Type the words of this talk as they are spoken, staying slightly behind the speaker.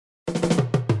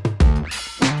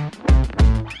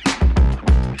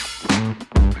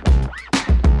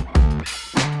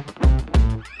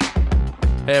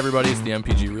everybody, it's the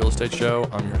MPG Real Estate Show.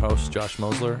 I'm your host, Josh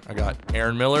Mosler. I got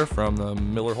Aaron Miller from the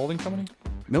Miller Holding Company.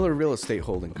 Miller Real Estate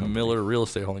Holding Company. Miller Real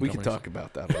Estate Holding We Company. can talk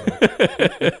about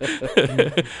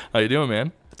that. How you doing,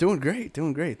 man? Doing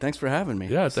great. Thanks for having me.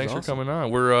 Yeah, This thanks is for awesome. coming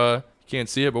on. We're you can't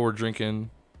see it, but we're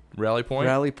drinking Rally Point.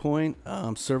 Rally Point,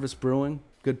 Service Brewing.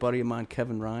 Good buddy of mine,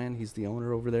 Kevin Ryan. He's the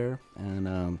owner over there.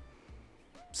 And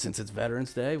since it's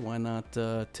Veterans Day, why not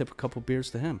tip a couple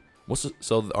beers to him?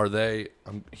 So are they?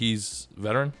 He's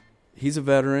veteran. He's a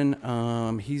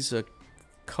veteran. He's a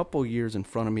couple years in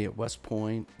front of me at West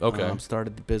Point. Okay.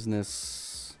 Started the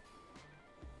business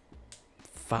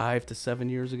 5 to 7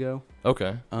 years ago.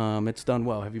 Okay. It's done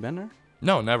well. Have you been there?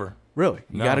 No, never. Really?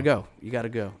 You No. gotta go. You gotta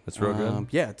go. That's real good.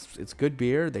 Yeah, it's good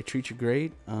beer. They treat you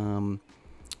great.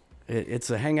 It's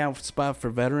a hangout spot for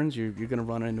veterans. You're gonna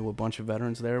run into a bunch of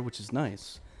veterans there, which is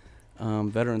nice.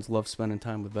 Veterans love spending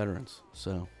time with veterans.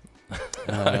 So,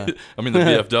 I mean, the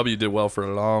VFW did well for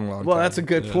a long time. well, that's a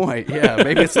good point. Yeah,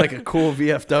 maybe it's like a cool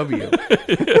VFW.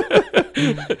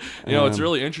 You know, it's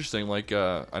really interesting. Like,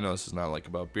 I know this is not like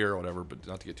about beer or whatever, but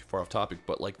not to get too far off topic.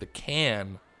 But like the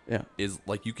can. Yeah. Is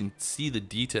like you can see the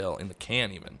detail in the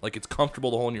can even. Like it's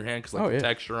comfortable to hold in your hand because like Oh, the yeah.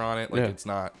 texture on it, like Yeah. it's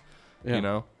not, Yeah. you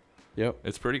know, Yep.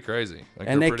 it's pretty crazy. Like,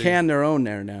 And they're they pretty- can their own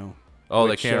there now. Oh,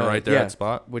 which, they can right there yeah, at the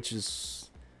spot.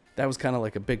 that was kind of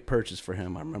like a big purchase for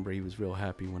him. I remember he was real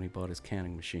happy when he bought his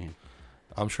canning machine.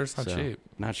 I'm sure it's not So, cheap.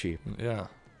 Not cheap. Yeah.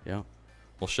 Yeah.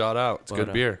 Well, shout out. It's But,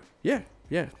 good beer. Yeah.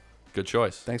 Yeah. Good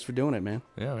choice. Thanks for doing it, man.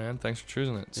 Yeah, man. Thanks for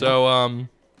choosing it. Yeah. So,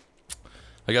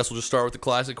 I guess we'll just start with the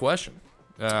classic question.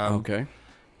 Okay.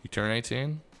 You turn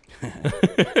 18.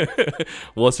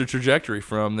 What's the trajectory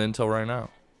from then till right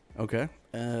now? Okay.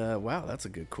 Wow, that's a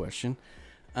good question.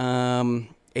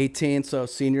 18, so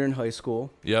senior in high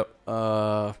school. Yep.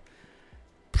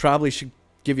 Probably should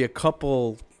give you a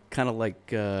couple kind of like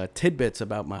tidbits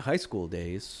about my high school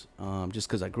days, just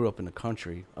because I grew up in the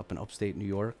country, up in upstate New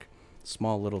York,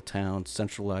 small little town,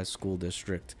 centralized school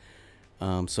district.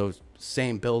 So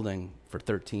same building for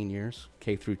 13 years,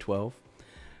 K through 12.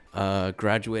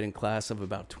 Graduating class of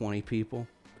about 20 people.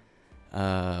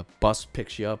 Bus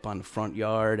picks you up on the front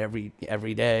yard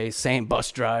every day. Same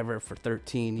bus driver for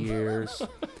 13 years.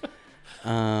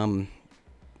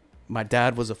 My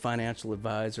dad was a financial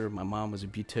advisor. My mom was a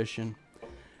beautician.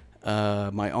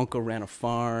 My uncle ran a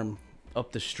farm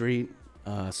up the street.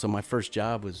 So my first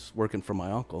job was working for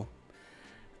my uncle.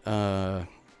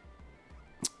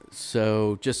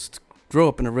 So just grew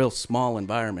up in a real small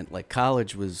environment. Like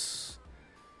college was...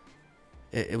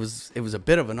 It was a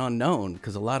bit of an unknown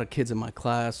because a lot of kids in my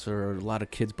class or a lot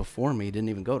of kids before me didn't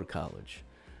even go to college,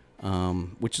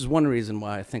 which is one reason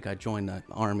why I think I joined the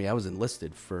Army. I was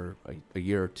enlisted for a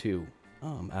year or two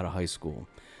out of high school.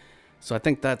 So I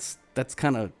think that's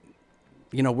kind of,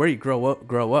 you know, where you grow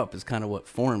up is kind of what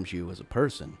forms you as a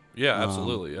person. Yeah,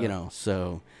 absolutely. Yeah. You know,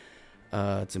 so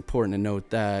it's important to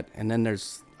note that. And then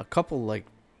there's a couple like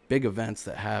big events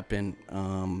that happen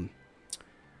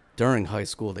during high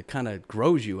school that kind of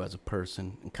grows you as a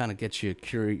person and kind of gets you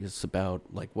curious about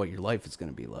like what your life is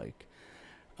going to be like.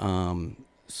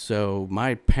 So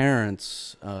my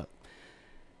parents,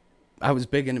 I was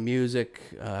big into music.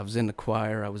 I was in the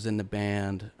choir. I was in the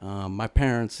band. My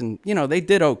parents, and you know, they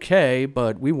did okay,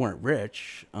 but we weren't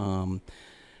rich.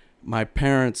 My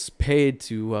parents paid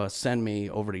to send me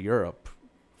over to Europe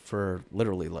for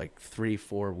literally like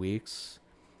 3-4 weeks.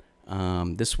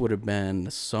 This would have been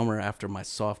the summer after my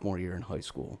sophomore year in high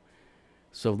school.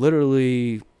 So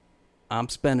literally, I'm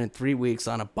spending 3 weeks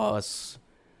on a bus,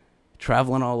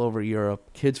 traveling all over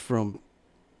Europe, kids from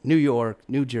New York,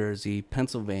 New Jersey,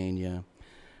 Pennsylvania.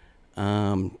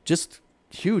 Just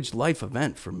huge life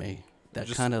event for me that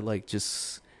kind of like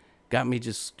just got me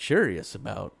just curious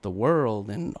about the world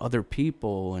and other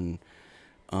people. And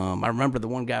I remember the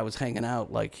one guy was hanging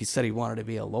out, like he said he wanted to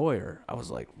be a lawyer. I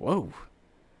was like, whoa.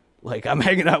 Like, I'm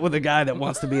hanging out with a guy that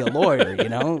wants to be a lawyer, you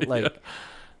know? Like,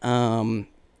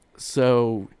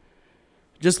 so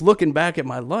just looking back at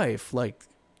my life, like,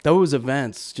 those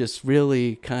events just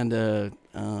really kind of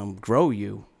grow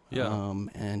you. Yeah.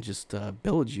 And just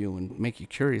build you and make you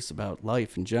curious about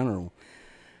life in general.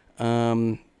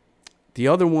 The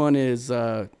other one is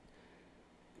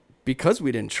because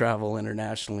we didn't travel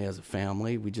internationally as a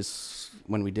family,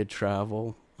 when we did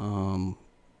travel,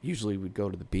 usually we'd go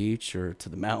to the beach or to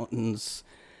the mountains.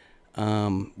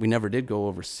 We never did go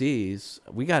overseas.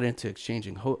 We got into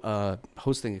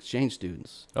hosting exchange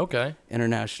students. Okay.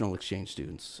 International exchange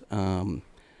students,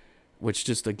 which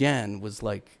just, again, was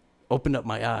like, opened up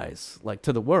my eyes, like,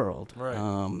 to the world.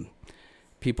 Right.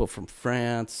 People from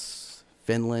France,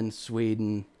 Finland,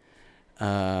 Sweden,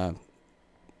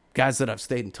 guys that I've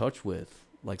stayed in touch with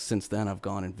like since then I've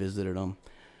gone and visited them.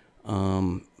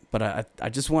 But I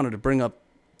just wanted to bring up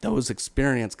those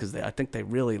experiences because I think they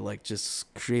really like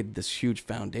just created this huge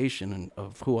foundation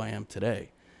of who I am today,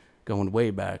 going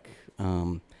way back.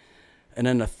 And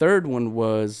then the third one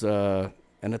was, and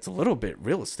it's a little bit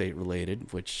real estate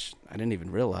related, which I didn't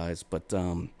even realize, but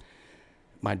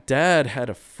my dad had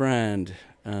a friend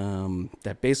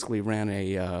that basically ran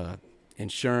a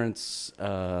insurance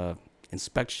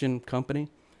inspection company.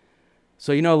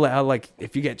 So you know how like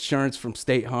if you get insurance from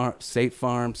State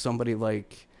Farm, somebody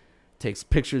like takes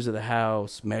pictures of the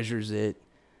house, measures it,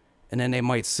 and then they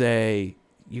might say,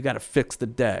 you got to fix the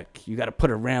deck, you got to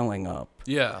put a railing up.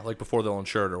 Yeah, like before they'll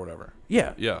insure it or whatever.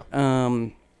 Yeah. Yeah.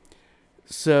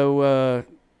 So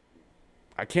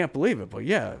I can't believe it, but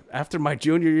yeah, after my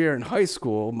junior year in high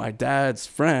school, my dad's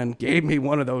friend gave me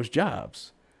one of those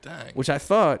jobs. Dang. Which I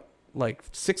thought, like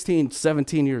 16,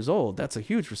 17 years old, that's a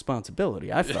huge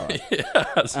responsibility, I thought.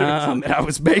 Yeah. And I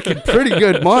was making pretty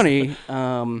good money.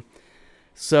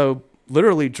 So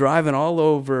literally driving all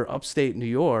over upstate New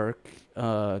York,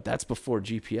 that's before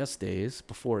GPS days,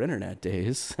 before internet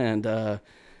days, and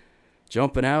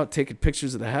jumping out, taking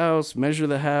pictures of the house, measure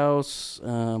the house,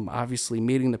 obviously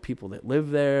meeting the people that live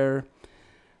there.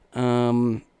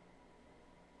 You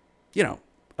know,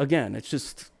 again, it's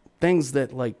just things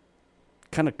that like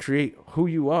kind of create who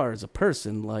you are as a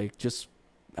person, like just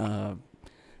the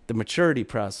maturity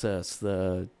process,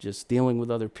 the just dealing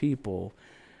with other people.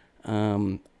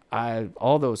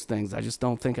 All those things, I just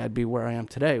don't think I'd be where I am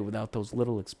today without those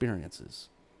little experiences.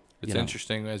 It's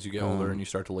interesting as you get older and you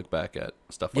start to look back at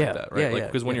stuff like that, right? Yeah, like,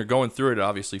 because when you're going through it, it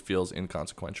obviously feels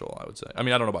inconsequential, I would say. I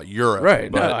mean, I don't know about Europe.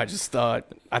 Right. But No, I just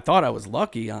thought I was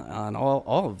lucky on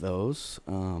all of those.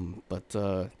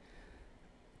 But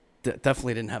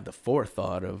definitely didn't have the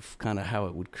forethought of kind of how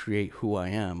it would create who I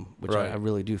am, which Right. I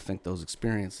really do think those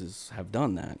experiences have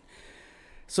done that.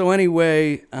 So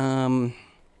anyway,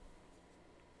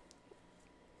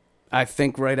 I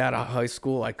think right out of high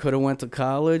school, I could have went to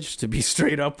college, to be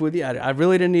straight up with you. I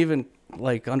really didn't even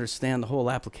like understand the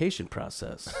whole application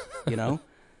process, you know,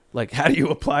 like how do you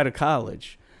apply to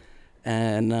college?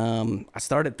 And I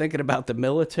started thinking about the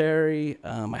military.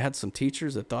 I had some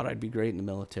teachers that thought I'd be great in the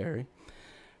military.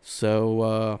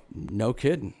 So no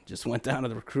kidding, just went down to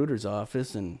the recruiter's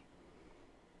office and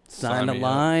signed a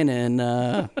line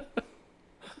and,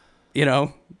 you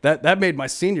know, that made my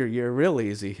senior year real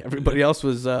easy. Everybody else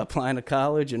was applying to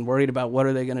college and worried about what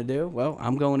are they going to do. Well,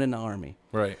 I'm going in the Army.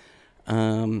 Right.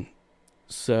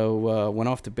 So went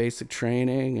off to basic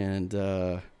training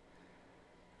and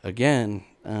again,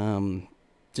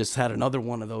 just had another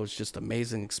one of those just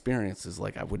amazing experiences.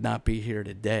 Like I would not be here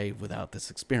today without this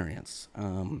experience.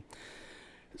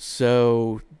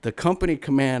 So the company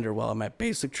commander, while I'm at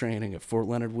basic training at Fort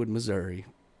Leonard Wood, Missouri,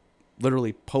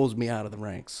 literally pulls me out of the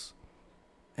ranks.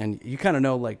 And you kind of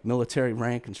know, like, military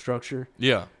rank and structure.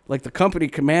 Yeah. Like, the company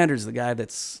commander's the guy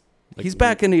that's... Like, he's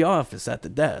back in the office at the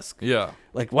desk. Yeah.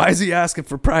 Like, why is he asking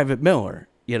for Private Miller,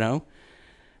 you know?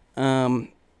 I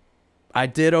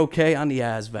did okay on the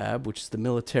ASVAB, which is the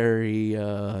military,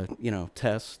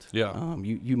 test. Yeah.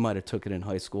 You might have took it in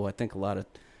high school. I think a lot of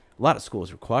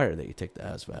schools require that you take the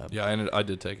ASVAB. Yeah, and I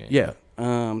did take it. Yeah.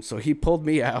 So he pulled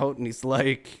me out, and he's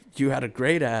like, you had a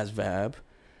great ASVAB.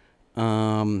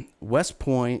 West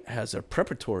Point has a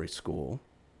preparatory school.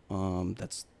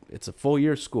 It's a full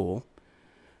year school.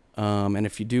 And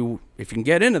if you can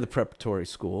get into the preparatory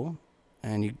school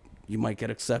and you might get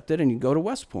accepted and you go to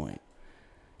West Point.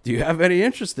 Do you have any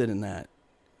interest in that?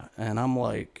 And I'm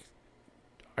like,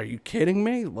 are you kidding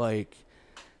me? Like,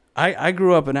 I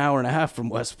grew up an hour and a half from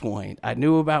West Point. I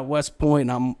knew about West Point.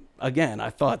 And I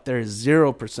thought there's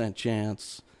 0%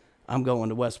 chance I'm going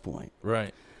to West Point.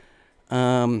 Right.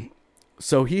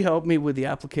 So he helped me with the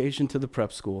application to the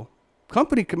prep school.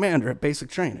 Company commander at basic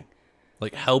training.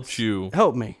 Like helped you.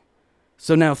 Helped me.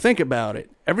 So now think about it.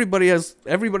 Everybody's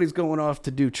going off to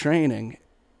do training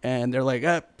and they're like,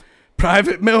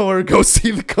 Private Miller, go see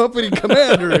the company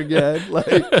commander again. Like,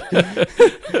 do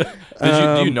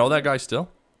you know that guy still?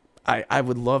 I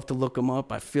would love to look him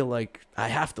up. I feel like I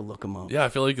have to look him up. Yeah, I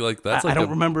feel like that's like I don't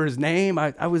remember his name.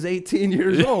 I was 18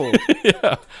 years old.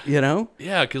 Yeah. You know?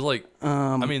 Yeah, because like,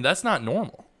 I mean, that's not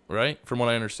normal, right? From what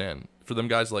I understand. For them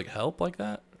guys to like help like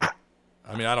that? I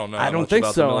mean, I don't know. I don't think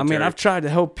so. I mean, I've tried to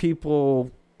help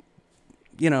people,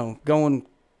 going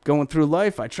through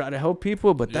life. I try to help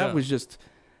people, but that was just,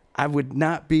 I would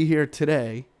not be here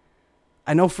today.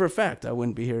 I know for a fact I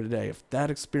wouldn't be here today if that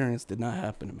experience did not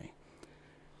happen to me.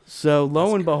 So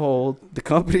lo and behold, the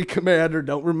company commander,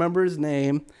 don't remember his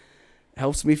name,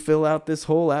 helps me fill out this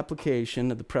whole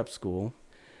application at the prep school.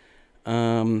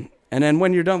 And And then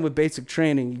when you're done with basic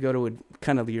training, you go to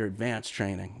kind of your advanced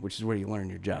training, which is where you learn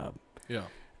your job. Yeah.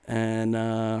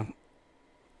 And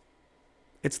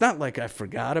it's not like I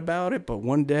forgot about it, but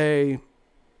one day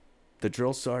the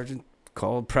drill sergeant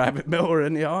called Private Miller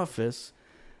in the office.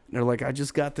 And they're like, I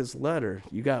just got this letter.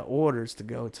 You got orders to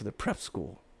go to the prep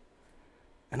school.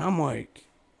 And I'm like,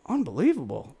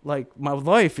 unbelievable. Like, my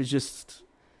life is just,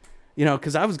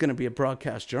 because I was going to be a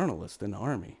broadcast journalist in the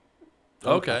Army.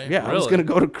 Okay. Yeah, really? I was going to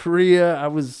go to Korea.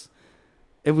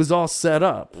 It was all set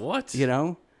up. What?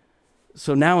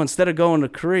 So now instead of going to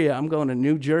Korea, I'm going to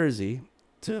New Jersey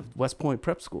to West Point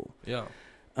Prep School. Yeah.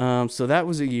 So that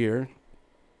was a year.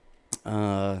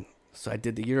 So I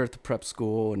did the year at the prep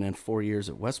school and then 4 years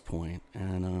at West Point,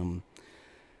 and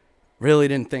really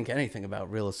didn't think anything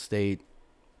about real estate.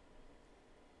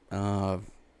 The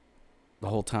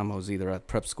whole time I was either at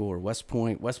prep school or West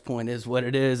Point. West Point is what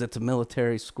it is. It's a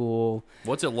military school.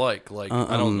 What's it like? Like,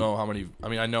 I don't know how many. I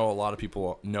mean, I know a lot of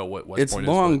people know what West Point is. It's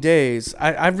long days.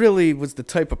 I really was the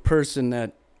type of person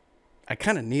that I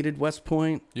kind of needed West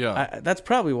Point. Yeah. That's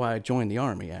probably why I joined the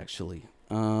Army, actually.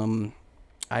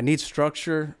 I need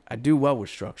structure. I do well with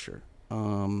structure.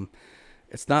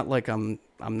 It's not like I'm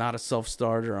not a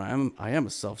self-starter. I am a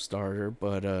self-starter,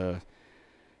 but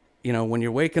when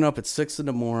you're waking up at 6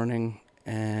 a.m.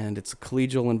 and it's a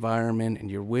collegial environment and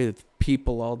you're with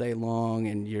people all day long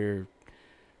and you're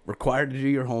required to do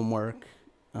your homework,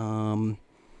 I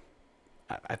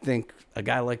think a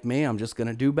guy like me, I'm just going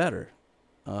to do better.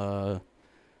 When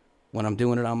I'm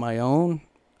doing it on my own,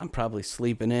 I'm probably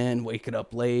sleeping in, waking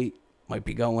up late, might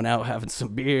be going out having some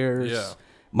beers,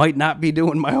 might not be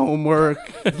doing my homework,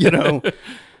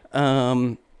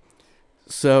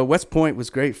 So West Point was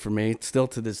great for me. Still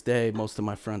to this day, most of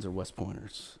my friends are West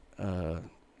Pointers. I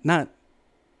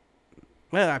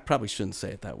probably shouldn't say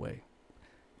it that way.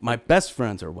 My best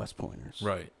friends are West Pointers.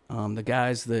 Right. The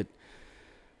guys that,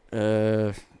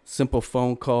 simple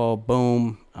phone call,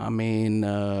 boom. I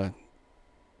mean,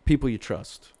 people you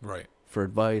trust. Right. For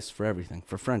advice, for everything,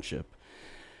 for friendship.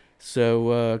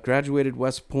 So graduated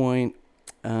West Point.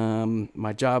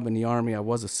 My job in the Army, I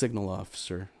was a signal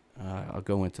officer. I'll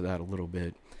go into that a little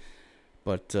bit.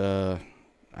 But I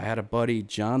had a buddy,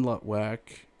 John Lutwack.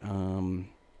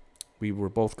 We were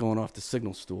both going off to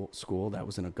signal school. That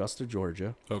was in Augusta,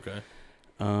 Georgia. Okay.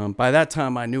 By that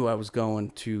time, I knew I was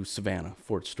going to Savannah,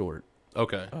 Fort Stewart.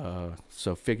 Okay.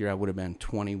 So figure I would have been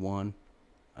 21,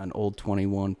 an old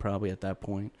 21 probably at that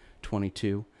point,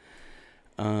 22.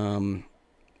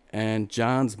 And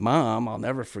John's mom, I'll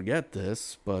never forget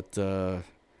this, but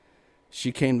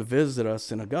she came to visit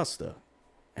us in Augusta.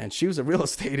 And she was a real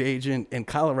estate agent in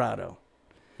Colorado.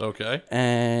 Okay.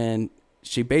 And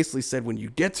she basically said, when you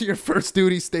get to your first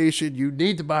duty station, you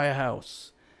need to buy a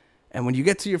house. And when you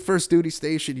get to your first duty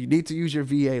station, you need to use your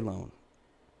VA loan.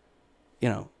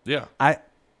 Yeah. I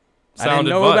didn't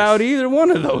know about either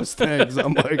one of those things.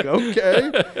 I'm like,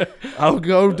 okay, I'll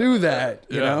go do that,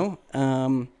 you know?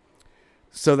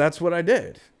 So that's what I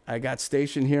did. I got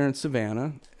stationed here in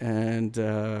Savannah, and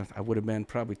I would have been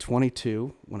probably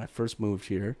 22 when I first moved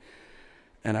here.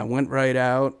 And I went right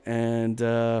out and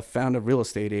found a real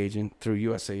estate agent through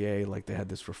USAA. Like, they had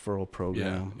this referral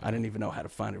program. Yeah. I didn't even know how to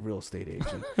find a real estate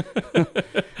agent.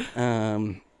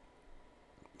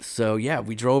 So,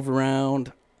 we drove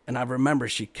around. And I remember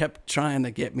she kept trying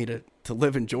to get me to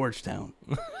live in Georgetown.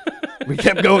 We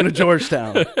kept going to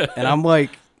Georgetown. And I'm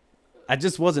like, I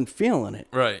just wasn't feeling it.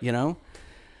 Right.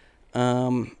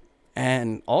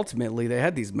 And ultimately, they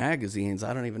had these magazines.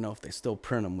 I don't even know if they still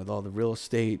print them with all the real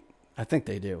estate. I think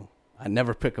they do. I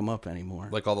never pick them up anymore.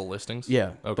 Like all the listings?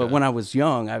 Yeah. Okay. But when I was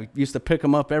young, I used to pick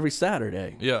them up every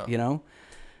Saturday. Yeah.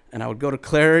 And I would go to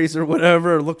Clary's or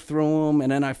whatever, look through them.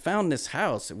 And then I found this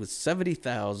house. It was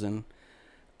 $70,000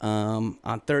 on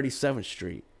 37th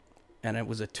Street. And it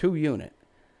was a 2-unit.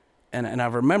 And I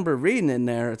remember reading in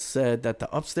there, it said that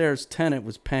the upstairs tenant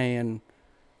was paying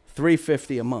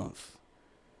 $350 a month.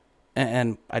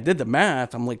 And I did the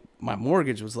math. I'm like, my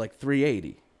mortgage was like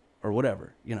 $380 or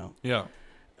whatever, Yeah.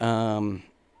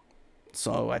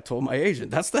 So I told my agent,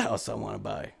 that's the house I want to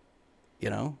buy.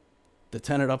 The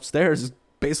tenant upstairs is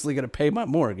basically going to pay my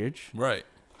mortgage. Right.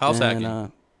 House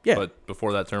hacking. Yeah. But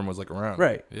before that term was like around.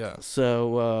 Right. Yeah.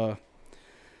 So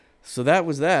that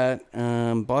was that.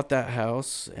 Bought that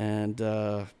house, and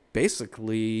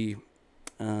basically,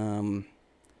 it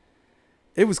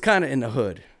was kind of in the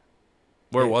hood.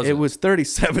 Where was it? It was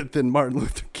 37th and Martin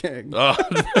Luther King. Oh,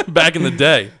 back in the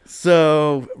day.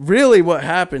 So really what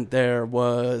happened there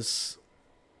was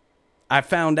I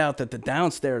found out that the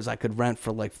downstairs I could rent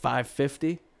for like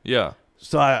 $550. Yeah.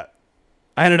 So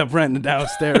I ended up renting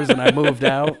downstairs, and I moved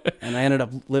out, and I ended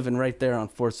up living right there on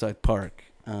Forsyth Park.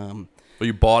 But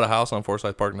you bought a house on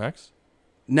Forsyth Park next?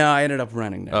 No, I ended up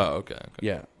renting there. Oh, okay.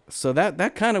 Yeah. So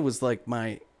that kind of was like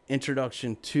my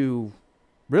introduction to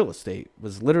real estate.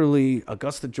 Was literally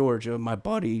Augusta, Georgia. My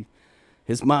buddy,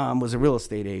 his mom was a real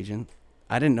estate agent.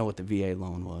 I didn't know what the VA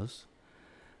loan was.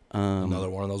 Another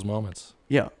one of those moments.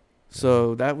 Yeah.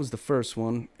 So that was the first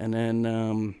one. And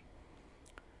then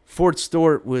Fort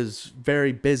Stewart was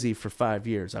very busy for 5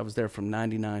 years. I was there from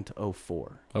 99 to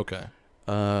 04. Okay.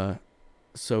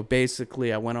 So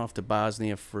basically, I went off to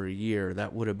Bosnia for a year.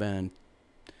 That would have been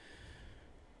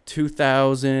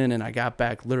 2000, and I got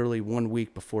back literally 1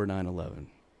 week before 9/11.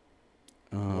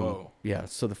 Whoa. Yeah,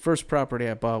 so the first property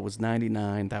I bought was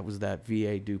 99. That was that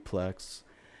VA duplex.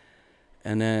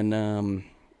 And then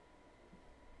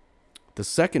the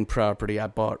second property I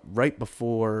bought right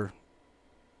before...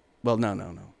 Well,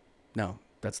 no,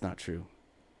 that's not true.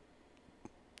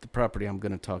 The property I'm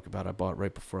going to talk about I bought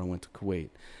right before I went to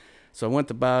Kuwait. So I went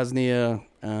to Bosnia.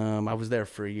 I was there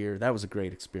for a year. That was a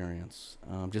great experience.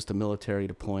 Just a military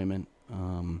deployment.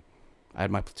 I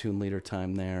had my platoon leader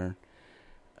time there.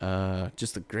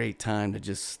 Just a great time to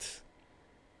just...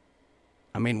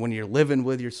 I mean, when you're living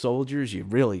with your soldiers, you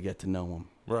really get to know them.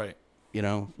 Right. You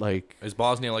know, like... Is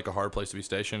Bosnia like a hard place to be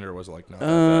stationed, or was it like not that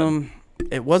bad?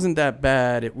 It wasn't that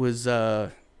bad. It was...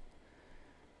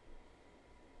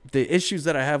 The issues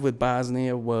that I have with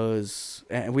Bosnia was,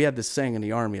 and we had this saying in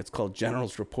the Army, it's called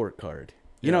General's Report Card.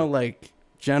 You know, like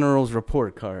General's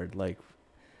Report Card, like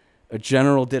a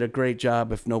general did a great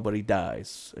job if nobody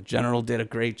dies. A general did a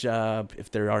great job if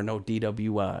there are no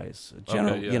DWIs. A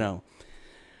general, you know.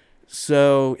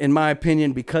 So in my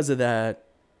opinion, because of that,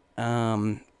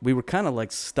 we were kind of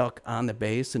like stuck on the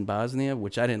base in Bosnia,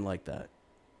 which I didn't like that.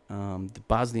 The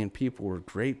Bosnian people were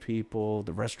great people.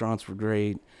 The restaurants were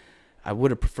great. I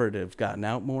would have preferred to have gotten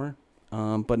out more,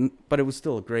 but it was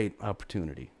still a great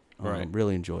opportunity. Right.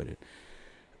 Really enjoyed it.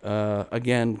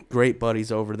 Again, great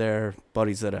buddies over there,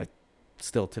 buddies that I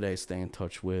still today stay in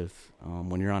touch with.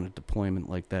 When you're on a deployment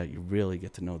like that, you really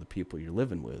get to know the people you're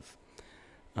living with.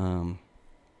 And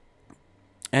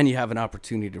you have an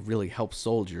opportunity to really help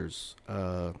soldiers.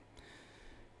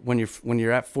 When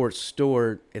you're at Fort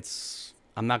Stewart,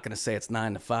 I'm not going to say it's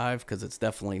 9 to 5 because it's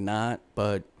definitely not,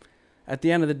 but at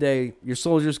the end of the day, your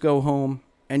soldiers go home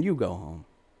and you go home,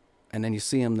 and then you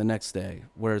see them the next day.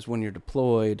 Whereas when you're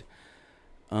deployed,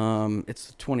 it's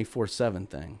a 24/7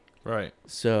 thing. Right.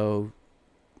 So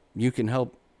you can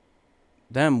help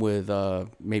them with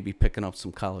maybe picking up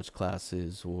some college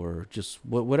classes or just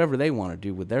whatever they want to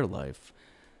do with their life.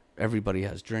 Everybody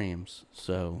has dreams.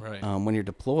 So when you're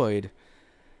deployed,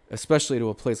 especially to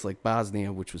a place like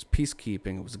Bosnia, which was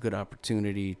peacekeeping, it was a good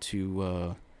opportunity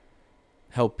to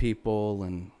help people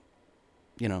and,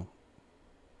 you know,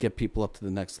 get people up to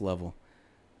the next level,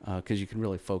 because you can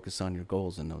really focus on your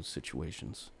goals in those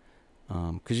situations,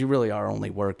 because you really are only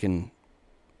working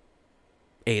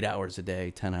 8 hours a day,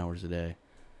 10 hours a day.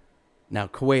 Now,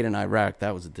 Kuwait and Iraq,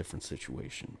 that was a different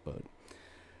situation, but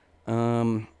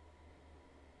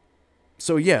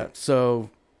so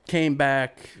came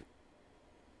back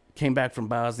from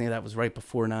Bosnia. That was right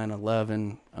before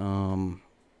 9/11.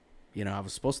 You know, I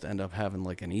was supposed to end up having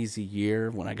like an easy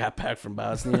year when I got back from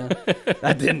Bosnia.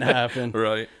 That didn't happen.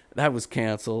 Right. That was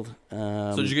canceled.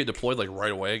 So did you get deployed like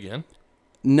right away again?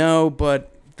 No,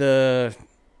 but the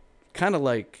kind of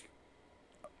like,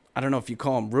 I don't know if you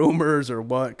call them rumors or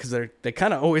what, because they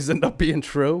kind of always end up being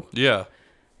true. Yeah.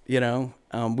 You know,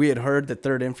 we had heard that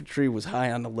 3rd Infantry was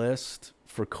high on the list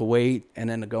for Kuwait and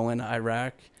then to go into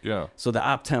Iraq. Yeah. So the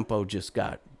op tempo just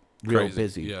got real Crazy.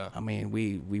 busy. Yeah. I mean,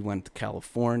 we went to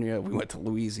California, we went to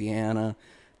Louisiana,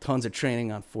 tons of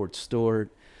training on Fort Stewart.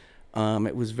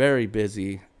 It was very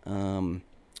busy.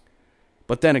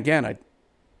 But then again,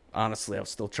 I was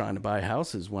still trying to buy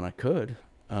houses when I could.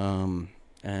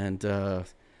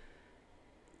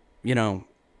 You know,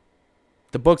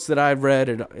 the books that I've read,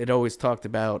 it always talked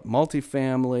about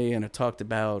multifamily, and it talked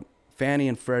about Fannie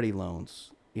and Freddie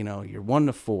loans. You know, you're 1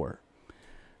 to 4,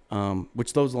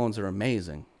 which those loans are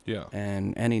amazing. Yeah.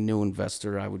 And any new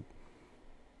investor, I would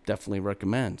definitely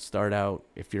recommend. Start out,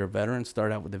 if you're a veteran,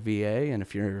 start out with the VA. And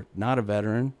if you're not a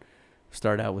veteran,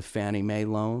 start out with Fannie Mae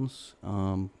loans.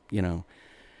 You know,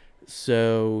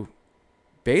 so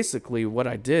basically what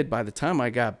I did, by the time I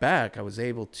got back, I was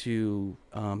able to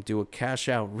do a cash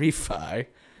out refi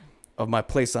of my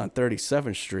place on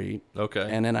 37th Street. Okay.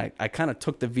 And then I kind of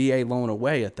took the VA loan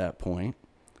away at that point.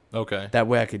 Okay. That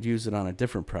way I could use it on a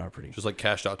different property. Just like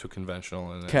cashed out to a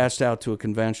conventional. And then... Cashed out to a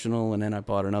conventional, and then I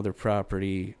bought another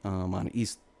property on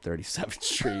East 37th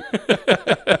Street.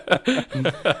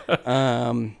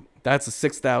 That's a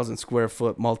 6,000 square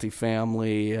foot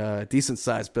multifamily, decent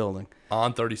sized building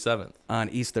On 37th. on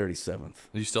East 37th.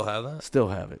 You still have that? Still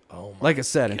have it. Oh my Like I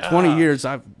said, in gosh. 20 years,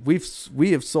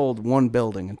 we have sold one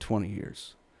building in 20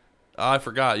 years. I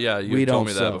forgot. Yeah, you We told don't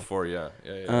me that sell. before. Yeah.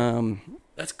 Yeah.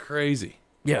 That's crazy.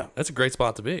 Yeah, That's a great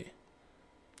spot to be.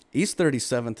 East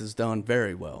 37th has done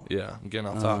very well. Yeah, I'm getting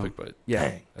off topic, but Yeah,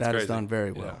 dang, that's that has crazy. done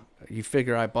very well. You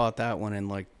figure I bought that one in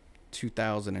like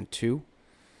 2002.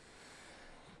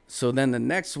 So then the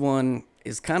next one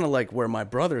is kind of like where my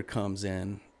brother comes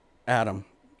in, Adam.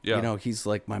 Yeah. You know, he's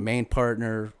like my main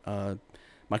partner.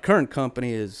 My current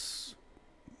company is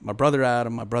my brother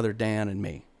Adam, my brother Dan, and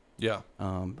me. Yeah.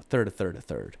 A third.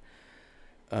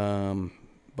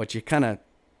 But you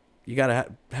got to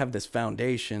have this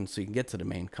foundation so you can get to the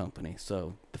main company.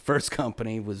 So the first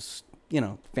company was,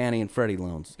 Fannie and Freddie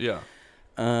loans. Yeah.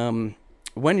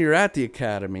 When you're at the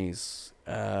academies,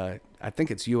 I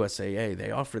think it's USAA,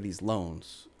 they offer these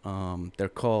loans.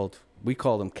 We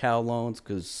call them cow loans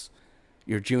because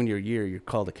your junior year, you're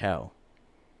called a cow.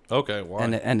 Okay. Why?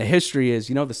 And the history is,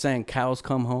 the saying cows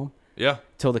come home? Yeah.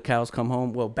 Till the cows come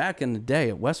home. Well, back in the day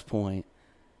at West Point,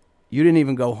 you didn't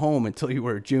even go home until you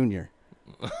were a junior.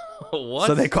 What?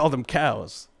 So they called them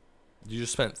cows. You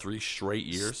just spent 3 straight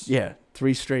years? Yeah,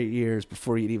 3 straight years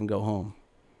before you'd even go home.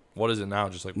 What is it now?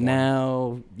 Just like one?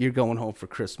 Now you're going home for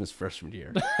Christmas freshman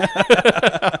year.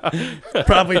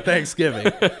 Probably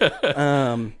Thanksgiving.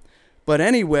 But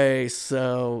anyway,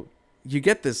 so you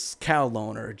get this cow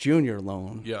loan or a junior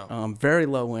loan. Yeah. Very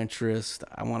low interest.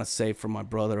 I want to say for my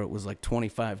brother, it was like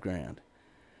 25 grand.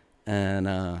 And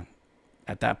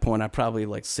at that point, I probably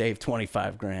like saved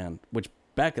 25 grand, which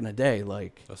back in the day,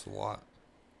 like That's a lot.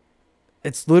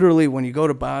 it's literally when you go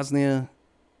to Bosnia,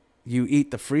 you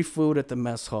eat the free food at the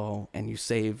mess hall and you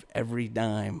save every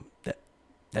dime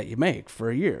that you make for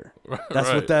a year. That's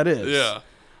Right. what that is. Yeah.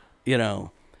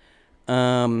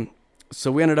 So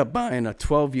we ended up buying a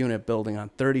 12-unit building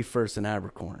on 31st and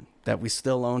Abercorn that we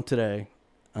still own today.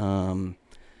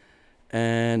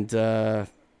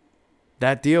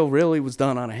 That deal really was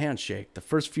done on a handshake. The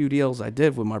first few deals I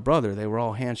did with my brother, they were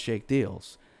all handshake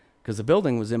deals because the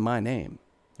building was in my name.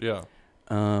 Yeah.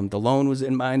 The loan was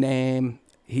in my name.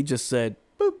 He just said,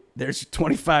 boop, there's your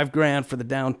 25 grand for the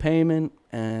down payment.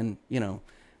 And,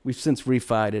 we've since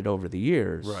refied it over the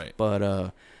years. Right.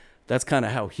 But that's kind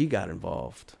of how he got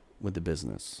involved with the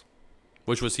business.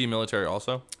 Which was he military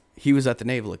also? He was at the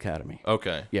Naval Academy.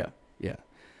 Okay. Yeah.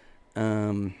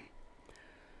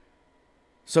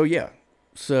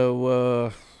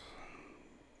 So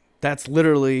that's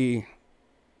literally,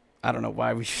 I don't know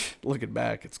why we, looking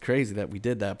back, it's crazy that we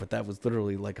did that, but that was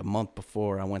literally like a month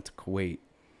before I went to Kuwait.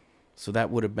 So that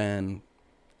would have been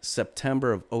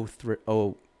September of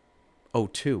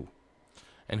 02.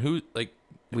 And who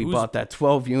We bought that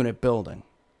 12-unit building.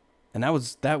 And that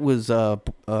was a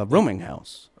rooming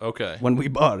house Okay. when we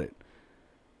bought it,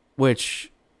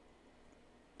 which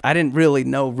I didn't really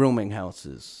know rooming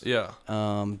houses. Yeah.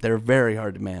 They're very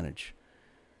hard to manage.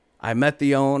 I met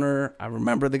the owner. I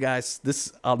remember the guys.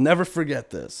 I'll never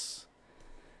forget this.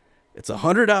 It's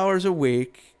 $100 a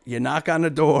week. You knock on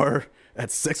the door at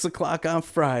 6:00 on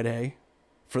Friday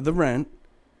for the rent.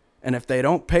 And if they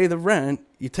don't pay the rent,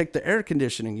 you take the air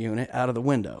conditioning unit out of the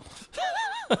window.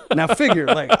 Now figure,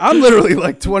 I'm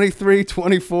literally 23,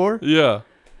 24. Yeah.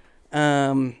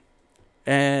 And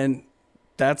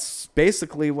that's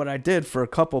basically what I did for a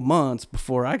couple months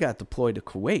before I got deployed to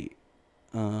Kuwait.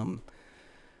 And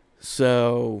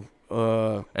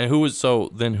who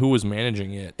was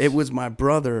managing it? It was my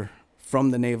brother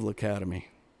from the Naval Academy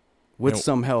with And-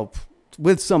 some help,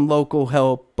 with some local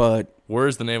help, but Where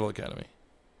is the Naval Academy?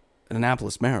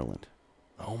 Annapolis, Maryland.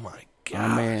 Oh my Oh,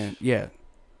 god. man, yeah.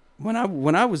 When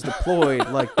I was deployed,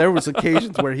 there was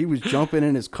occasions where he was jumping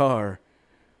in his car.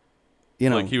 He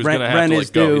was gonna have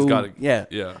to go. He's gotta, yeah.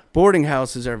 Yeah. Boarding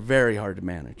houses are very hard to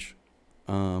manage.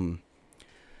 But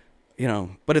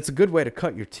it's a good way to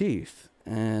cut your teeth,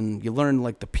 and you learn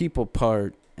the people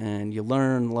part, and you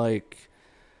learn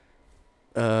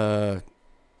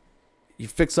you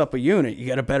fix up a unit, you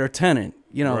get a better tenant.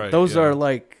 Right, those yeah.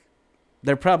 are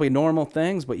they're probably normal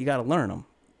things, but you got to learn them.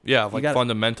 Yeah, You gotta-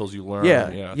 fundamentals you learn. Yeah,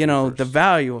 Yeah. the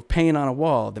value of paint on a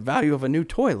wall, the value of a new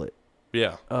toilet.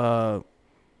 Yeah.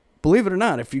 Believe it or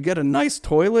not, if you get a nice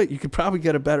toilet, you could probably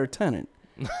get a better tenant.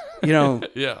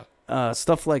 Yeah.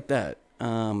 Stuff like that.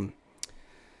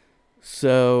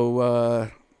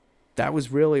 So that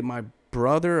was really my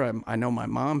brother. I know my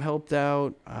mom helped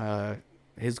out.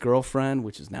 His girlfriend,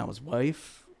 which is now his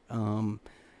wife.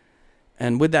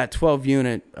 And with that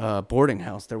 12-unit boarding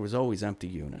house, there was always empty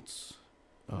units.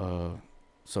 So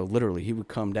literally, he would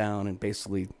come down and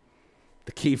basically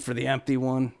the key for the empty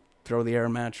one, throw the air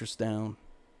mattress down,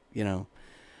 you know.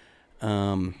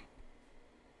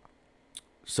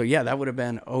 So yeah, that would have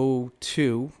been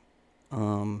 2002.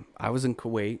 I was in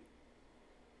Kuwait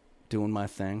doing my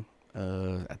thing.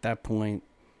 At that point,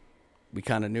 we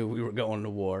kind of knew we were going to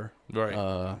war. Right.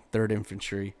 3rd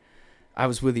Infantry. I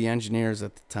was with the engineers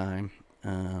at the time.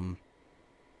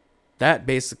 That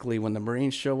basically, when the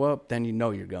Marines show up, then you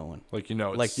know you're going. Like, you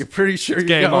know, Like, you're pretty sure you're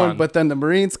game going, on. but then the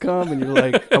Marines come and you're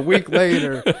like, a week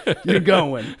later, you're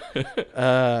going.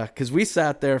 Because we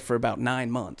sat there for about 9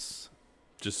 months.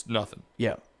 just nothing.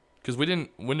 Yeah. Because we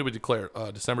didn't. When did we declare?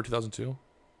 December 2002.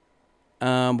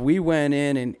 We went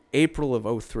in April of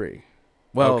 2003.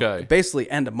 Well, Okay. basically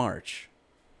end of March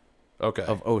Okay.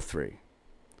 of 2003.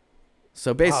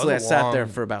 So basically, I that's a sat there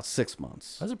long- for about 6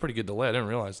 months. That's a pretty good delay. I didn't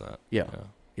realize that. Yeah.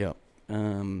 Yeah.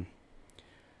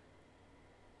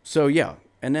 So yeah,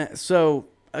 and that, so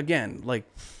again, like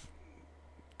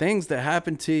things that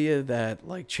happen to you that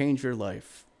like change your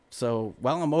life. So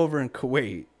while I'm over in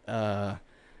Kuwait,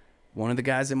 one of the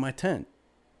guys in my tent,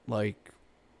 like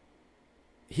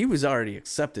he was already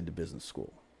accepted to business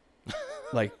school.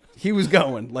 Like he was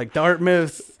going like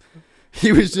Dartmouth.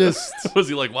 He was just. Was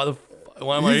he like, why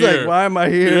am I He's here? like, why am I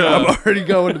here? Yeah. I'm already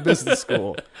going to business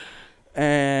school.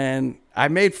 And I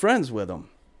made friends with him.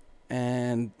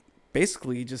 And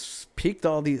basically he just piqued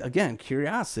all these, again,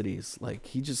 curiosities. Like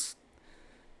he just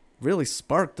really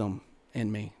sparked them in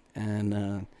me.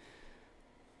 And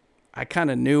I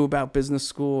kind of knew about business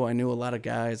school. I knew a lot of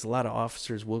guys, a lot of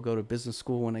officers will go to business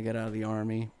school when they get out of the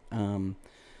Army.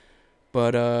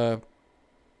 But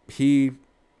he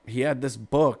had this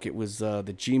book. It was the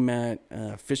GMAT,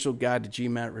 Official Guide to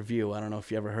GMAT Review. I don't know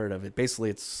if you ever heard of it. Basically,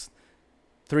 it's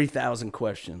 3,000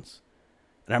 questions.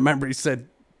 And I remember he said,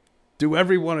 do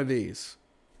every one of these,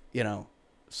 you know.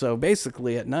 So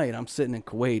basically at night, I'm sitting in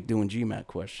Kuwait doing GMAT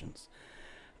questions.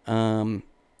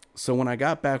 So when I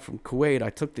got back from Kuwait, I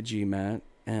took the GMAT,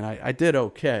 and I did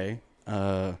okay.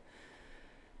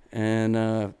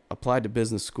 And applied to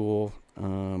business school.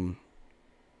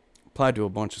 Applied to a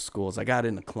bunch of schools. I got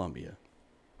into Columbia.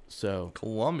 So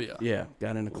Columbia. yeah,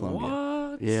 got into Columbia.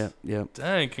 What? Yeah.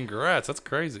 Dang, congrats. That's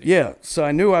crazy. Yeah, so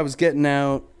I knew I was getting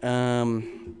out.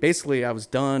 Basically, I was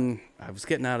done. I was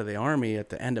getting out of the Army at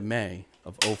the end of May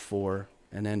of 2004,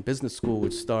 and then business school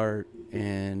would start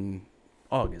in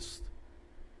August.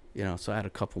 You know, so I had a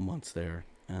couple months there.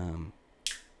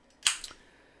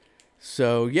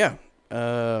 So yeah.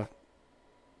 So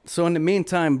in the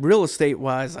meantime, real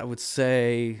estate-wise, I would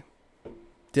say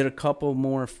did a couple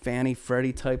more Fannie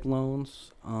Freddie type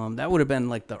loans. That would have been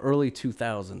like the early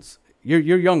 2000s. You're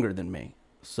younger than me,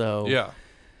 so Yeah.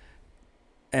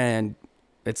 And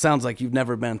it sounds like you've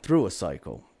never been through a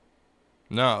cycle.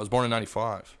 No, I was born in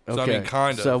 95. So Okay, I mean,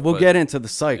 kind of. So we'll but- get into the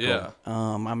cycle. Yeah.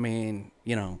 I mean,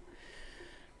 you know,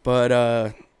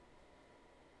 but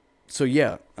so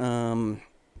yeah.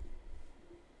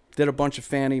 Did a bunch of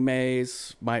Fannie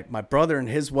Mae's. My brother and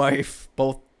his wife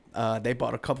both. They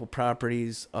bought a couple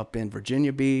properties up in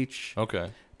Virginia Beach.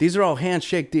 Okay. These are all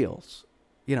handshake deals.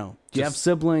 You know, do you have Just-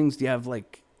 siblings? Do you have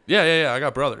like Yeah. I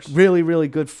got brothers. really, really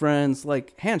good friends?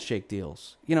 Like handshake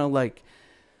deals. You know, like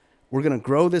we're going to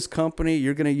grow this company.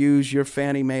 You're going to use your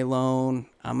Fannie Mae loan.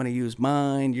 I'm going to use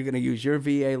mine. You're going to use your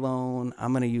VA loan.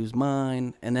 I'm going to use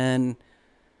mine. And then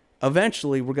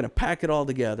eventually we're going to pack it all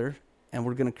together and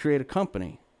we're going to create a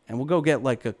company. And we'll go get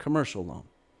like a commercial loan.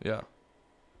 Yeah.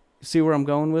 See where I'm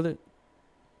going with it?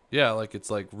 Yeah, like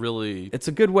it's like really. It's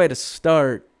a good way to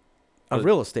start a But-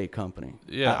 real estate company.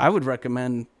 Yeah. I would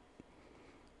recommend,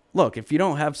 look, if you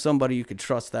don't have somebody you could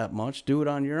trust that much, do it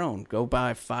on your own. Go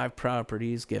buy 5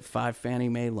 properties, get 5 Fannie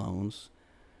Mae loans,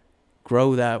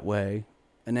 grow that way,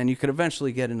 and then you could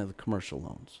eventually get into the commercial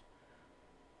loans.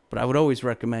 But I would always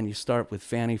recommend you start with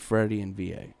Fannie, Freddie, and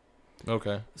VA.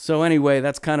 Okay. So anyway,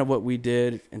 that's kind of what we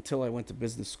did until I went to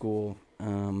business school.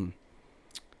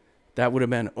 That would have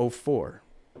been 2004.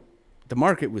 The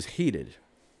market was heated.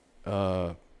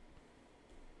 You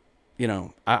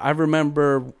know, I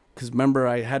remember, because remember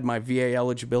I had my VA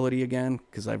eligibility again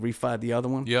because I refied the other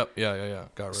one. Yep. Yeah.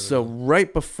 Got rid of So it.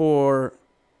 right before,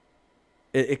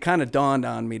 it kind of dawned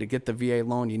on me to get the VA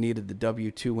loan, you needed the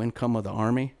W-2 income of the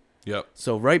Army. Yep.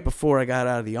 So right before I got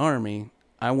out of the Army,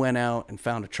 I went out and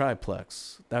found a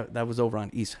triplex. That was over on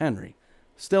East Henry.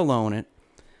 Still own it.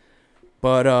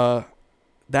 But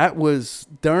that was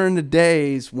during the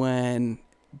days when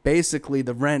basically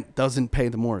the rent doesn't pay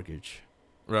the mortgage.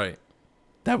 Right.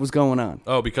 That was going on.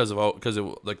 Oh, because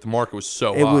the market was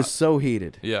so It hot. was so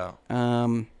heated. Yeah.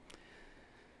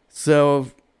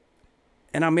 So,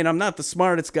 and I mean, I'm not the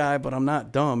smartest guy, but I'm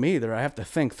not dumb either. I have to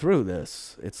think through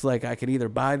this. It's like I could either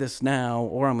buy this now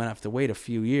or I'm going to have to wait a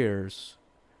few years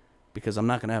because I'm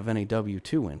not going to have any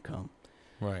W-2 income.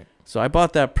 Right. So I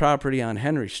bought that property on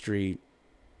Henry Street.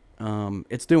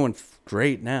 It's doing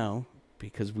great now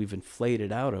because we've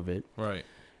inflated out of it. Right.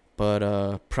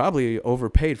 But probably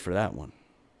overpaid for that one.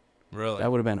 Really?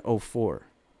 That would have been 04.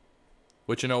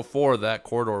 Which in 04, that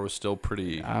corridor was still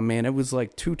pretty... I mean, it was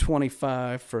like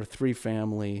 $225 for a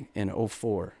 3-family in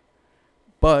 04.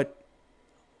 But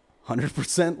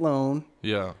 100% loan.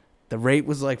 Yeah. The rate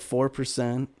was like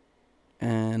 4%.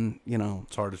 And, you know...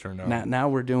 It's hard to turn down. Now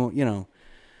we're doing, you know...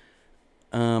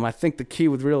 I think the key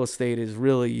with real estate is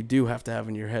really you do have to have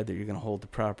in your head that you're going to hold the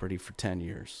property for 10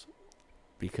 years.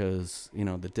 Because, you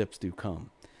know, the dips do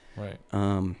come. Right.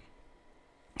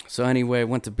 So anyway, I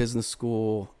went to business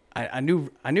school. I knew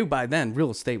by then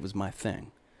real estate was my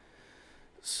thing.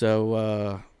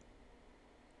 So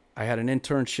I had an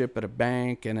internship at a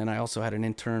bank, and then I also had an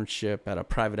internship at a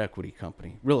private equity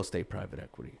company, real estate private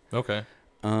equity. Okay.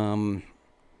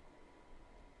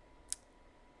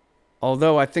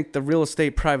 Although I think the real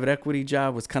estate private equity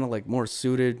job was kind of like more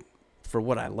suited for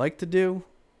what I like to do.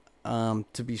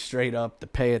 To be straight up, the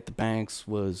pay at the banks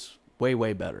was way,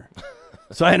 way better.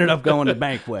 So I ended up going the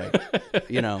bank way,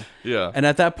 you know. Yeah. And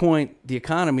at that point, the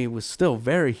economy was still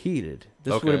very heated.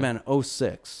 This Okay. would have been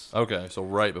 06. Okay, so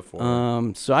right before.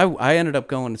 So I ended up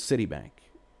going to Citibank.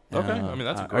 Okay, I mean,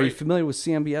 that's Are you great. familiar with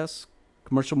CMBS,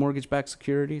 commercial mortgage-backed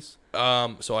securities?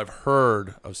 So I've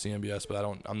heard of CMBS,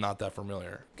 but I'm not that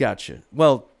familiar. Gotcha.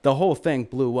 Well, the whole thing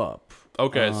blew up.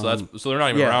 Okay, so they're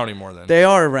not even yeah. around anymore then. They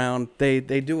are around. They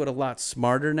do it a lot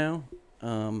smarter now,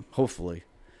 hopefully.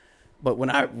 But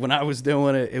when I was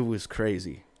doing it, it was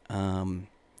crazy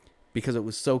because it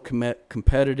was so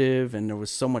competitive and there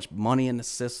was so much money in the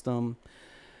system.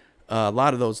 A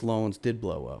lot of those loans did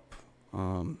blow up.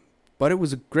 But it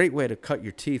was a great way to cut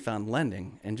your teeth on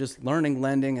lending and just learning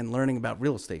lending and learning about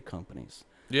real estate companies.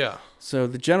 Yeah. So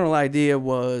the general idea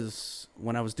was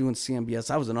when I was doing CMBS,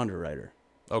 I was an underwriter.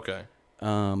 Okay.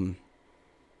 My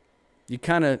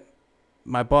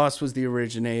boss was the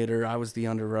originator. I was the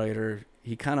underwriter.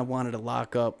 He kind of wanted to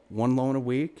lock up one loan a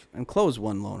week and close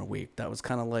one loan a week. That was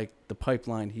kind of like the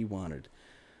pipeline he wanted,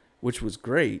 which was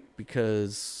great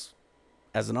because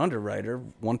as an underwriter,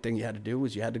 one thing you had to do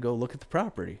was you had to go look at the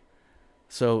property.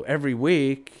 So every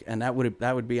week, and that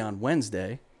would be on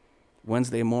Wednesday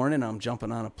morning, I'm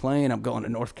jumping on a plane. I'm going to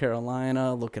North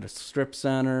Carolina, look at a strip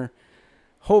center,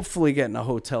 hopefully getting a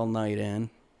hotel night in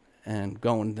and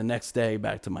going the next day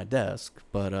back to my desk.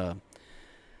 But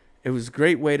it was a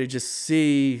great way to just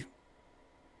see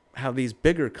how these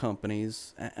bigger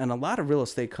companies, and a lot of real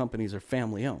estate companies are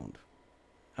family owned.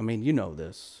 I mean, you know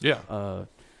this. Yeah.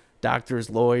 Doctors,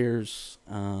 lawyers,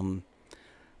 a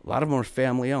lot of them are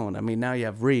family owned. I mean, now you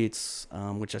have REITs,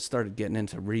 which I started getting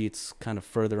into REITs kind of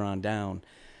further on down.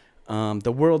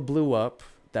 The world blew up.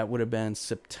 That would have been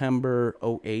September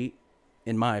 08,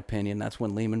 in my opinion. That's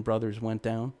when Lehman Brothers went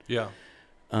down. Yeah.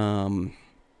 And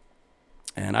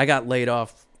I got laid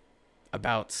off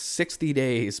about 60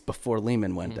 days before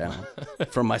Lehman went down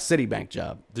from my Citibank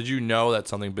job. Did you know that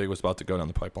something big was about to go down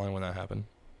the pipeline when that happened?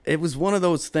 It was one of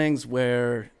those things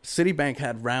where Citibank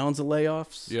had rounds of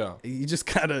layoffs. Yeah. You just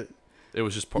kind of... It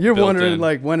was just You're built wondering, in.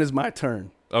 like, when is my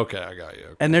turn? Okay, I got you.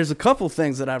 Okay. And there's a couple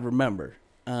things that I remember.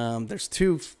 There's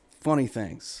two funny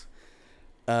things.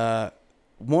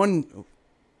 One,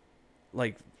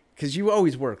 like, because you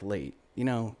always work late. You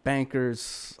know,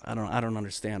 bankers, I don't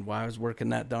understand why I was working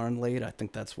that darn late. I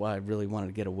think that's why I really wanted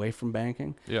to get away from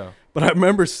banking. Yeah. But I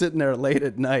remember sitting there late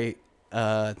at night,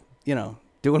 you know,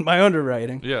 doing my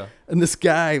underwriting. Yeah. And this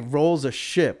guy rolls a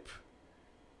ship.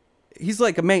 He's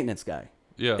like a maintenance guy.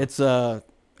 Yeah. It's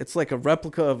like a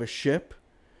replica of a ship.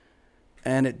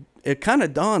 And it kind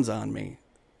of dawns on me.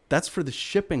 That's for the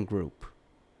shipping group.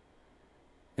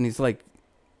 And he's like,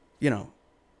 you know,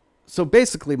 so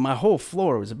basically my whole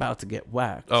floor was about to get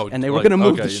whacked. Oh, and they were like, going to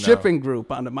move okay, the you know. shipping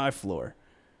group onto my floor.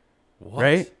 What?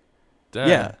 Right? Dang.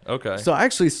 Yeah. Okay. So I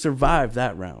actually survived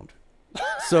that round.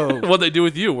 So What'd they do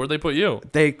with you? Where'd they put you?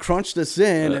 they crunched us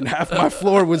in and half my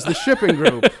floor was the shipping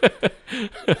group.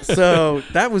 So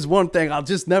that was one thing. I'll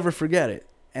just never forget it.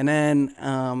 And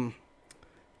then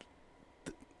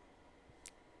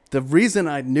the reason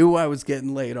I knew I was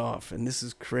getting laid off, and this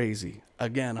is crazy.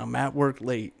 Again, I'm at work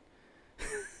late.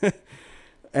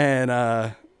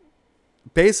 And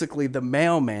basically the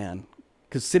mailman,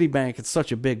 because Citibank, it's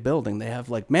such a big building, they have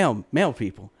like mail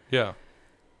people. Yeah.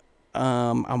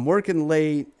 I'm working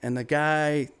late, and the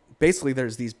guy, basically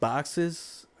there's these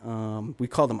boxes. We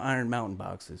call them Iron Mountain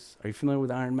boxes. Are you familiar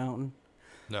with Iron Mountain?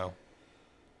 No.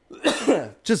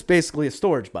 Just basically a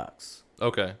storage box.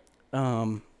 Okay.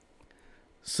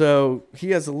 So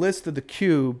he has a list of the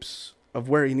cubes of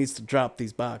where he needs to drop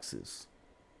these boxes.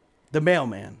 The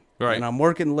mailman. Right. And I'm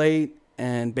working late,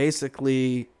 and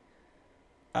basically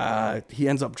he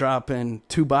ends up dropping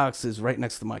 2 boxes right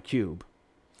next to my cube.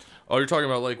 Oh, you're talking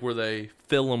about like where they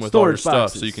fill them with Storage all your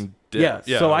boxes. stuff so you can Yeah,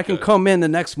 so I can come in the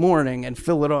next morning and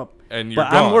fill it up. And you're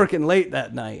But gone. I'm working late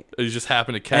that night. You just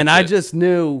happen to catch And it. I just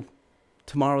knew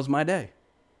tomorrow's my day.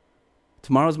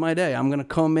 Tomorrow's my day. I'm going to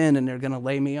come in and they're going to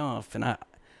lay me off. And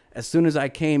as soon as I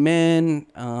came in,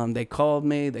 they called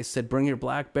me. They said, bring your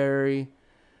BlackBerry.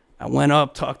 I went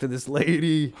up, talked to this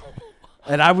lady.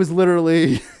 And I was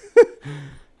literally,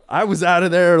 I was out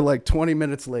of there like 20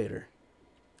 minutes later.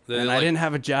 And I didn't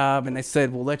have a job. And they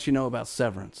said, we'll let you know about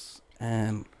severance.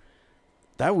 And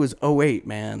that was 2008,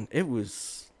 man. It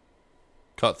was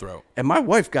cutthroat. And my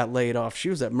wife got laid off. She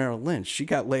was at Merrill Lynch. She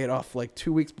got laid off like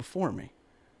 2 weeks before me.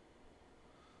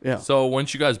 Yeah. So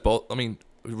once you guys both, I mean,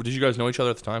 did you guys know each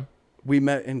other at the time? We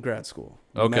met in grad school.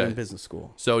 We met in business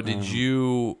school. So did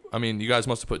you, I mean, you guys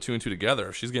must have put 2 and 2 together.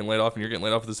 If she's getting laid off and you're getting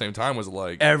laid off at the same time, was it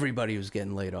like... Everybody was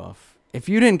getting laid off. If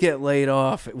you didn't get laid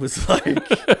off, it was like,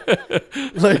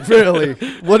 like really,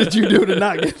 what did you do to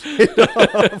not get laid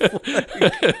off?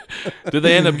 Did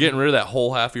they end up getting rid of that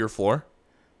whole half of your floor?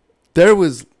 There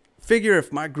was, figure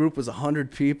if my group was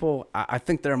 100 people, I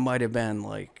think there might have been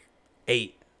like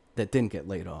 8 that didn't get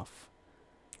laid off.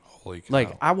 Holy cow.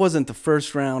 Like, I wasn't the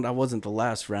first round. I wasn't the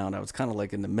last round. I was kind of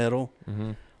like in the middle.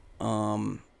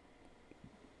 Mm-hmm.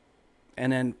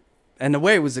 And the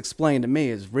way it was explained to me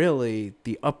is really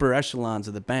the upper echelons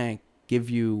of the bank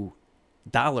give you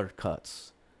dollar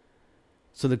cuts.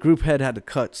 So the group head had to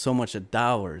cut so much of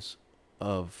dollars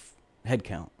of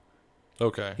headcount.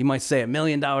 Okay. He might say $1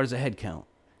 million a headcount.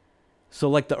 So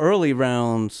like the early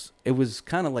rounds, it was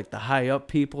kind of like the high up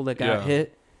people that got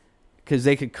hit because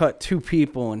they could cut 2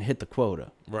 people and hit the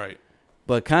quota. Right.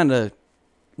 But kind of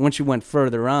once you went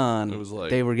further on, it was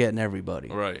like, they were getting everybody.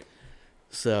 Right.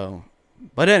 So,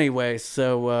 but anyway,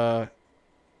 so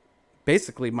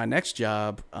basically my next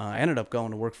job, I ended up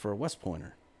going to work for a West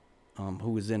Pointer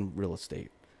who was in real estate.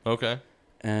 Okay.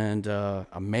 And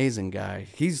amazing guy.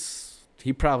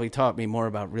 He probably taught me more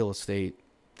about real estate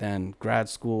than grad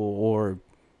school or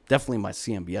definitely my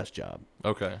CMBS job.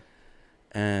 Okay.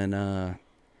 And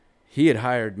he had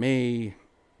hired me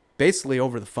basically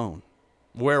over the phone.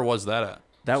 Where was that at?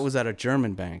 That was at a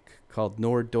German bank called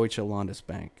Norddeutsche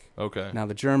Landesbank. Okay. Now,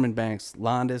 the German banks,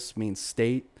 Landes means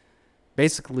state.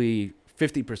 Basically,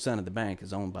 50% of the bank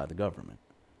is owned by the government.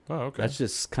 Oh, okay. That's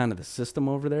just kind of the system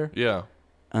over there. Yeah.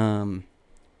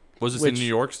 Was this in New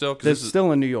York still? It's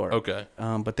still in New York. Okay.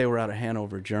 But they were out of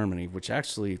Hanover, Germany, which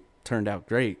actually turned out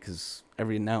great because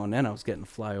every now and then I was getting to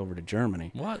fly over to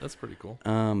Germany. What? That's pretty cool.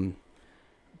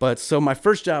 But so my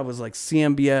first job was like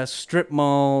CMBS, strip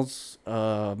malls,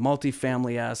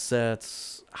 multifamily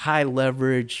assets, high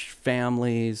leverage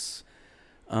families.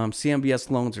 CMBS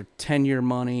loans are 10-year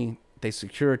money. They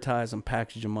securitize them,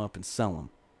 package them up, and sell them.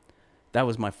 That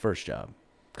was my first job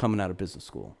coming out of business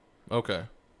school. Okay.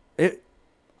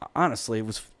 Honestly, it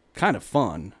was kind of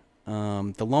fun.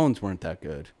 The loans weren't that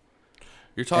good.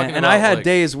 You're talking and about I had like,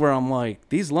 days where I'm like,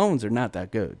 these loans are not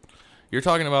that good. You're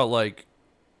talking about like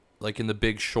in The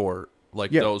Big Short,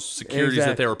 like those securities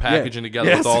that they were packaging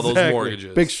together with all those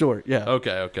mortgages. Big Short, yeah.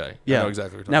 Okay. Yeah. I know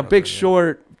exactly what you're talking now, about. Big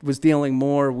Short was dealing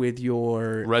more with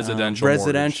your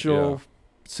residential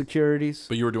securities.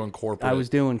 But you were doing corporate. I was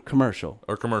doing commercial.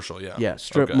 Or commercial, yeah. Yeah,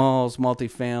 strip malls,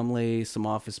 multifamily, some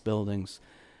office buildings.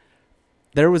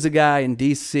 There was a guy in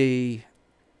D.C.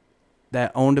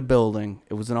 that owned a building.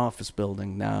 It was an office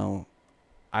building. Now,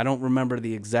 I don't remember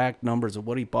the exact numbers of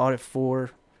what he bought it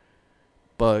for,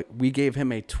 but we gave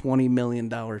him a $20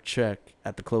 million check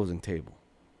at the closing table.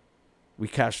 We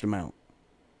cashed him out.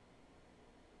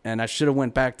 And I should have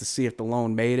went back to see if the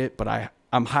loan made it, but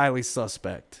I'm highly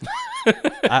suspect.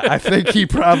 I think he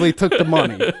probably took the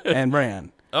money and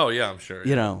ran. Oh, yeah, I'm sure.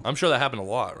 You know. I'm sure that happened a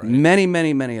lot, right? Many,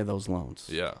 many, many of those loans.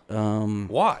 Yeah.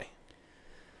 Why?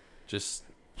 Just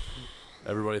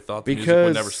everybody thought the music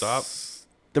would never stop?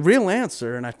 The real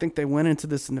answer, and I think they went into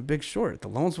this in The Big Short, the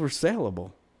loans were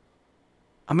saleable.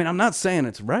 I mean, I'm not saying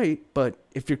it's right, but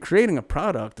if you're creating a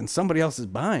product and somebody else is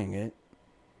buying it.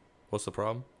 What's the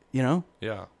problem? You know?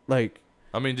 Yeah. Like.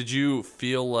 I mean, did you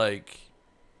feel like.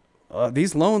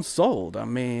 These loans sold. I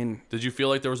mean. Did you feel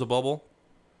like there was a bubble?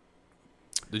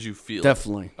 Did you feel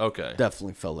Definitely. Okay.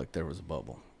 Definitely felt like there was a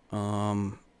bubble.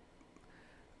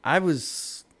 I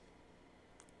was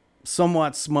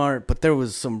somewhat smart, but there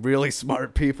was some really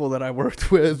smart people that I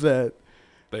worked with that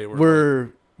They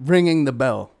were ringing the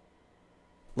bell.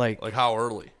 Like how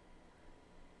early?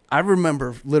 I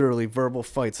remember literally verbal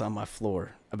fights on my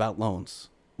floor about loans.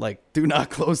 Like, do not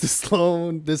close this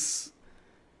loan.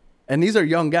 And these are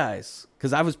young guys,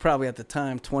 because I was probably at the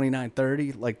time 29,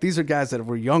 30. Like, these are guys that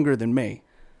were younger than me.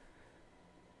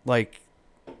 Like,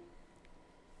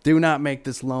 do not make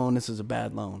this loan. This is a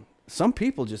bad loan. Some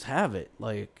people just have it.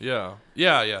 Like, Yeah.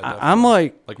 I'm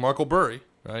like Marco Burry,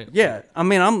 right? yeah. I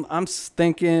mean, I'm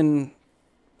thinking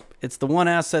it's the one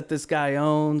asset this guy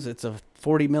owns. It's a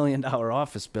 $40 million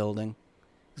office building.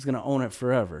 He's gonna own it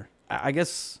forever. I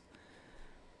guess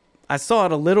I saw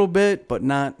it a little bit, but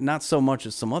not so much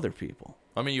as some other people.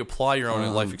 I mean, you apply your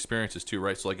own life experiences too,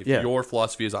 right? So, like, if Yeah. your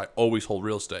philosophy is I always hold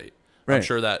real estate, I'm Right.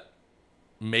 sure that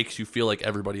makes you feel like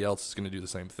everybody else is going to do the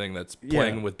same thing that's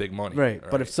playing with big money. Right.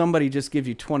 But if somebody just gives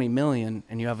you $20 million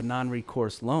and you have a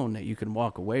non-recourse loan that you can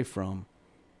walk away from,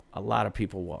 a lot of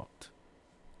people walked.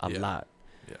 A lot.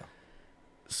 Yeah.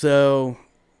 So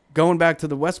going back to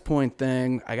the West Point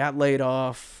thing, I got laid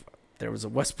off. There was a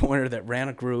West Pointer that ran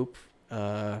a group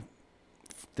for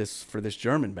this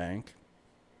German bank.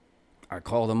 I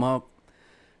called him up,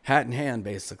 hat in hand,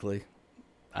 basically.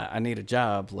 I need a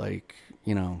job, like,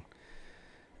 you know.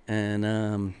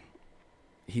 And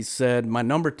he said, my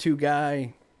number 2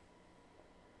 guy,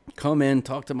 come in,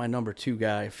 talk to my number 2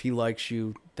 guy. If he likes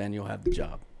you, then you'll have the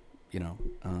job, you know.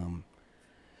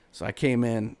 So I came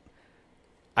in.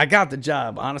 I got the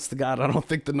job. Honest to God, I don't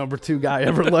think the number 2 guy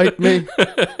ever liked me.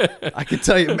 I could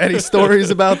tell you many stories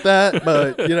about that,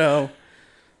 but, you know,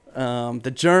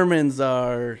 the Germans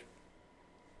are,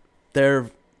 their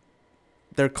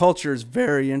culture is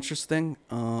very interesting.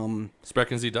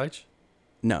 Sprechen Sie Deutsch?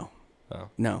 No. Oh.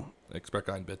 No. Ich spreche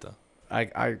ein bitte.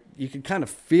 You can kind of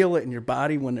feel it in your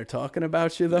body when they're talking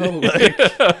about you, though. Like,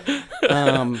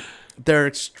 they're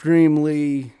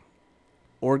extremely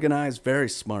organized, very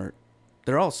smart.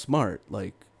 They're all smart.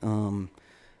 Like,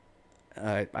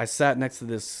 I sat next to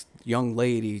this young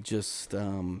lady, just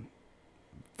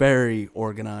very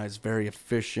organized, very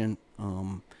efficient.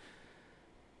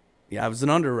 Yeah, I was an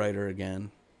underwriter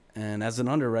again. And as an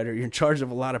underwriter, you're in charge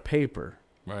of a lot of paper.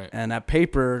 Right. And that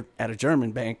paper at a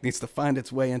German bank needs to find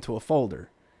its way into a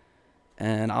folder.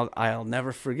 And I'll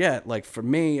never forget, like, for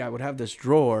me, I would have this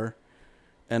drawer,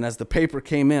 and as the paper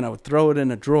came in, I would throw it in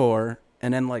a drawer,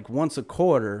 and then, like, once a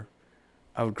quarter,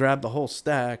 I would grab the whole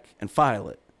stack and file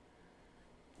it.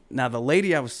 Now, the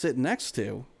lady I was sitting next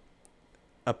to,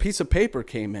 a piece of paper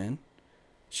came in.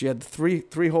 She had the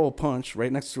three-hole punch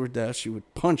right next to her desk. She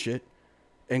would punch it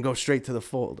and go straight to the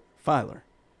filer.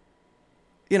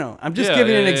 You know, I'm just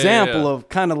giving you an example of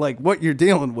kind of like what you're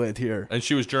dealing with here. And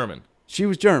she was German. She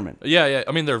was German. Yeah.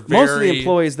 I mean, they're very... Most of the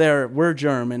employees there were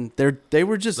German. They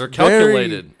were just They're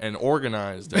calculated and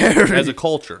organized as a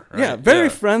culture. Right? Yeah, very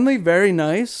friendly, very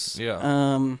nice.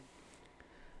 Yeah.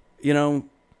 You know,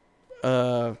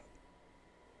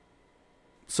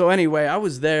 so anyway, I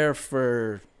was there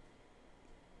for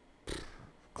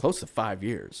close to 5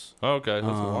 years. Okay, that's a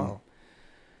while.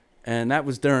 And that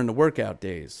was during the workout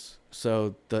days.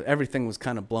 So everything was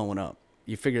kind of blowing up.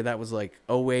 You figure that was like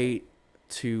 08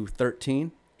 to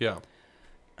 13. Yeah.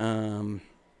 And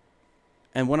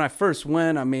when I first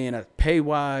went, I mean,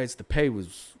 pay-wise, the pay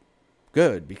was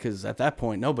good because at that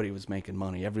point, nobody was making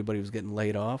money. Everybody was getting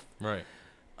laid off. Right.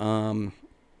 And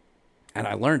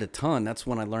I learned a ton. That's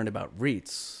when I learned about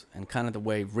REITs and kind of the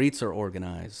way REITs are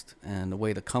organized and the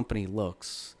way the company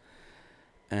looks.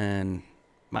 And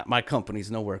my company's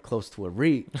nowhere close to a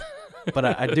REIT, but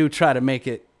I do try to make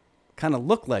it kind of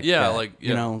look like that.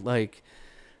 You know, like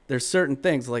there's certain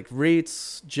things like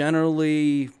REITs,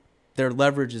 generally their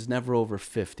leverage is never over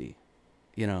 50,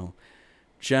 you know,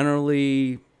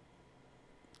 generally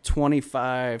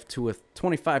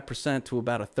 25% to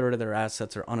about a third of their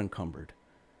assets are unencumbered.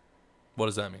 What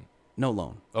does that mean? No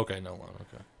loan. Okay, no loan.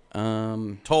 Okay.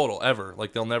 Total, ever.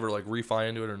 Like they'll never like refi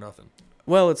into it or nothing.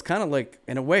 Well, it's kind of like,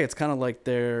 in a way, it's kind of like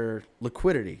their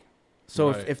liquidity.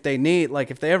 So Right. if they need,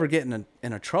 like, if they ever get in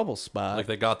a trouble spot, Like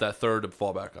they got that third to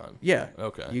fall back on. yeah,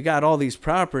 Okay. you got all these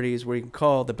properties where you can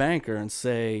call the banker and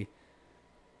say,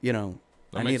 you know,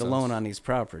 That I makes need a loan sense. on these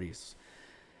properties.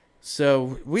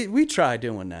 So we try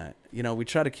doing that. You know, we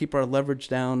try to keep our leverage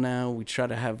down now. We try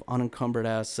to have unencumbered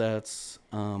assets.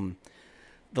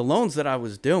 The loans that I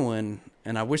was doing,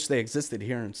 and I wish they existed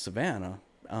here in Savannah,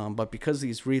 but because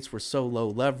these REITs were so low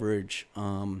leverage,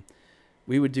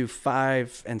 we would do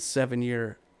 5 and 7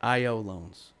 year IO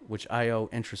loans, which IO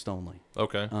interest only,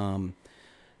 Okay.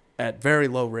 at very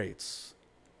low rates.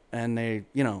 And they,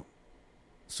 you know,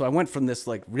 so I went from this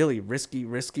like really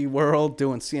risky world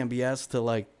doing CMBS to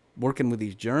like working with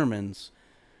these Germans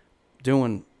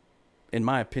doing, in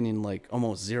my opinion, like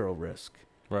almost zero risk.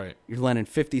 Right. You're lending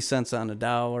 50 cents on the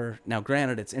dollar. Now,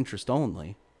 granted, it's interest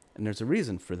only, and there's a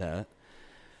reason for that.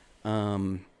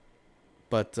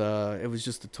 But it was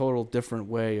just a total different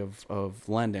way of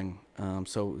lending.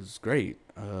 So it was great.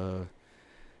 And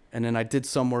then I did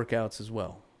some workouts as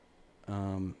well.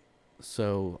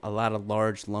 So a lot of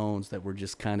large loans that were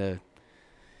just kind of,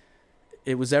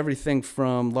 it was everything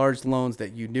from large loans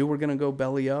that you knew were going to go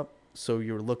belly up, so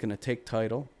you were looking to take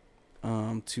title,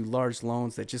 to large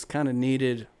loans that just kind of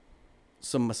needed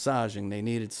some massaging. They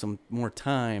needed some more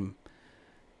time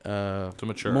To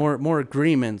mature. more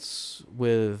agreements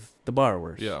with the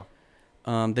borrowers. Yeah.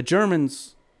 The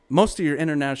Germans, most of your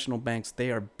international banks,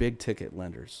 they are big ticket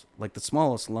lenders. Like the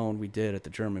smallest loan we did at the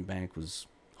German bank was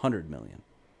 100 million.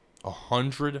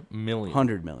 100 million.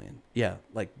 100 million. Yeah,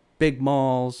 like big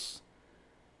malls,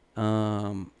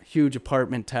 huge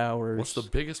apartment towers. What's the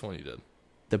biggest one you did?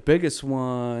 The biggest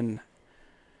one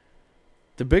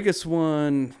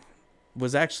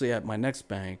was actually at my next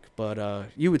bank,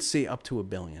 but you would see up to $1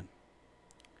 billion.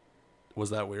 Was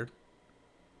that weird?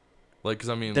 Like, because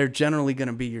I mean, They're generally going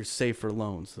to be your safer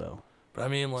loans, though. but I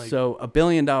mean, like, So $1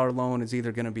 billion loan is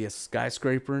either going to be a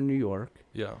skyscraper in New York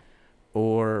yeah.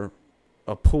 or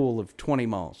a pool of 20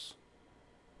 malls.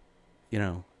 You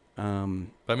know,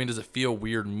 But I mean, does it feel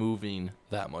weird moving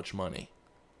that much money?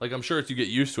 Like, I'm sure you get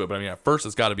used to it, but I mean, at first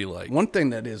it's got to be like, one thing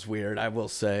that is weird, I will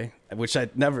say, which I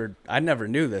never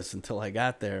knew this until I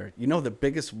got there. You know, the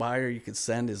biggest wire you could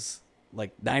send is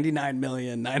like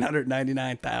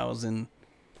 99,999,000.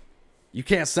 You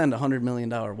can't send $100 million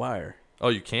wire, oh,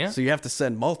 you can't? so you have to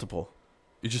send multiple.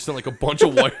 You just sent like a bunch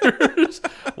of wires?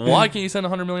 Why can't you send a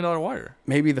 $100 million wire?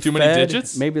 Maybe the Too Fed, many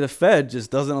digits? Maybe the Fed just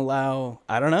doesn't allow.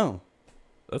 I don't know.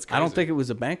 That's crazy. I don't think it was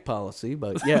a bank policy,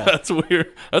 but yeah. That's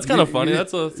weird. That's kind of funny.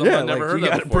 That's something I've never heard you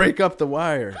that gotta before. break up the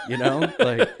wire, you know?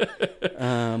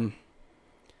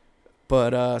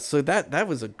 So that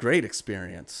was a great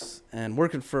experience. And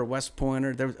working for West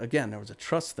Pointer, there was a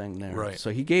trust thing there. Right.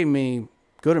 So he gave me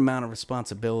good amount of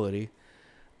responsibility.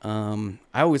 I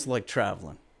always liked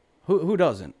traveling. Who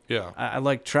doesn't? Yeah. I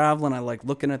like traveling. I like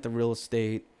looking at the real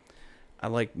estate. I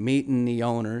like meeting the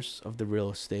owners of the real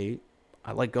estate.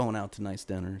 I like going out to nice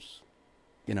dinners,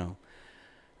 you know.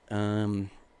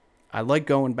 I like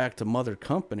going back to mother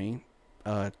company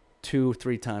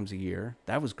 2-3 times a year.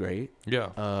 That was great.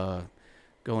 Yeah.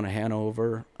 Going to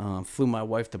Hanover. Flew my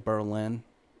wife to Berlin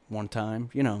one time,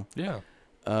 you know. Yeah.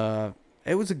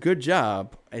 It was a good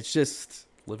job. It's just,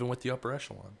 Living with the upper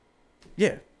echelon.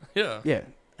 yeah. Yeah. Yeah.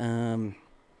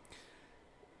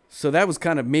 So that was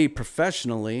kind of me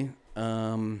professionally.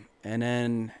 And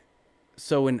then,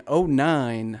 so in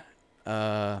 2009,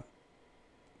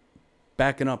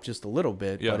 backing up just a little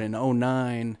bit, Yeah. but in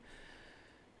 2009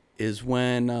 is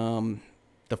when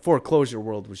the foreclosure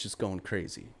world was just going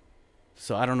crazy.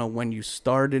 So I don't know when you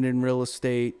started in real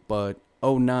estate, but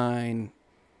 2009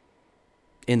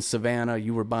 in Savannah,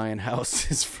 you were buying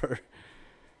houses for,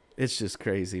 it's just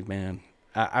crazy, man.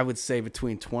 I would say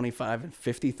between 25 and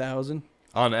 50,000.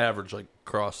 On average, like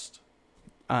crossed.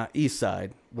 East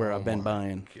side, where Oh I've been my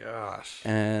buying. Gosh.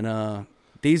 And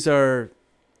these are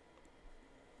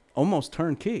almost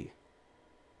turnkey.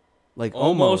 Like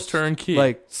Almost turnkey.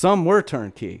 Like some were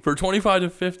turnkey. For 25 to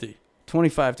 50.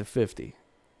 25 to 50.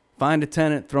 Find a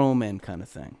tenant, throw them in kind of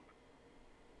thing.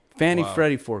 Fannie Wow.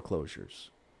 Freddie foreclosures.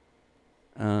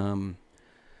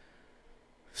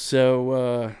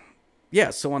 So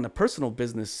on the personal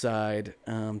business side,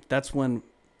 that's when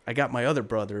I got my other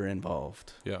brother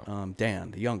involved. Yeah.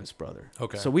 Dan, the youngest brother.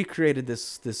 Okay. So we created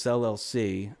this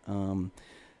LLC,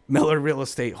 Miller Real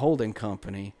Estate Holding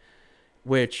Company,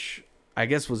 which I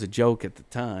guess was a joke at the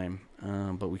time,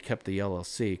 but we kept the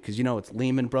LLC because, you know, it's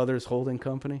Lehman Brothers Holding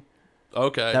Company.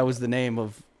 Okay. That was the name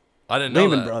of I didn't know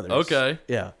Lehman that. Brothers. Okay.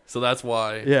 Yeah. So that's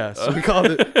why. Yeah. So we called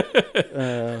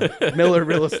it Miller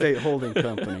Real Estate Holding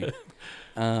Company.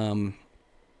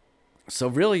 So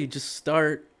really you just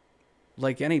start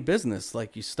like any business,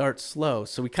 like you start slow.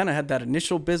 So we kind of had that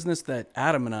initial business that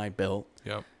Adam and I built.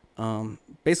 Yep.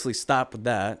 Basically stopped with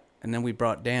that, and then we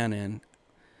brought Dan in.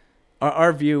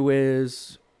 Our view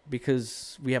is,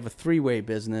 because we have a 3-way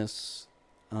business,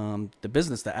 the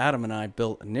business that Adam and I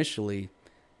built initially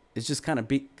is just kind of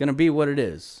going to be what it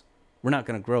is. We're not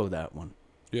going to grow that one.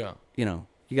 Yeah. You know,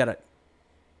 you got to,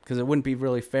 because it wouldn't be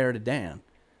really fair to Dan.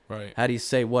 Right. How do you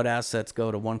say what assets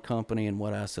go to one company and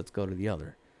what assets go to the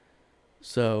other?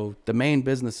 So the main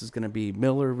business is going to be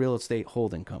Miller Real Estate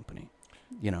Holding Company.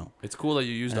 It's cool that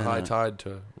you used the high Uh, tide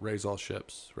to raise all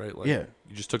ships, right? Like, Yeah.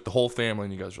 you just took the whole family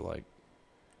and you guys were like,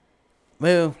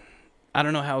 Well, I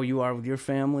don't know how you are with your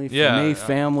family. For Yeah, me, yeah.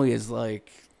 family is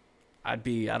like, I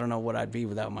don't know what I'd be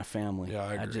without my family. Yeah,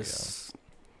 I agree, just,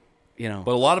 but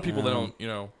a lot of people, they Um,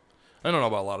 don't, I don't know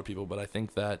about a lot of people, but I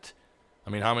think that,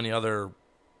 how many other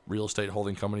real estate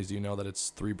holding companies do you know that it's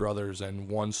three brothers and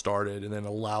one started and then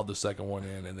allowed the second one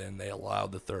in and then they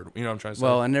allowed the third? You know what I'm trying to say?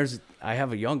 well, and I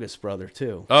have a youngest brother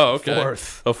too. Oh, okay.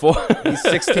 Fourth. A fourth. He's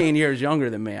 16 years younger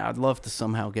than me. I'd love to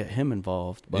somehow get him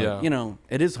involved, but Yeah.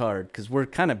 it is hard because we're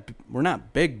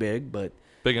not big, but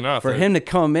Big enough. for him to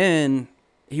come in,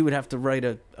 he would have to write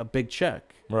a big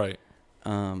check. Right.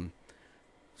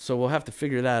 So we'll have to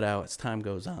figure that out as time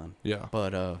goes on. Yeah.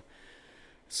 But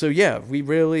so yeah, we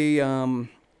really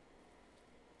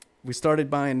we started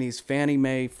buying these Fannie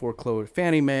Mae,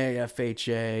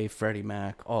 FHA, Freddie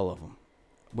Mac, all of them,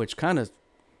 which kind of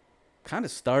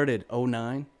started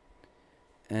 09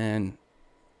 and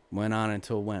went on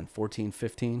until when 14,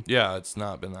 15. Yeah, it's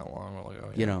not been that long. We're like,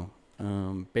 oh, yeah.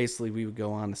 Basically we would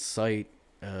go on the site,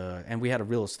 and we had a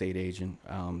real estate agent,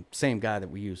 same guy that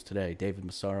we use today, David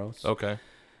Massaros. Okay.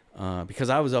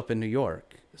 Because I was up in New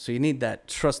York, so you need that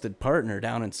trusted partner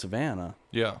down in Savannah.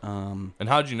 Yeah. And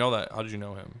how did you know that? How did you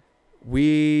know him?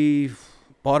 We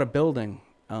bought a building.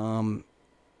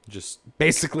 Just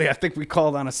Basically, I think we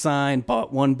called on a sign,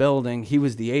 bought one building. He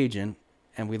was the agent,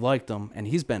 and we liked him, and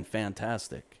he's been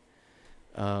fantastic.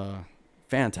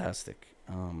 Fantastic.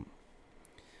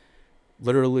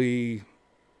 Literally,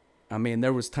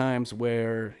 there was times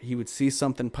where he would see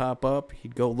something pop up.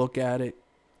 He'd go look at it,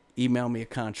 email me a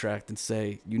contract, and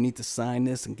say, you need to sign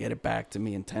this and get it back to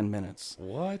me in 10 minutes.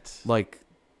 what? Like,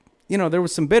 there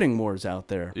was some bidding wars out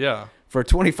there. Yeah. For a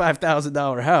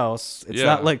 $25,000 house, it's Yeah.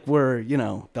 not like we're,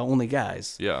 the only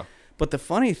guys. Yeah. But the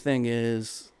funny thing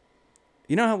is,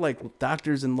 you know how like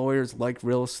doctors and lawyers like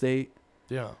real estate?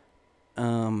 Yeah.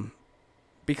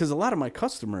 Because a lot of my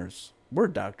customers were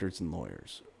doctors and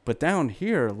lawyers. But down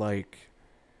here, like,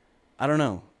 I don't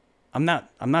know. I'm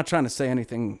not trying to say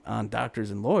anything on doctors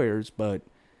and lawyers, but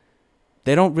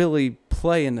they don't really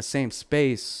play in the same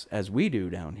space as we do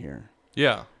down here.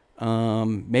 Yeah.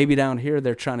 Maybe down here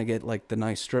they're trying to get like the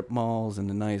nice strip malls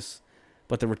and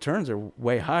but the returns are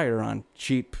way higher on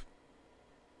cheap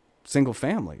single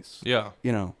families. Yeah.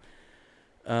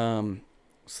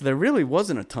 So there really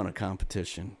wasn't a ton of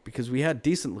competition because we had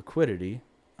decent liquidity.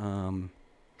 Well,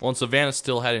 and Savannah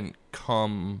still hadn't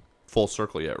come full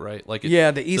circle yet, right? Like,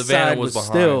 The east Savannah side was behind.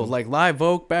 still like Live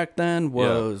Oak back then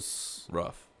was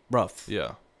rough.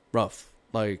 Yeah. rough.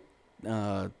 Like,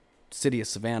 city of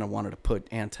Savannah wanted to put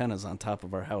antennas on top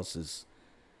of our houses,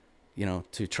 to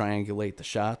triangulate the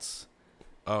shots.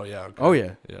 Oh yeah. Okay. Oh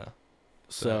yeah. Yeah.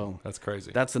 So that's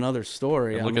crazy. that's another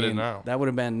story. And look at it now. That would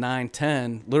have been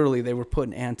 9-10. Literally, they were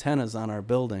putting antennas on our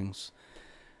buildings.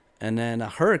 And then a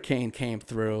hurricane came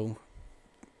through.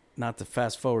 Not to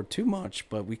fast forward too much,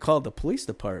 but we called the police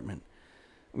department.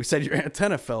 We said, your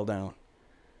antenna fell down.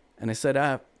 And they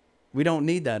said, we don't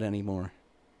need that anymore.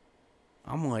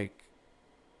 I'm like,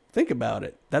 think about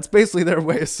it. That's basically their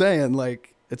way of saying,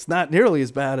 like, it's not nearly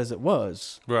as bad as it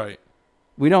was. Right.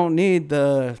 We don't need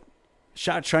the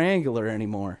shot triangular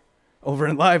anymore over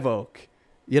in Live Oak,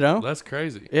 That's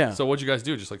crazy. Yeah. So what'd you guys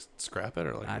do? Just like scrap it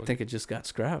or like? I think it just got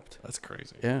scrapped. That's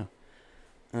crazy. Yeah.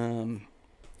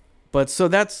 But so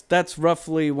that's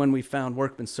roughly when we found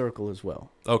Workman Circle as well.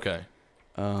 Okay.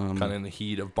 Kind of in the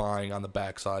heat of buying on the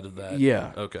backside of that.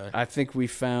 Yeah. Okay. I think we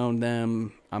found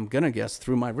them, I'm going to guess,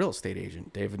 through my real estate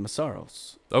agent, David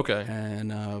Massaros. Okay.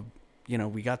 And,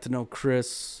 we got to know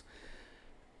Chris.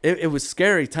 It was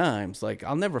scary times. Like,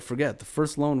 I'll never forget, the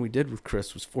first loan we did with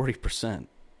Chris was 40%.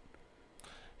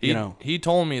 He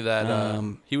told me that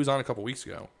he was on a couple weeks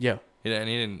ago. Yeah. And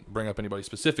he didn't bring up anybody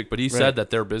specific, but he said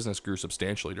that their business grew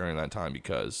substantially during that time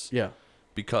because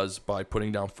by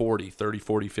putting down 30,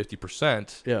 40,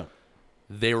 50%,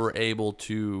 they were able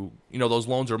to, those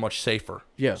loans are much safer.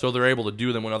 Yeah. So they're able to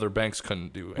do them when other banks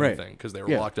couldn't do anything because they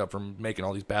were locked up from making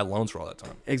all these bad loans for all that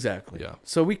time. Exactly. Yeah.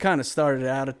 So we kind of started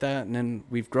out at that, and then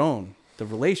we've grown the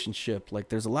relationship. Like,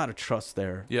 there's a lot of trust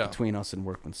there between us and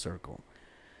Workman Circle.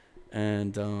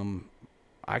 And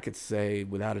I could say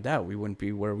without a doubt we wouldn't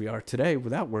be where we are today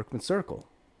without Workman Circle,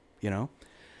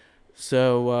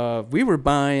 So we were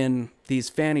buying these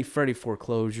Fannie Freddie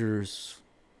foreclosures,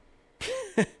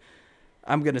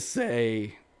 I'm going to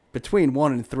say between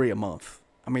 1 and 3 a month.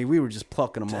 We were just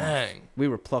plucking them off. We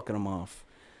were plucking them off.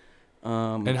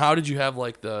 And how did you have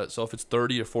so if it's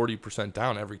 30 or 40%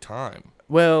 down every time?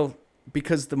 Well,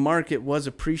 because the market was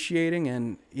appreciating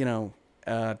and,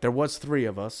 there was 3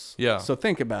 of us. Yeah. So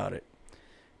think about it.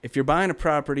 if you're buying a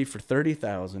property for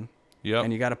 $30,000, yep,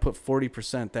 and you got to put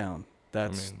 40% down,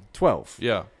 that's 12.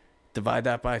 Yeah. Divide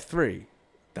that by 3,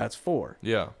 that's 4.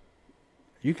 Yeah.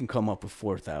 You can come up with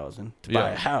 $4,000 to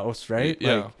buy a house, right?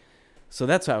 Yeah. Like, so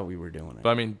that's how we were doing it. But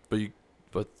I mean,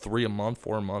 but 3 a month,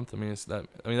 4 a month. I mean,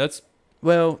 that's.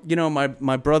 Well, you know, my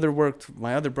other brother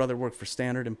worked for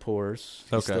Standard & Poor's.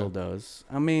 He still does.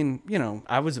 I mean, you know,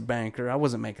 I was a banker. I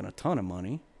wasn't making a ton of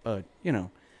money, but you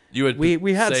know,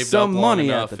 we had some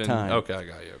money at the time. Okay, I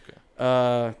got you.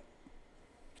 Okay.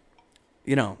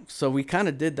 You know, so we kind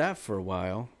of did that for a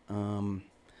while.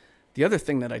 The other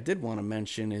thing that I did want to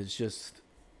mention is just,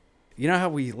 you know how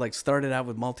we like started out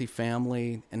with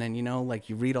multifamily, and then, you know, like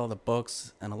you read all the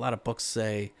books, and a lot of books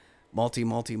say multi.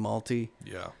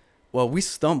 Yeah. Well, we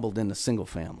stumbled into single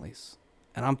families,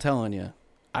 and I'm telling you,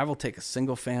 I will take a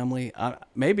single family.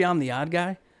 Maybe I'm the odd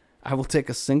guy. I will take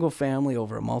a single family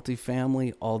over a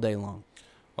multifamily all day long.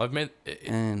 Well, I've made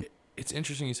it's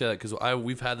interesting you say that, because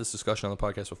we've had this discussion on the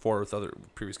podcast before with other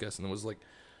previous guests, and it was like,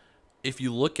 if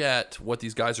you look at what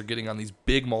these guys are getting on these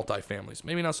big multifamilies,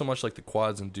 maybe not so much like the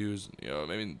quads and duos, you know,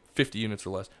 maybe 50 units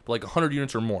or less, but like 100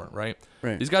 units or more, right?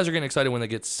 Right. These guys are getting excited when they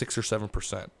get 6 or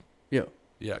 7%. Yeah.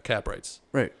 Yeah, cap rates.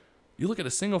 Right. You look at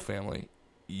a single family,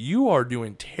 you are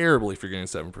doing terribly if you're getting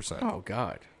 7%. Oh,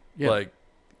 God. Yeah. Like,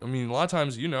 I mean, a lot of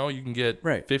times, you know, you can get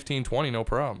 15, 20, no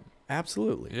problem.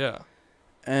 Absolutely. Yeah.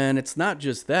 And it's not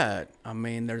just that. I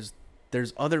mean, there's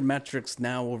other metrics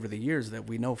now over the years that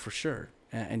we know for sure.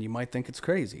 And you might think it's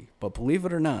crazy, but believe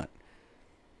it or not,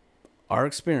 our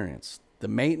experience, the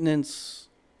maintenance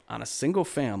on a single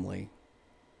family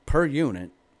per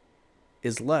unit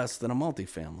is less than a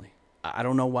multifamily. I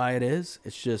don't know why it is.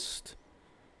 It's just,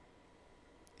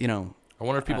 you know. I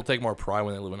wonder if people take more pride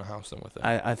when they live in a house than with it.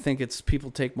 I think it's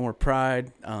people take more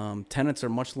pride. Tenants are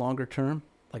much longer term.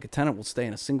 Like a tenant will stay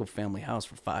in a single family house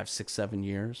for 5, 6, 7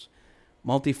 years.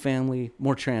 Multifamily,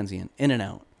 more transient, in and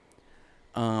out.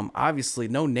 Obviously,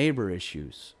 no neighbor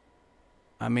issues.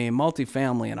 I mean,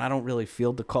 multifamily, and I don't really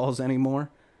field the calls anymore.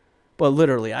 But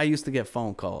literally, I used to get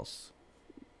phone calls.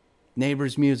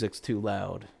 Neighbor's music's too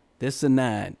loud. This and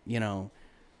that, you know.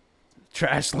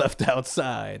 Trash left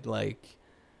outside, like,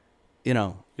 you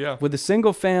know. Yeah. With a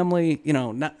single family, you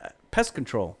know, not pest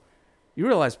control. You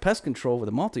realize pest control with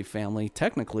a multifamily,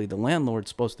 technically the landlord's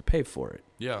supposed to pay for it.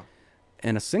 Yeah.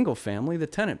 In a single family, the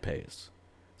tenant pays.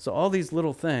 So all these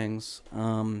little things,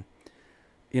 you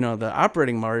know, the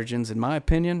operating margins, in my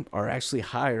opinion, are actually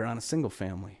higher on a single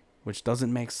family, which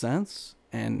doesn't make sense.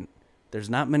 And there's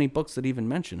not many books that even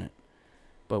mention it.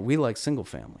 But we like single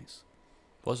families.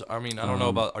 Plus, I mean, I don't know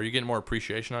about, are you getting more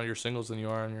appreciation out of your singles than you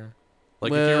are on your,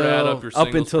 like, well, if you were to add up your singles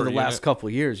up until the unit, last couple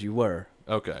of years, you were.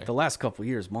 Okay. The last couple of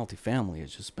years, multifamily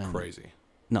has just been crazy.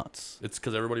 Nuts. It's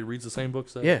because everybody reads the same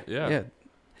books. Yeah.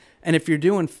 And if you're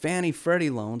doing Fannie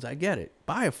Freddie loans, I get it.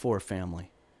 Buy a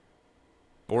 4-family.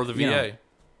 Or the VA. You know,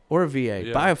 or a VA.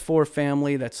 Yeah. Buy a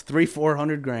 4-family that's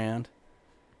 $300,000-$400,000.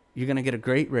 You're gonna get a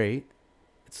great rate.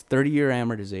 It's 30-year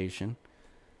amortization.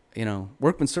 You know,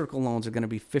 Workman Circle loans are gonna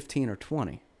be 15 or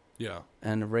 20. Yeah.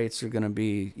 And the rates are gonna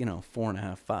be, you know,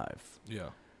 4.5, 5. Yeah.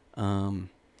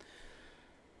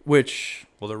 Which,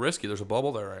 well, they're risky. There's a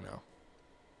bubble there right now.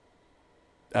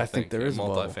 I think there is a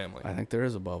bubble. Multifamily. I think there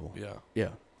is a bubble. Yeah. Yeah.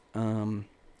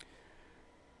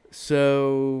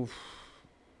 So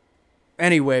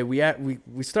anyway,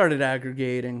 we started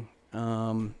aggregating.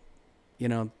 You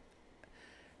know,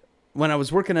 when I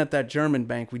was working at that German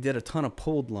bank, we did a ton of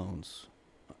pooled loans,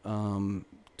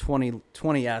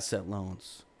 20 asset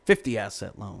loans, 50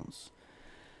 asset loans.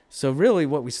 So really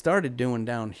what we started doing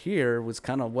down here was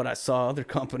kind of what I saw other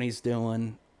companies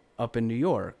doing up in New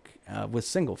York with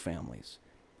single families.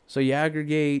 So you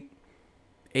aggregate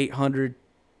 $800,000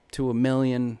 to $1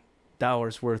 million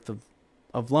worth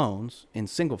of loans in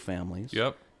single families.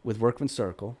 Yep. With Workman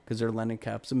Circle, because their lending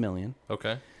cap's $1 million.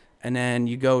 Okay. And then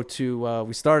you go to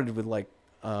we started with like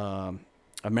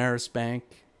Ameris Bank.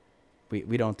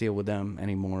 We don't deal with them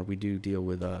anymore. We do deal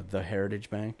with the Heritage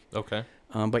Bank. Okay.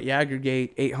 But you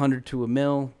aggregate $800,000 to $1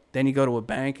 million. Then you go to a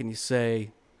bank and you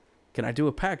say, "Can I do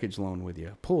a package loan with you,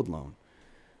 a pooled loan?"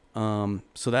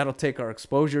 So that'll take our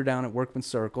exposure down at Workman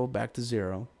Circle back to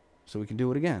 0, so we can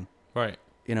do it again. Right.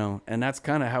 You know, and that's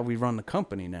kind of how we run the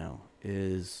company now.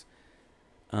 Is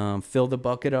fill the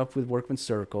bucket up with Workman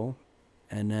Circle,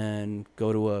 and then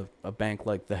go to a bank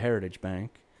like the Heritage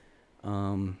Bank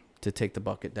to take the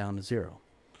bucket down to 0.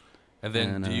 And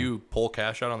then do you pull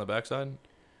cash out on the backside?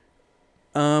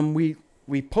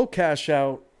 We pull cash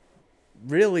out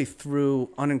really through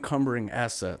unencumbering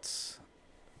assets,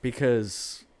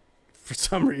 because for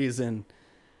some reason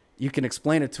you can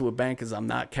explain it to a bank as I'm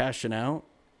not cashing out.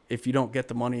 if you don't get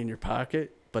the money in your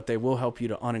pocket, but they will help you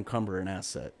to unencumber an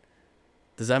asset.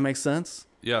 Does that make sense?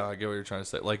 Yeah, I get what you're trying to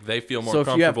say. Like, they feel more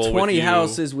comfortable. So if you have 20 with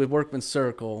houses with Workman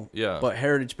Circle, yeah, but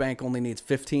Heritage Bank only needs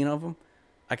 15 of them,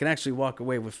 I can actually walk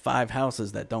away with 5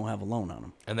 houses that don't have a loan on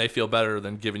them. And they feel better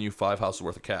than giving you 5 houses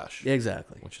worth of cash.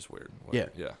 Exactly. Which is weird. Yeah.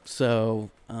 Yeah. So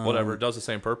whatever. It does the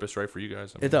same purpose, right, for you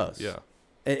guys. I mean, it does. Yeah.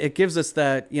 It gives us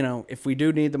that, if we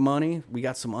do need the money, we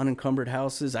got some unencumbered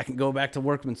houses. I can go back to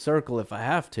Workman Circle if I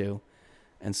have to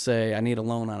and say I need a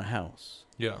loan on a house.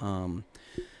 Yeah.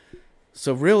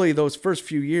 So really, those first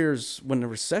few years when the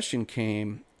recession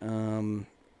came,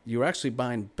 you were actually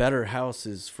buying better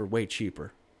houses for way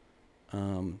cheaper.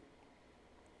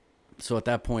 So at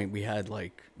that point, we had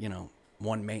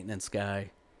one maintenance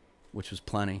guy, which was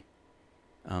plenty,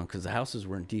 because the houses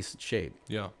were in decent shape.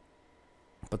 Yeah.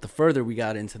 But the further we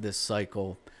got into this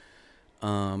cycle,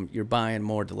 you're buying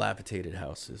more dilapidated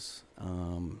houses.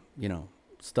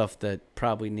 Stuff that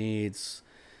probably needs.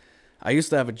 I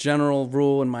used to have a general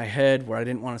rule in my head where I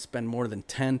didn't want to spend more than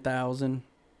 $10,000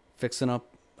 fixing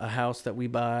up a house that we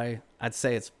buy. I'd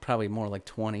say it's probably more like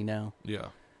 20 now. Yeah.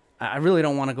 I really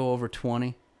don't want to go over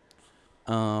 20,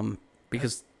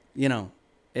 because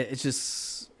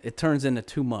it turns into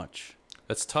too much.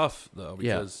 That's tough though,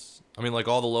 because I mean, like,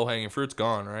 all the low hanging fruit's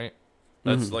gone, right?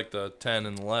 That's like the 10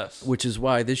 and less. Which is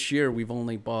why this year we've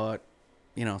only bought,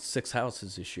 6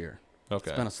 houses this year. Okay.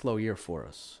 It's been a slow year for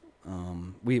us.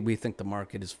 We think the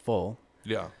market is full.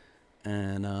 Yeah.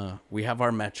 And we have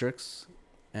our metrics.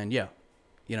 And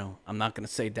I'm not going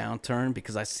to say downturn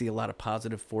because I see a lot of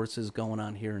positive forces going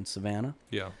on here in Savannah.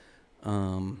 Yeah.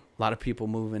 A lot of people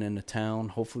moving into town.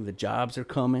 Hopefully the jobs are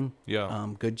coming. Yeah.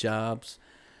 Good jobs.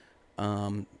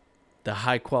 The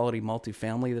high quality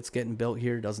multifamily that's getting built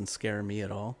here doesn't scare me at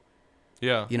all.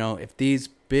 Yeah. If these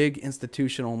big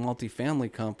institutional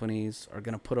multifamily companies are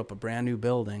going to put up a brand new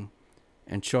building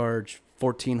and charge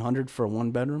 $1,400 for a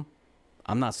 1-bedroom,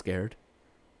 I'm not scared.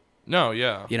 No,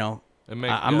 yeah.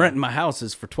 I'm renting my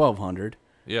houses for $1,200.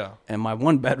 Yeah. And my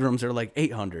 1-bedrooms are like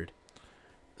 $800.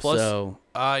 Plus, so,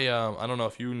 I don't know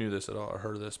if you knew this at all or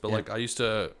heard of this, but like, I used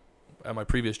to, at my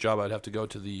previous job, I'd have to go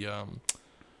to the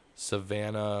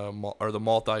Savannah or the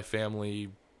multifamily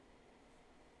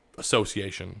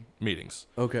association meetings.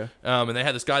 Okay. And they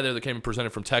had this guy there that came and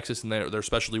presented from Texas, and their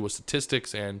specialty was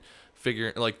statistics and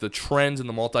figuring like the trends in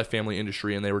the multifamily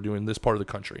industry, and they were doing this part of the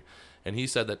country. And he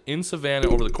said that in Savannah,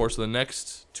 over the course of the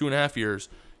next 2.5 years,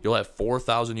 you'll have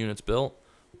 4,000 units built,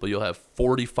 but you'll have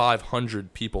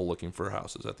 4,500 people looking for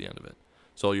houses at the end of it.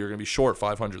 So you're going to be short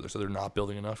 500, so they're not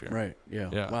building enough here. Right,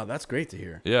 yeah. Wow, that's great to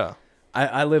hear. Yeah.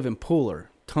 I live in Pooler.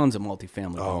 Tons of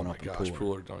multifamily going up in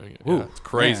Pooler. Oh, my gosh, Pooler. It's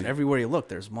crazy. Man, everywhere you look,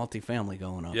 there's multifamily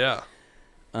going up. Yeah.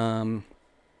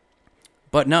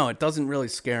 But no, it doesn't really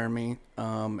scare me.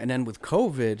 And then with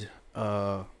COVID,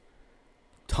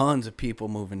 tons of people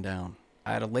moving down.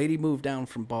 I had a lady move down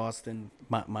from Boston.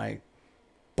 My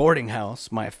boarding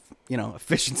house, my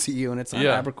efficiency units on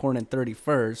Abercorn and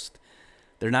 31st.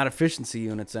 They're not efficiency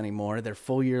units anymore. They're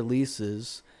full year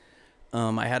leases.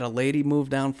 I had a lady move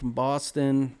down from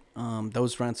Boston.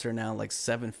 Those rents are now like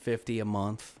 $750 a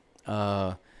month.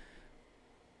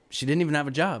 She didn't even have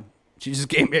a job. She just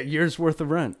gave me a year's worth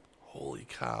of rent. Holy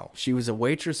cow. She was a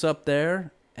waitress up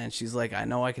there, and she's like, I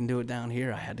know I can do it down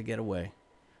here. I had to get away.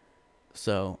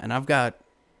 So, and I've got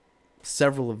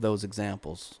several of those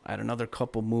examples. I had another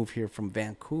couple move here from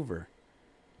Vancouver.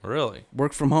 Really?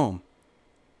 Work from home.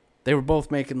 They were both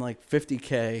making like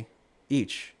 $50K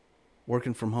each,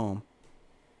 working from home.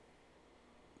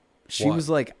 She was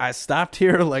like, I stopped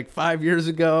here like 5 years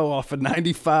ago off of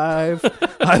 95.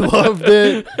 I loved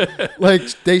it. Like,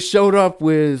 they showed up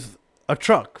with a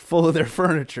truck full of their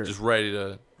furniture. Just ready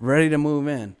to move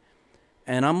in.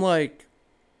 And I'm like,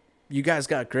 you guys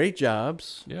got great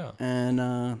jobs. Yeah.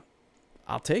 And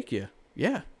I'll take you.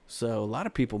 Yeah. So a lot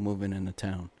of people moving into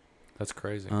town. That's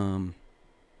crazy.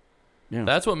 Yeah.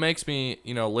 That's what makes me,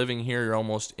 living here, you're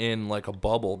almost in like a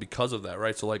bubble because of that,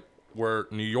 right? So like we're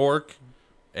New York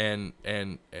and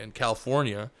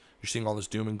California, you're seeing all this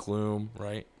doom and gloom,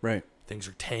 right? Right. Things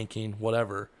are tanking,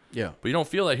 whatever. Yeah. But you don't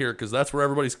feel that here because that's where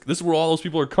this is where all those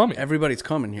people are coming. Everybody's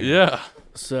coming here. Yeah.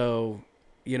 So,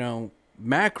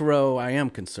 macro, I am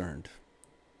concerned.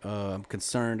 I'm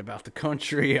concerned about the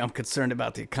country. I'm concerned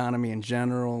about the economy in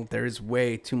general. There is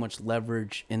way too much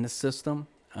leverage in the system.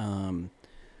 But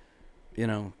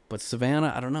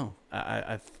Savannah, I don't know.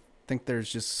 I think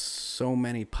there's just so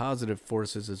many positive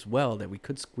forces as well that we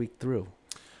could squeak through.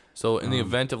 So in the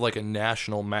event of like a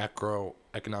national macro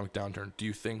economic downturn, do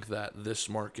you think that this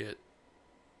market,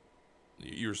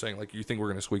 you were saying like you think we're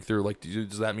going to squeak through, like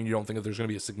does that mean you don't think that there's going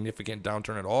to be a significant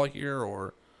downturn at all here,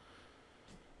 or?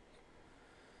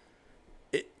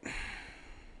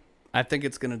 I think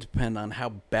it's going to depend on how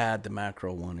bad the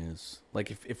macro one is.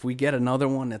 Like if we get another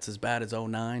one that's as bad as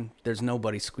 2009, there's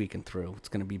nobody squeaking through. It's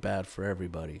going to be bad for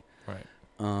everybody. Right.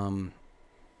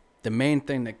 The main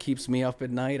thing that keeps me up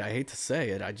at night, I hate to say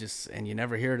it, and you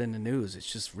never hear it in the news,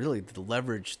 it's just really the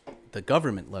leverage, the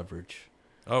government leverage.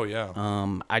 Oh, yeah.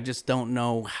 I just don't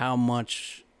know how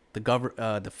much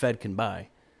the Fed can buy.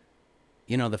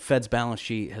 You know, the Fed's balance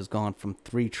sheet has gone from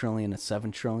 $3 trillion to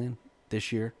 $7 trillion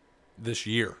this year. This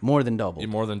year. More than doubled.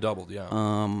 More than doubled, yeah.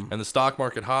 And the stock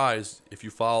market highs, if you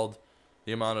followed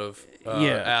the amount of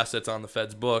assets on the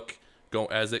Fed's book, go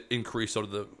as it increased, so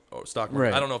did the stock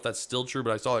market. Right. I don't know if that's still true,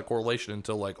 but I saw that correlation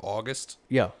until like August.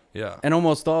 Yeah. Yeah. And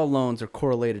almost all loans are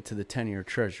correlated to the 10-year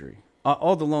Treasury.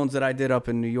 All the loans that I did up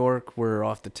in New York were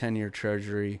off the 10-year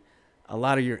Treasury. A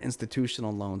lot of your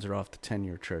institutional loans are off the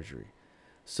 10-year Treasury.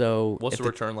 So what's the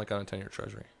return like on a 10-year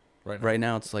Treasury right now? Right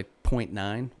now it's like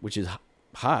 0.9, which is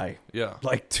high. Yeah.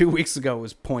 Like 2 weeks ago it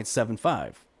was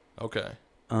 0.75. Okay.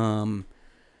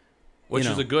 Which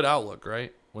is a good outlook,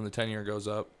 right? When the 10-year goes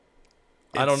up.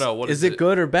 I don't know. What is it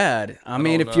good or bad? I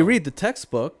mean, if you read the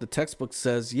textbook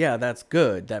says, yeah, that's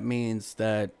good. That means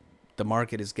that the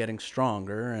market is getting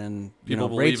stronger and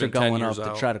rates are going up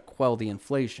to try to quell the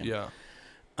inflation. Yeah.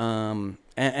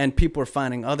 And people are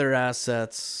finding other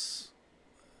assets.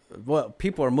 Well,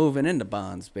 people are moving into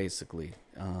bonds, basically.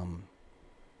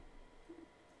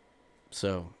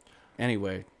 So,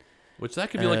 anyway. Which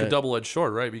that could be like a double-edged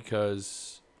sword, right?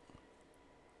 Because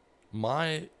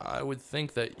I would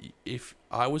think that if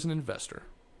I was an investor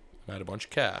and I had a bunch of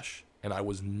cash and I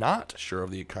was not sure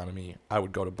of the economy, I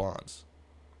would go to bonds.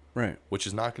 Right. Which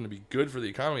is not going to be good for the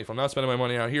economy if I'm not spending my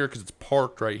money out here because it's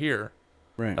parked right here.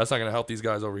 Right. That's not going to help these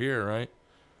guys over here, right?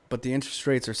 But the interest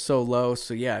rates are so low,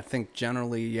 so yeah, I think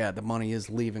generally, the money is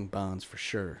leaving bonds for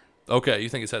sure. Okay, you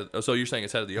think it's headed? So you're saying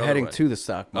it's headed the other way? Heading to the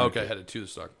stock market. Okay, headed to the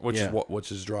stock,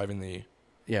 which is driving the.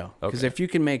 Yeah, because if you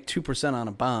can make 2% on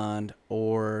a bond,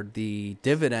 or the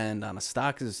dividend on a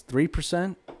stock is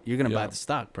 3%, you're going to buy the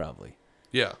stock probably.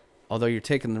 Yeah. Although you're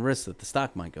taking the risk that the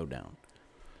stock might go down.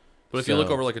 But if you look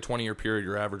over like a 20-year period,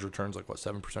 your average return's like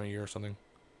 7% a year or something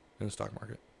in the stock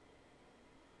market.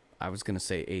 I was going to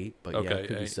say 8, but it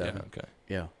could be 7. Yeah, okay.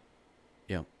 Yeah.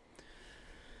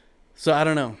 So I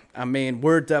don't know. I mean,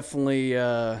 we're definitely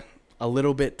a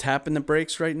little bit tapping the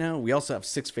brakes right now. We also have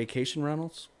 6 vacation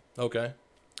rentals. Okay.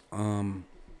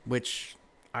 Which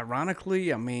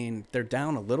ironically, I mean, they're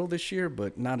down a little this year,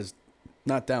 but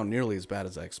not down nearly as bad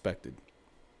as I expected.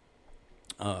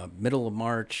 Middle of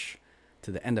March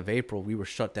to the end of April, we were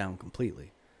shut down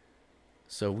completely.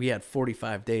 So we had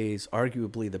 45 days,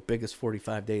 arguably the biggest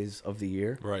 45 days of the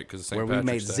year. Right, because where we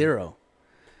made 0.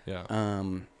 Yeah.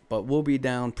 But we'll be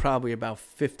down probably about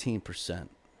 15%.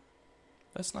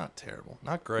 That's not terrible.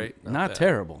 Not great. Not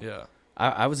terrible. Yeah.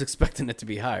 I was expecting it to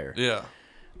be higher. Yeah.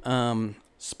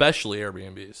 Especially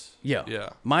Airbnbs. Yeah. Yeah.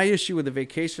 My issue with the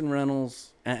vacation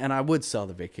rentals, and I would sell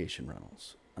the vacation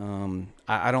rentals.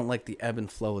 I don't like the ebb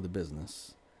and flow of the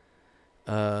business.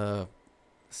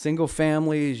 Single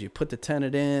families, you put the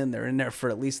tenant in, they're in there for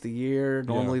at least a year.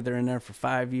 Normally they're in there for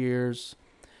 5 years.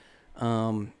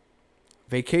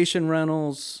 Vacation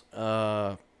rentals,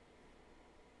 I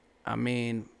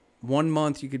mean, 1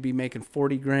 month you could be making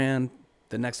 40 grand.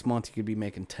 The next month you could be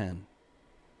making 10.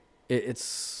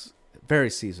 It's very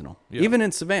seasonal. Yeah. Even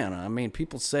in Savannah, I mean,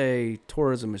 people say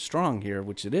tourism is strong here,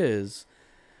 which it is,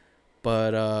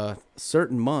 but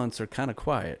certain months are kind of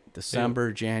quiet.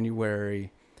 December,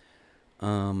 January.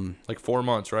 Like 4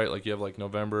 months, right? Like you have like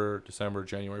November, December,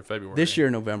 January, February. This year,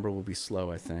 November will be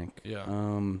slow, I think. Yeah.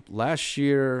 Last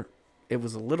year, it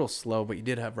was a little slow, but you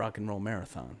did have Rock and Roll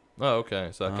Marathon. Oh, okay.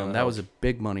 So that was a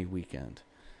big money weekend.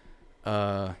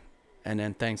 And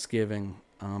then Thanksgiving.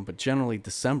 But generally,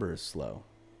 December is slow,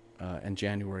 and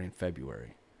January and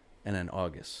February, and then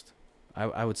August.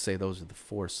 I would say those are the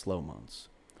 4 slow months.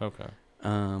 Okay.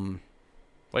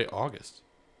 Wait, August?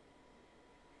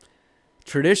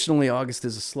 Traditionally, August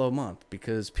is a slow month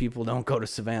because people don't go to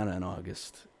Savannah in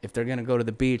August. If they're going to go to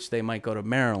the beach, they might go to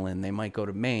Maryland. They might go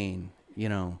to Maine,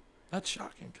 That's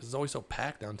shocking because it's always so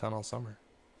packed downtown all summer.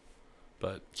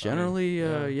 But generally,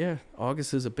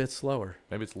 August is a bit slower.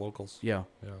 Maybe it's locals. Yeah.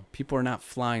 People are not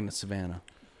flying to Savannah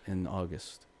in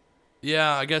August.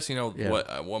 Yeah, I guess,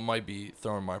 what might be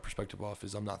throwing my perspective off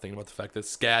is I'm not thinking about the fact that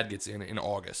SCAD gets in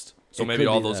August. So maybe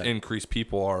all those increased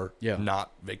people are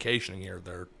not vacationing here.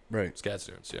 They're SCAD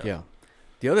students. Yeah.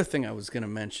 The other thing I was going to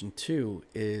mention, too,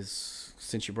 is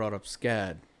since you brought up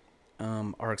SCAD,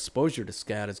 our exposure to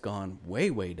SCAD has gone way,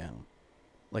 way down.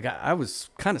 Like, I was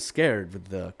kind of scared with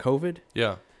the COVID.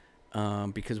 Yeah.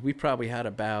 Because we probably had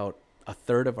about a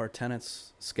third of our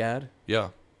tenants SCAD. Yeah.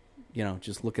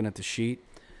 just looking at the sheet.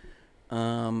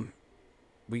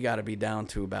 We got to be down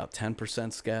to about 10%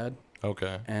 SCAD.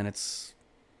 Okay. And it's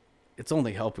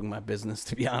only helping my business,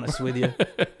 to be honest with you.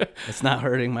 It's not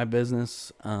hurting my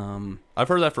business. I've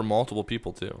heard that from multiple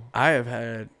people too. I have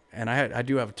had, and I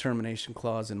do have a termination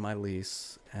clause in my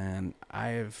lease, and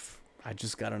I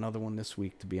just got another one this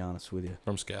week, to be honest with you.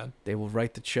 From SCAD? They will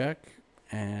write the check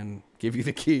and give you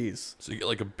the keys. So you get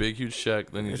like a big, huge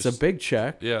check. Then it's a big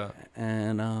check. Yeah.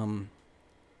 And,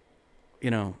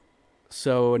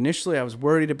 so initially I was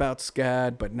worried about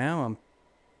SCAD, but now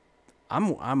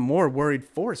I'm more worried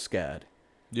for SCAD.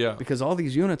 Yeah. Because all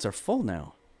these units are full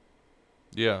now.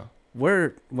 Yeah.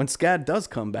 When SCAD does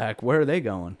come back, where are they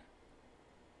going?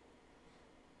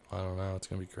 I don't know. It's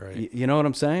going to be great. You know what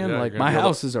I'm saying? Yeah, like, my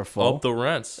houses are full. Up the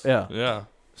rents. Yeah. Yeah.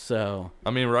 So.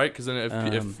 I mean, right? Because then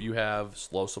if you have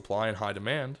slow supply and high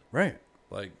demand. Right.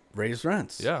 Like. Raise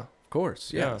rents. Yeah. Of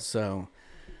course. Yeah. So.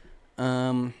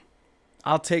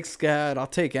 I'll take SCAD. I'll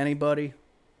take anybody.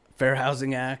 Fair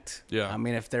Housing Act. Yeah. I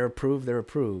mean, if they're approved, they're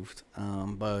approved.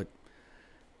 But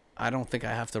I don't think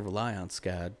I have to rely on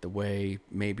SCAD the way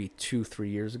maybe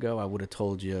 2-3 years ago I would have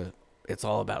told you it's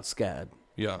all about SCAD.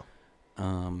 Yeah.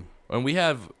 And we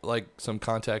have like some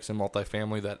contacts in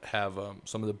multifamily that have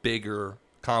some of the bigger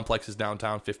complexes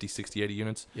downtown, 50, 60, 80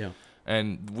 units. Yeah.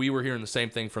 And we were hearing the same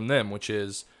thing from them, which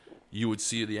is you would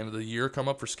see at the end of the year come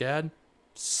up for SCAD,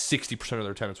 60% of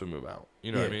their tenants would move out.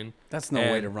 You know what I mean? That's no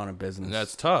way to run a business.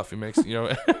 That's tough. It makes,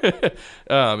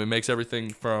 it makes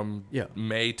everything from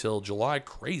May till July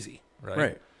crazy, right?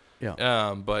 Right.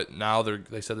 Yeah. But now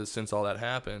they said that since all that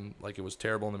happened, like it was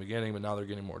terrible in the beginning, but now they're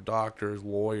getting more doctors,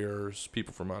 lawyers,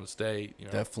 people from out of state.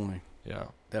 Definitely. Yeah.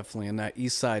 Definitely. In that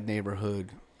East Side neighborhood,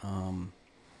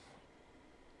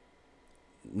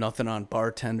 nothing on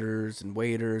bartenders and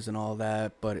waiters and all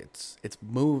that, but it's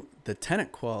moved. The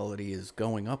tenant quality is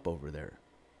going up over there.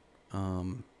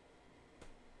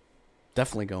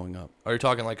 Definitely going up. Are you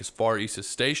talking like as far east as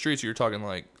State Streets, or you're talking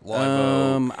like Live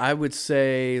Oak? I would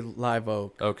say Live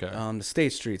Oak. Okay. The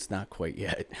State Street's not quite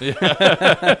yet. Yeah.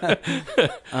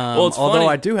 Well, it's although funny.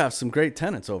 I do have some great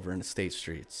tenants over in the State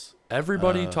Streets.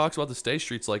 Everybody talks about the State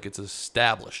Streets like it's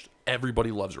established.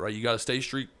 Everybody loves it, right? You got a State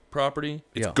Street property,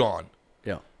 it's gone.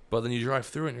 Yeah. But then you drive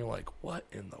through it and you're like, what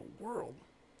in the world?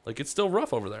 Like, it's still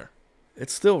rough over there.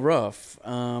 It's still rough.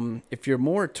 If you're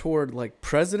more toward like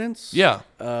Presidents,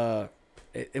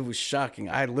 it was shocking.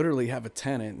 I literally have a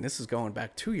tenant, and this is going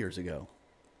back 2 years ago,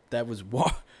 that was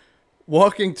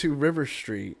walking to River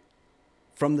Street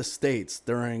from the States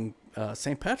during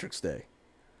St. Patrick's Day.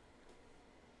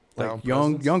 Like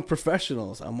young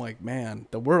professionals. I'm like, man,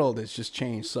 the world has just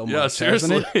changed so much. Yeah,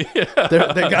 seriously. Hasn't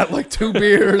it? They got like 2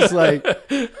 beers. Like,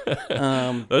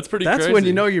 that's pretty. That's crazy. when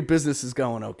you know your business is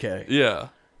going okay. Yeah.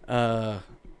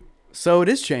 So it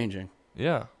is changing.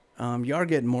 Yeah. You are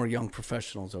getting more young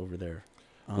professionals over there.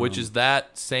 Which is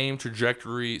that same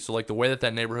trajectory. So, like, the way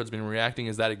that neighborhood's been reacting,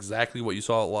 is that exactly what you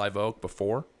saw at Live Oak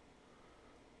before?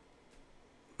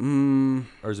 Or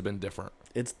has it been different?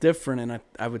 It's different, and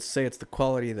I would say it's the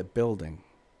quality of the building.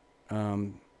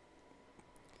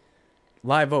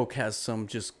 Live Oak has some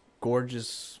just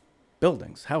gorgeous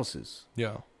buildings, houses.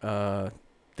 Yeah.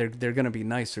 They're going to be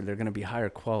nicer. They're going to be higher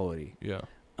quality. Yeah.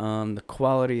 The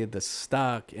quality of the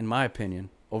stock, in my opinion,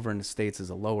 over in the States is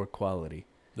a lower quality.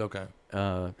 Okay.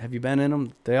 Have you been in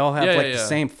them? They all have the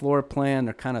same floor plan.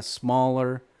 They're kind of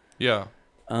smaller. Yeah.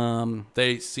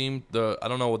 They seem I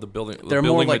don't know what the building. They're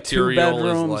building more like material 2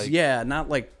 bedrooms. Is like, yeah, not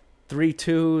like 3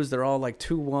 2s. They're all like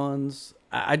 2 1s.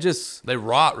 I just they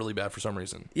rot really bad for some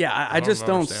reason. Yeah, I just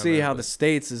don't see how the the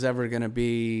States is ever going to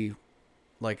be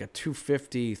like a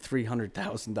 $250,000,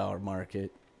 $300,000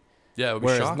 market. Yeah, it would be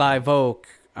whereas shocking. Live Oak,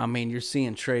 I mean, you're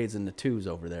seeing trades in the 2s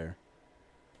over there.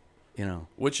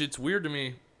 Which it's weird to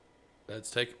me.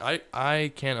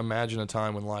 I can't imagine a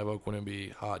time when Live Oak wouldn't be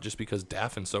hot just because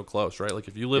Daffin's so close, right? Like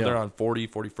if you live there on 40,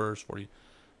 41st,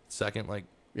 42nd, like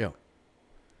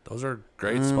those are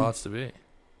great spots to be.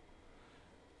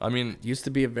 I mean, it used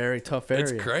to be a very tough area.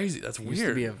 It's crazy. That's weird. It used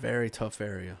to be a very tough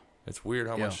area. It's weird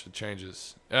how much it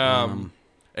changes. And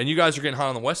you guys are getting hot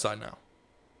on the west side now.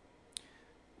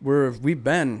 We've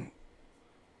been.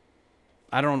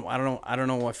 I don't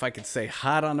know if I could say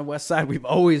hot on the west side. We've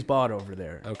always bought over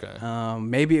there. Okay.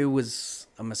 Maybe it was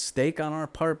a mistake on our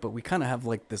part, but we kind of have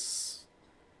like this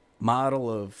model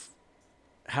of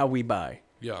how we buy.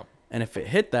 Yeah. And if it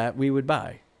hit that, we would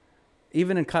buy.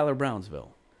 Even in Kyler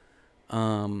Brownsville.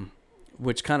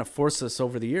 Which kind of forced us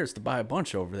over the years to buy a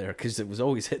bunch over there because it was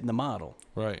always hitting the model.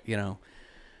 Right.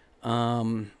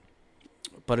 But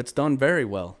it's done very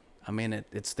well. I mean,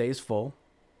 it stays full.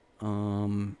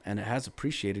 And it has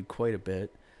appreciated quite a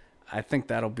bit. I think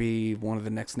that'll be one of the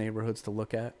next neighborhoods to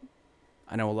look at.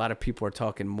 I know a lot of people are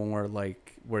talking more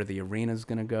like where the arena's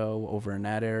going to go over in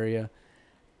that area.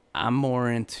 I'm more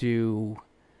into,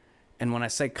 and when I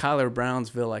say Cuyler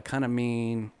Brownsville, I kind of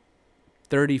mean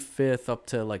 35th up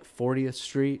to like 40th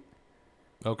Street.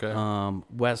 Okay.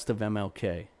 West of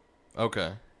MLK.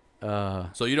 Okay.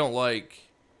 So you don't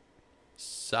like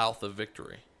south of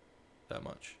Victory that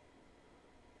much?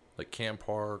 Like Camp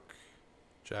Park,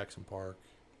 Jackson Park?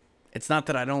 It's not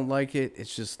that I don't like it.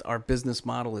 It's just our business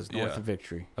model is north of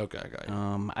Victory. Okay, I got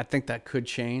you. I think that could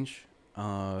change.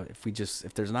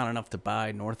 If there's not enough to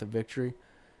buy north of Victory,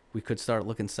 we could start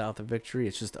looking south of Victory.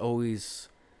 It's just what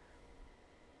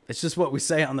we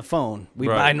say on the phone. We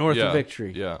buy north of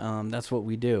Victory. Yeah. That's what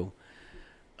we do.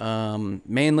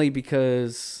 Mainly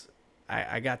because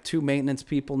I got 2 maintenance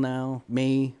people now.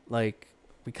 We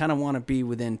kind of want to be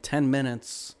within 10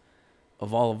 minutes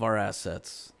of all of our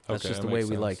assets. That's just the way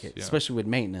we like it, especially with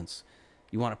maintenance.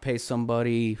 You want to pay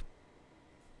somebody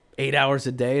 8 hours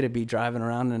a day to be driving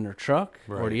around in their truck,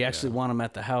 or do you actually want them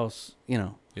at the house? Yeah.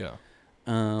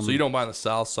 So you don't buy on the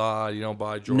south side. You don't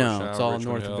buy Georgetown. No, it's all Richmond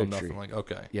north Hill, of Victory. Nothing like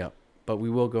okay. Yeah, but we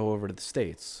will go over to the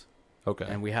States. Okay.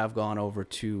 And we have gone over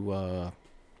to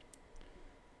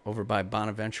over by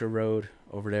Bonaventure Road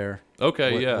over there.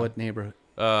 Okay. What neighborhood?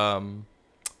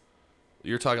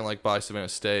 You're talking like by Savannah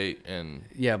State and...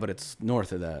 Yeah, but it's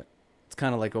north of that. It's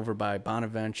kind of like over by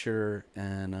Bonaventure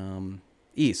and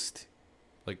east.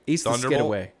 Like east Thunderbolt? of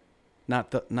Skidaway.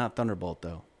 Not Thunderbolt,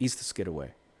 though. East of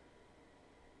Skidaway.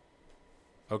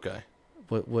 Okay.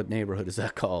 What neighborhood is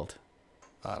that called?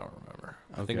 I don't remember.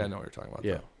 I think I know what you're talking about.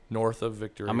 Yeah. Though. North of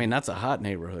Victory. I mean, that's a hot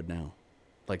neighborhood now.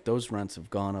 Like, those rents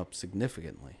have gone up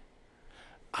significantly.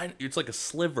 It's like a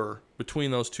sliver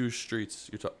between those two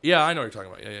streets. Yeah, I know what you're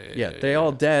talking about. Yeah. They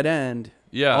all dead end.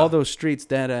 Yeah. All those streets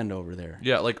dead end over there.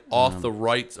 Yeah, like off the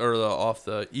right or off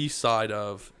the east side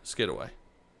of Skidaway.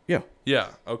 Yeah. Yeah.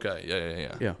 Okay.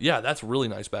 Yeah. Yeah, that's really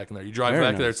nice back in there. You drive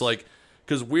back there, it's like,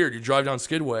 because weird, you drive down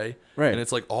Skidaway, right, and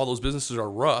it's like all those businesses are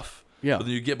rough. Yeah. But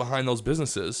then you get behind those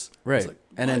businesses. Right. Like,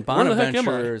 and then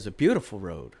Bonaventure is a beautiful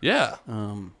road. Yeah.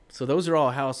 So those are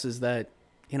all houses that,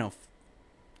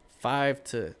 5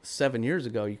 to 7 years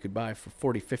ago you could buy for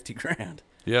 40, 50 grand.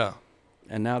 Yeah.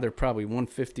 And now they're probably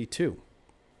 152.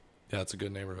 Yeah, it's a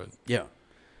good neighborhood. Yeah.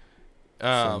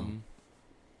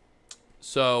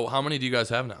 So how many do you guys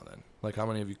have now then? Like how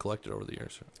many have you collected over the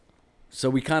years?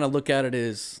 So we kind of look at it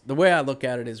as, the way I look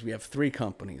at it is we have 3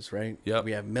 companies, right? Yep.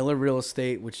 We have Miller Real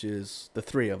Estate, which is the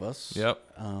 3 of us. Yep.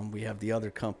 We have the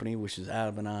other company, which is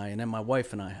Adam and I, and then my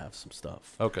wife and I have some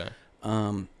stuff. Okay.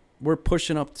 We're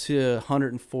pushing up to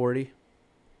 140.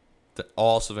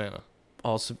 All Savannah.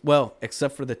 Also, well,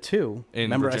 except for the 2.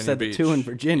 Remember, Virginia I said Beach. the 2 in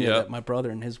Virginia that my brother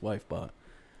and his wife bought.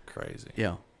 Crazy.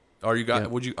 Yeah. Are you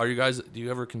guys? Do you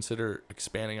ever consider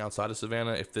expanding outside of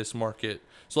Savannah if this market?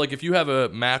 So, like, if you have a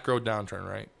macro downturn,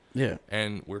 right? Yeah.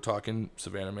 And we're talking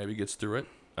Savannah maybe gets through it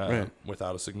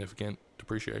without a significant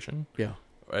depreciation. Yeah.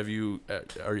 Have you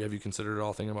considered at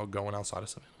all thinking about going outside of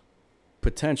Savannah?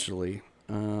 Potentially.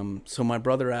 So my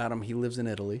brother Adam, he lives in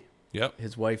Italy. Yep.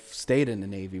 His wife stayed in the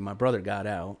Navy. My brother got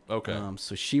out. Okay.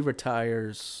 So she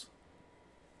retires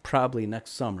probably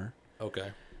next summer.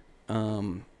 Okay.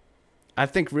 I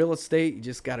think real estate, you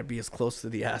just got to be as close to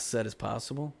the asset as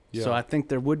possible. Yeah. So I think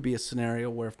there would be a scenario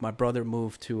where if my brother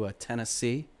moved to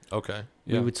Tennessee, okay,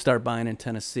 yeah, we would start buying in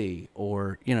Tennessee,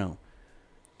 or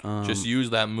just use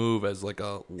that move as like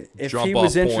a if jump he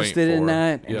was off interested point in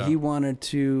that and he wanted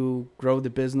to grow the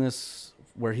business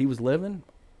where he was living,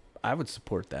 I would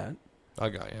support that. I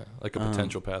got like a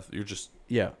potential path. You're just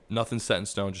nothing's set in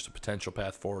stone, just a potential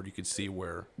path forward. You could see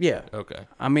where. Yeah. Okay.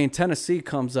 I mean, Tennessee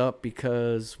comes up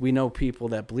because we know people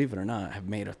that, believe it or not, have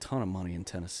made a ton of money in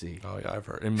Tennessee. Oh yeah, I've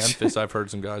heard in Memphis. I've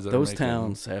heard some guys that those are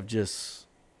towns have just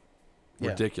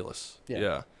ridiculous.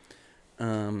 Yeah.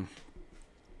 And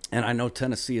I know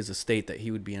Tennessee is a state that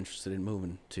he would be interested in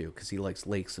moving to because he likes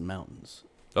lakes and mountains.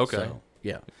 Okay. So,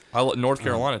 yeah. North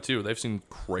Carolina too. They've seen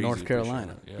crazy. North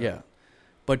Carolina. Yeah.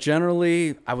 But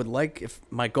generally, I would like, if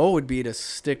my goal would be to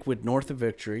stick with north of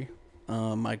Victory.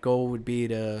 My goal would be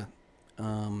to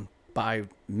buy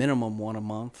minimum 1 a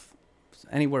month,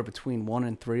 anywhere between 1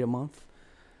 and 3 a month,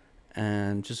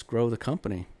 and just grow the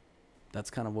company. That's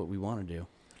kind of what we want to do.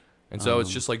 And so it's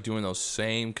just like doing those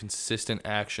same consistent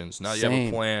actions. Now you have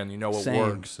a plan, you know what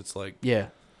works. It's like,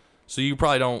 So you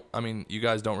probably don't, you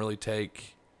guys don't really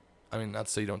take, not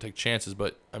to say you don't take chances,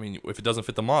 but if it doesn't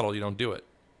fit the model, you don't do it.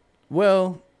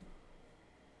 Well,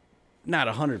 not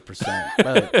 100%,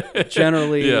 but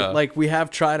generally, like we have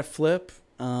tried to flip.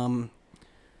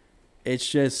 It's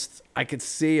just, I could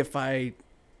see if I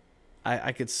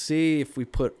I could see if we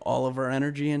put all of our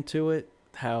energy into it,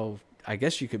 how I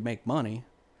guess you could make money.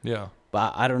 Yeah.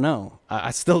 But I don't know.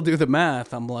 I still do the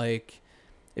math. I'm like,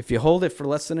 if you hold it for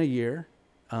less than a year,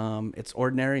 it's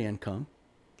ordinary income.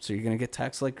 So you're going to get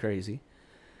taxed like crazy.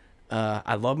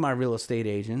 I love my real estate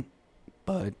agent,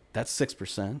 but that's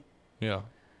 6%. Yeah.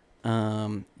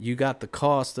 You got the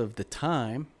cost of the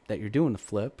time that you're doing the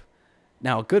flip.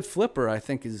 Now, a good flipper, I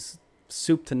think, is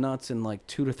soup to nuts in like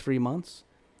 2 to 3 months.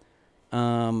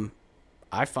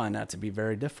 I find that to be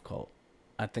very difficult.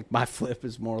 I think my flip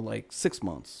is more like 6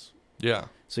 months. Yeah.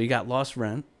 So you got lost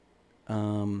rent.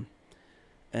 And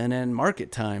then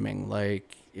market timing.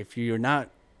 Like, if you're not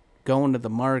going to the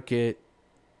market,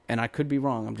 and I could be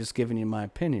wrong, I'm just giving you my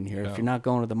opinion here. Yeah. If you're not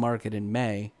going to the market in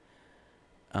May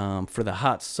for the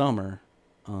hot summer,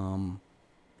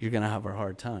 you're going to have a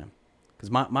hard time. Because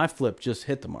my flip just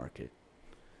hit the market.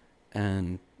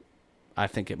 And I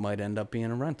think it might end up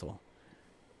being a rental.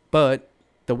 But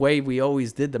the way we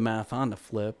always did the math on the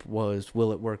flip was,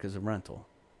 will it work as a rental?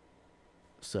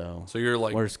 So you're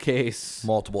like worst case,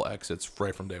 multiple exits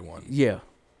right from day one. Yeah.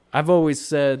 I've always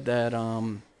said that,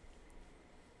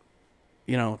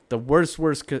 the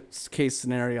worst case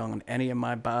scenario on any of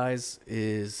my buys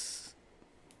is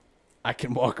I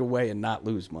can walk away and not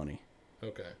lose money.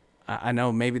 Okay. I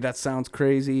know maybe that sounds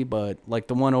crazy, but like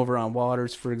the one over on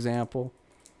Waters, for example,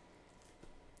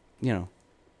 I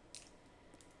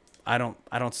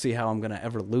don't see how I'm going to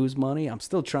ever lose money. I'm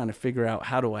still trying to figure out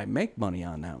how do I make money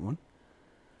on that one.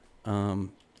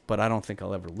 But I don't think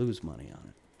I'll ever lose money on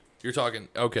it. You're talking,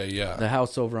 okay, yeah. The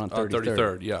house over on 33rd.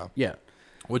 33rd, yeah. Yeah.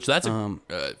 Which that's,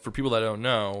 for people that don't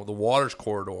know, the Waters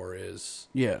corridor is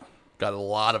got a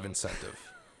lot of incentive.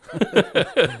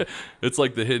 It's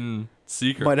like the hidden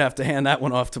secret. Might have to hand that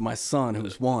one off to my son,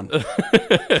 who's one.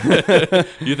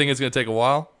 You think it's going to take a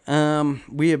while?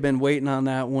 We have been waiting on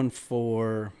that one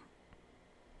for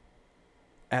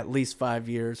at least 5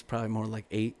 years, probably more like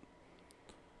 8.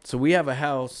 So we have a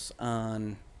house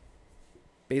on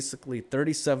basically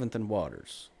 37th and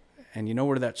Waters. And you know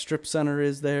where that strip center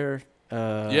is there?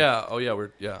 Yeah. Oh, yeah.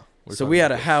 We're so we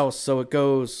had a house. So it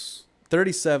goes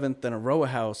 37th, then a row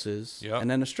of houses, yep, and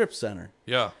then a strip center.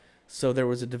 Yeah. So there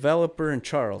was a developer in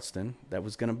Charleston that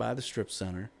was going to buy the strip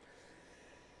center.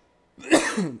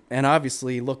 And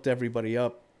obviously looked everybody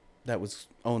up that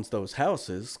owns those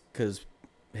houses, because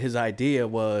his idea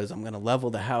was, I'm going to level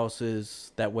the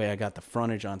houses. That way I got the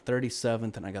frontage on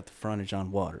 37th and I got the frontage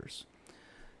on Waters.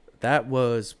 That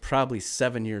was probably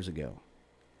 7 years ago.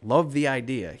 Loved the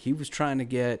idea. He was trying to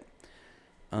get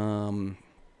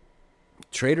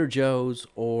Trader Joe's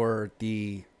or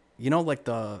like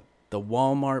the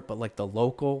Walmart, but like the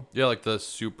local. Yeah, like the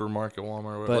supermarket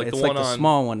Walmart. But like it's the like the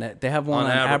small one. They have one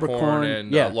on Abercorn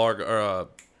and Largo,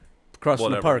 across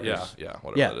from the Parkers. Yeah,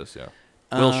 whatever that is. Yeah,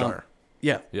 Wilshire.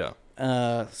 Yeah.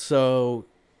 So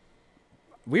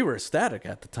we were ecstatic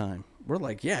at the time. We're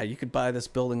like, yeah, you could buy this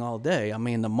building all day. I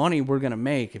mean, the money we're going to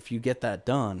make if you get that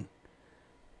done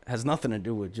has nothing to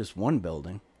do with just one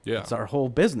building. Yeah. It's our whole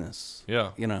business.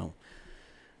 Yeah.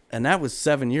 And that was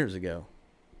 7 years ago.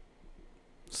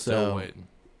 Still waiting.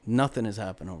 Nothing has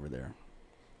happened over there.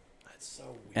 That's so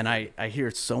weird. And I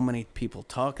hear so many people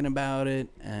talking about it,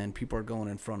 and people are going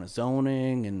in front of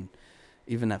zoning, and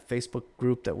even that Facebook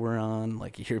group that we're on,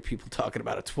 like, you hear people talking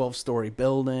about a 12-story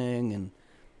building, and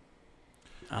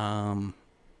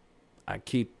I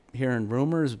keep hearing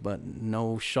rumors, but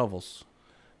no shovels.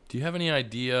 Do you have any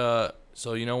idea?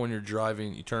 So, when you're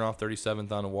driving, you turn off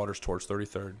 37th onto Waters towards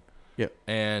 33rd. Yeah.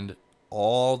 And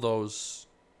all those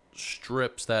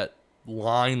strips that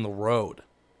line the road.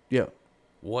 Yeah.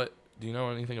 What, do you know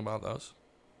anything about those?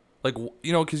 Like,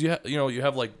 because you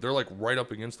have like, they're like right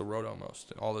up against the road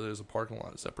almost. All that is a parking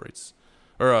lot that separates,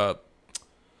 or a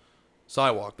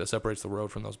sidewalk that separates the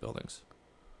road from those buildings.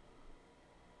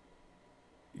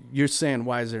 You're saying,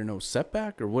 why is there no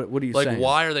setback, or what are you saying? Like,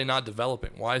 why are they not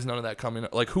developing? Why is none of that coming?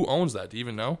 Like, who owns that? Do you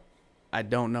even know? I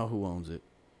don't know who owns it.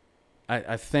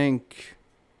 I think,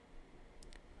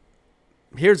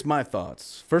 here's my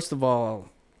thoughts. First of all,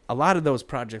 a lot of those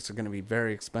projects are going to be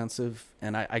very expensive,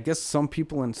 and I guess some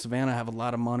people in Savannah have a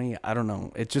lot of money. I don't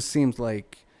know. It just seems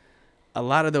like a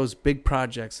lot of those big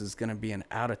projects is going to be an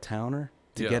out-of-towner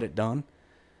to get it done.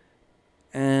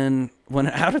 And when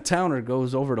an out-of-towner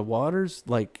goes over to Waters,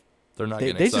 like, they're not they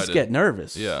getting excited. just get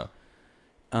nervous. Yeah.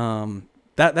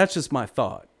 That's just my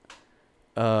thought.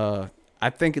 I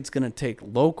think it's going to take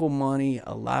local money,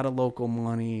 a lot of local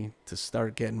money, to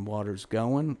start getting Waters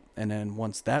going. And then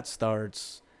once that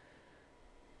starts,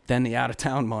 then the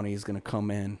out-of-town money is going to come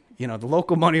in. The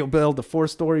local money will build the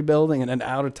 4-story building, and then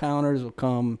out-of-towners will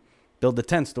come build the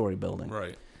 10-story building.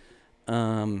 Right.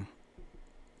 I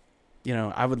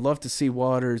would love to see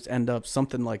Waters end up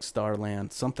something like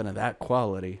Starland, something of that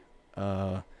quality.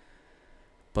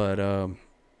 But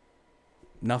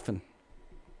nothing.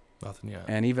 Nothing yet.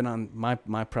 And even on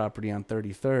my property on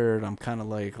 33rd, I'm kind of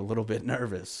like a little bit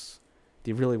nervous.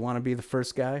 Do you really want to be the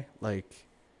first guy? Like,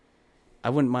 I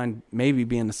wouldn't mind maybe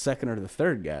being the second or the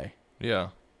third guy. Yeah.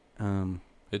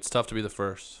 It's tough to be the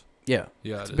first. Yeah.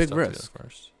 Yeah, it's a big risk. To be the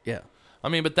first. Yeah. I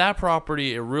mean, but that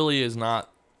property, it really is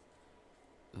not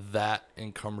that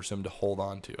cumbersome to hold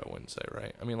on to, I wouldn't say,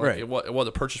 right? I mean, like,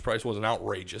 the purchase price wasn't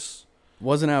outrageous.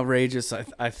 Wasn't outrageous.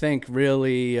 I think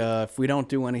really, if we don't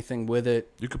do anything with it,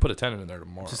 you could put a tenant in there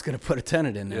tomorrow. Just gonna put a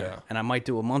tenant in there, and I might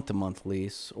do a month-to-month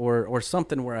lease or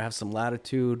something where I have some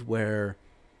latitude. Where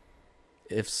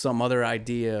if some other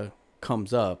idea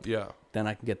comes up, then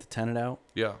I can get the tenant out.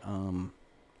 Yeah.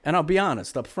 And I'll be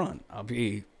honest up front.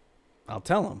 I'll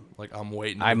tell them, like, I'm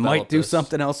waiting. I might do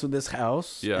something else with this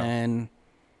house. Yeah. And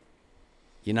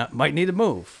might need to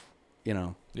move.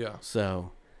 Yeah.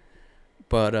 So,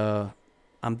 but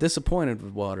I'm disappointed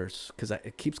with Waters because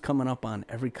it keeps coming up on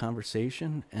every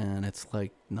conversation, and it's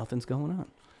like nothing's going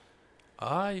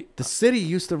on. The city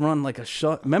used to run like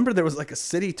remember there was like a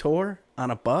city tour on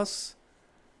a bus?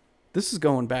 This is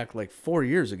going back like 4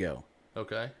 years ago.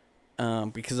 Okay.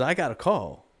 Because I got a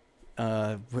call.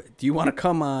 Do you want to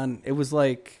come on? It was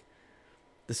like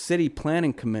the city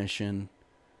planning commission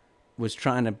was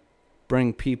trying to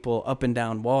bring people up and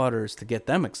down Waters to get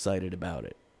them excited about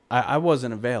it. I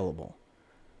wasn't available.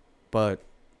 But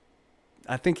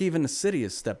I think even the city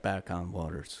has stepped back on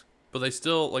Waters. But they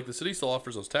still, like, the city still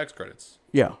offers those tax credits.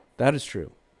 Yeah, that is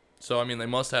true. So, I mean, they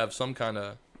must have some kind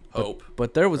of hope.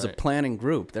 But there was a planning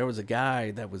group. There was a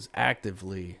guy that was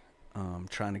actively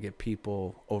trying to get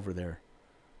people over there.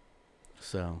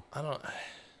 So. I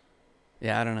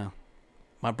don't know.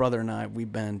 My brother and I,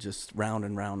 we've been just round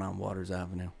and round on Waters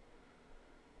Avenue.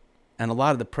 And a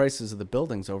lot of the prices of the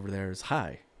buildings over there is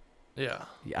high. Yeah.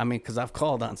 I mean, because I've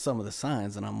called on some of the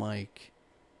signs, and I'm like,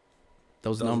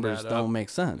 those numbers don't make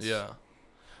sense. Yeah.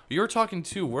 You were talking,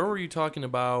 too, where were you talking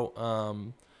about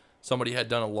somebody had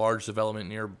done a large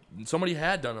development and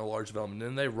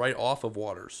then they right off of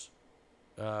Waters.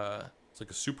 It's like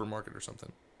a supermarket or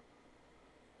something.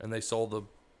 And they sold the...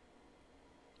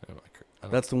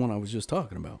 That's the one I was just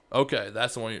talking about. Okay,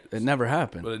 that's the one. It never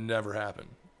happened. But it never happened.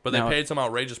 But they paid some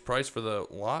outrageous price for the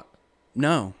lot?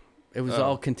 No. It was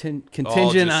all contingent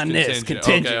on this.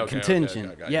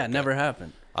 Contingent. Yeah, it never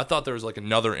happened. I thought there was like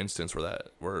another instance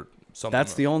where something.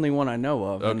 That's the only one I know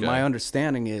of. Okay. And my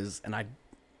understanding is,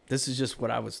 this is just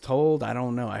what I was told. I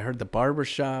don't know. I heard the barber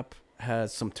shop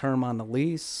has some term on the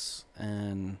lease,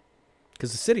 and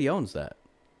because the city owns that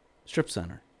strip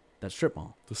center, that strip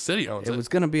mall. The city owns it. It was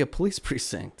going to be a police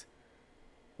precinct.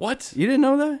 What? You didn't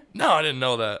know that? No, I didn't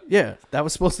know that. Yeah, that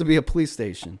was supposed to be a police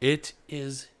station. It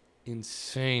is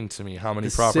insane to me how many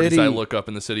properties I look up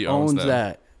and the city owns them.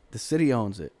 That. The city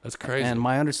owns it. That's crazy. And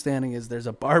my understanding is there's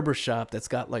a barber shop that's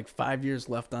got like 5 years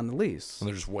left on the lease. And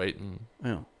they're just waiting.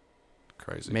 Yeah.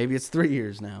 Crazy. Maybe it's 3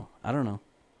 years now. I don't know.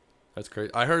 That's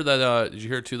crazy. I heard that, did you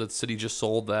hear too that the city just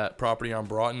sold that property on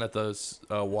Broughton that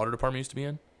the water department used to be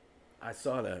in? I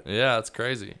saw that. Yeah, that's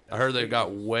crazy. I heard they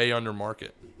got way under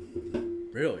market.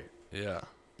 Really? Yeah.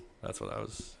 That's what I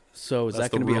was... So is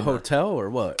that going to be a hotel or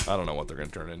what? I don't know what they're going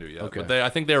to turn it into yet. Okay. But I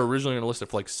think they were originally going to list it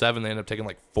for like 7. They ended up taking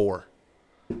like 4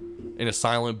 in a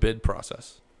silent bid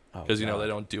process. Because, they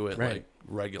don't do it like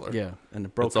regular. Yeah. And the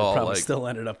broker probably still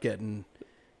ended up getting...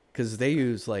 Because they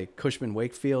use like Cushman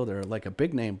Wakefield or like a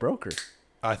big name broker.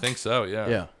 I think so,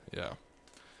 yeah. Yeah.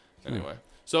 Anyway.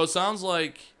 So it sounds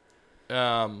like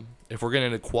if we're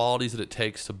getting into qualities that it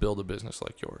takes to build a business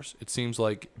like yours, it seems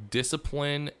like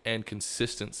discipline and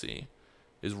consistency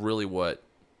is really what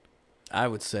I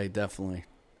would say. Definitely.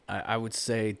 I would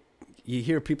say you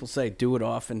hear people say do it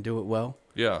often, do it well.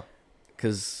 Yeah.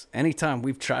 Because anytime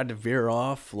we've tried to veer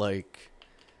off, like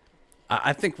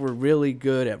I think we're really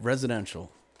good at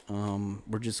residential.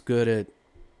 We're just good at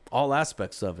all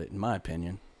aspects of it, in my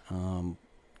opinion.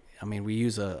 I mean, we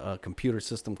use a computer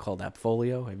system called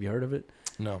AppFolio. Have you heard of it?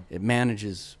 No. It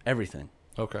manages everything.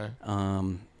 Okay.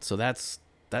 So that's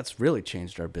really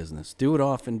changed our business. Do it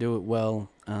often, do it well.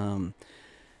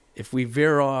 If we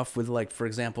veer off with, like, for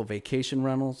example, vacation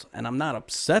rentals, and I'm not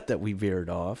upset that we veered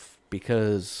off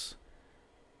because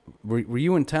were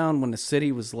you in town when the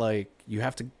city was like, you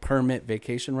have to permit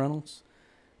vacation rentals?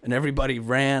 And everybody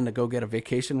ran to go get a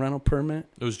vacation rental permit?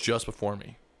 It was just before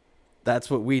me. That's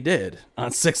what we did on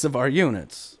 6 of our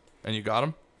units. And you got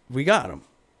them? We got them.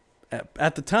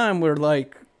 At the time, we're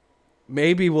like,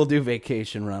 maybe we'll do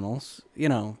vacation rentals,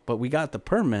 but we got the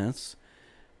permits.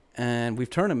 and we've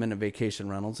turned them into vacation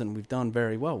rentals, and we've done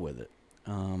very well with it.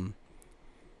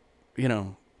 You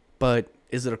know, but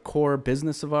is it a core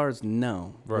business of ours?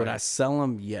 No. Right. Would I sell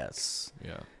them? Yes.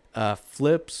 Yeah.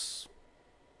 Flips,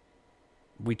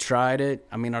 we tried it.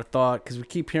 I mean, our thought, because we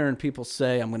keep hearing people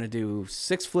say, I'm going to do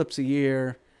 6 flips a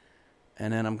year,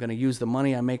 and then I'm going to use the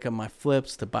money I make on my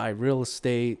flips to buy real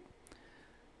estate.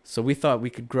 So we thought we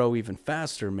could grow even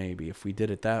faster maybe if we did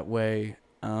it that way.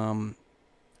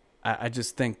 I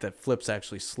just think that flips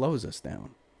actually slows us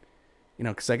down. You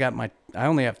know, because I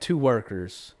only have 2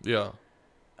 workers. Yeah.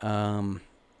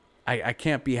 I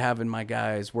can't be having my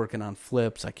guys working on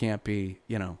flips. I can't be,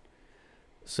 you know.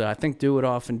 So I think do it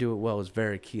often, do it well is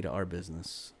very key to our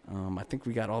business. I think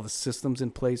we got all the systems in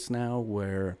place now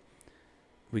where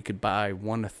we could buy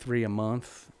 1 to 3 a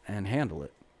month and handle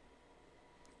it.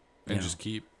 And just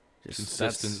keep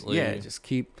consistently. Just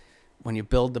keep. When you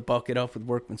build the bucket up with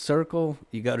Workman Circle,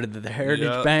 you go to the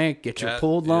Heritage Bank, get your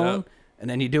pooled loan, and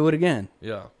then you do it again.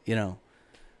 Yeah. You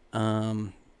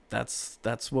know,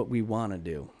 that's what we want to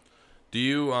do. Do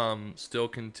you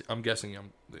still I'm guessing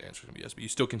the answer is going to be yes, but you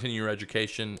still continue your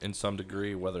education in some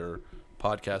degree, whether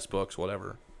podcast, books,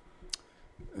 whatever?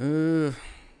 I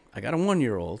got a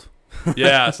 1-year-old.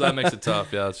 Yeah, so that makes it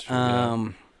tough. Yeah, that's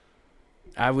true.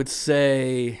 I would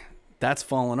say that's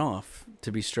fallen off,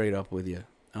 to be straight up with you.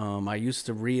 I used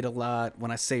to read a lot. When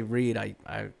I say read,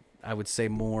 I would say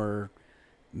more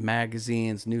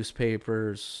magazines,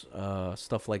 newspapers,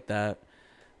 stuff like that.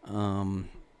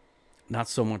 Not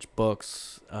so much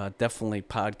books. Definitely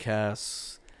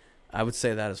podcasts. I would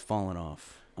say that has fallen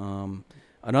off.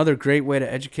 Another great way to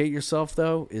educate yourself,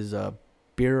 though, is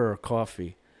beer or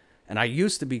coffee. And I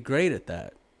used to be great at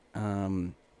that.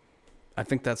 I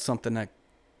think that's something that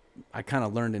I kind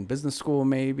of learned in business school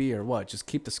maybe, or what, just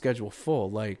keep the schedule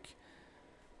full. Like,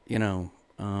 you know,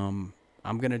 I'm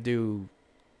going to do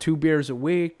 2 beers a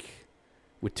week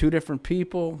with 2 different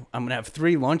people. I'm going to have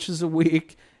 3 lunches a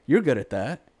week. You're good at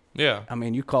that. Yeah. I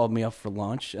mean, you called me up for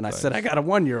lunch and I said, I got a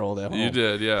 1-year-old at home. You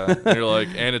did. Yeah. And you're like,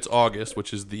 and it's August,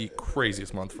 which is the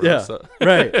craziest month for us. So.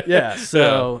 Right. Yeah.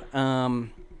 So,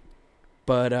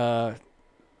 but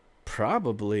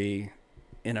probably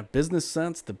in a business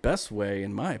sense, the best way,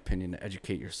 in my opinion, to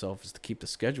educate yourself is to keep the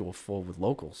schedule full with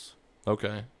locals.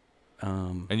 Okay.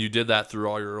 And you did that through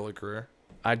all your early career?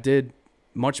 I did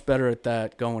much better at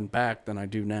that going back than I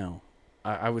do now.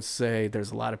 I would say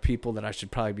there's a lot of people that I should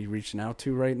probably be reaching out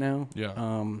to right now.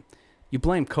 Yeah. You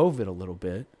blame COVID a little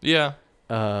bit. Yeah.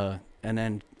 And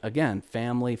then, again,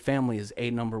 family. Family is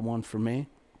number 1 for me.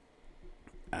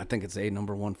 I think it's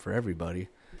number 1 for everybody.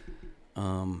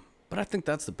 But I think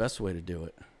that's the best way to do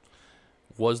it.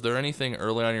 Was there anything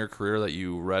early on in your career that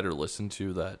you read or listened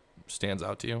to that stands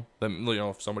out to you? That, you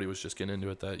know, if somebody was just getting into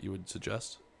it, that you would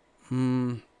suggest?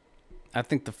 I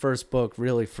think the first book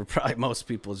really for probably most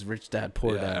people is Rich Dad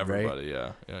Poor Dad, everybody,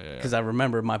 right? Yeah. Because I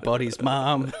remember my buddy's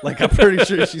mom, like I'm pretty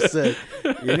sure she said,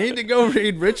 you need to go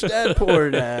read Rich Dad Poor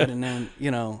Dad. And then,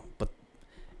 you know, but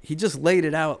he just laid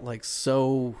it out like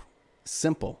so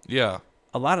simple. Yeah.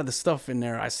 A lot of the stuff in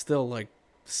there, I still like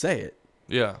say it.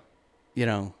 Yeah. You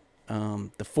know,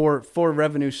 the four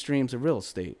revenue streams of real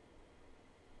estate,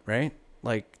 right?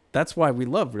 Like that's why we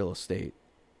love real estate.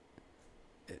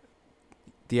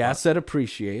 The asset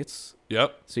appreciates.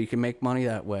 Yep. So you can make money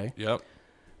that way. Yep.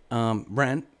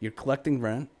 Rent, you're collecting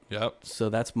rent. Yep. So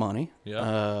that's money.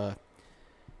 Yep.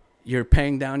 You're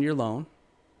paying down your loan.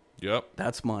 Yep.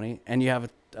 That's money. And you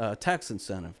have a tax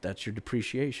incentive. That's your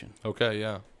depreciation. Okay,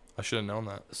 yeah. I should have known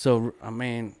that. So, I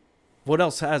mean, what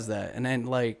else has that? And then,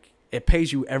 like, it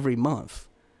pays you every month.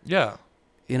 Yeah.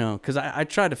 You know, because I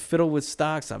try to fiddle with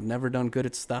stocks. I've never done good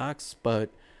at stocks, but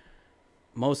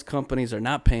most companies are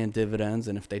not paying dividends,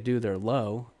 and if they do, they're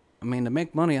low. I mean, to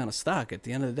make money on a stock, at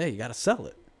the end of the day, you got to sell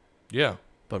it. Yeah.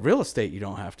 But real estate, you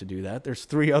don't have to do that. There's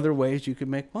 3 other ways you can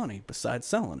make money besides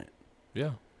selling it.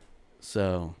 Yeah.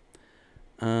 So,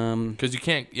 because you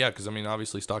can't, because I mean,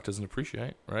 obviously, stock doesn't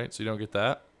appreciate, right? So you don't get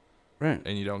that. Right.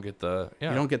 And you don't get the, You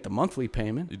don't get the monthly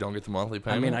payment. You don't get the monthly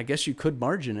payment. I mean, I guess you could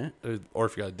margin it. Or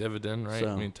if you got a dividend, right? So,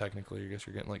 I mean, technically, I guess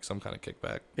you're getting like some kind of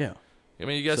kickback. Yeah. I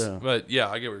mean, you guess, but yeah,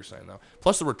 I get what you're saying though.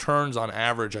 Plus the returns on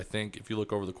average, I think, if you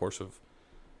look over the course of,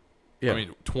 I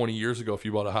mean, 20 years ago, if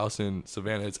you bought a house in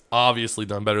Savannah, it's obviously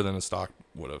done better than a stock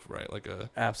would have, right? Like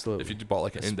absolutely. If you bought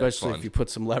like an index especially fund. if you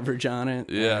put some leverage on it.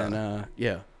 Yeah. And,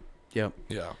 yeah.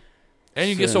 And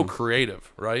you get so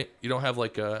creative, right? You don't have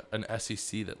like an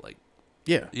SEC that like.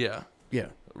 Yeah.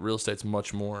 Real estate's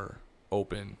much more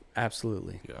open.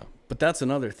 Absolutely. Yeah. But that's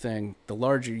another thing. The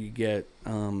larger you get,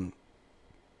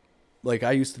 like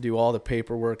I used to do all the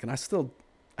paperwork, and I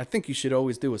think you should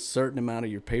always do a certain amount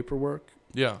of your paperwork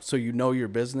Yeah. So you know your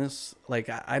business. Like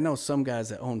I know some guys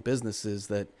that own businesses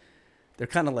that they're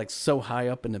kind of like so high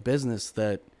up in the business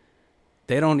that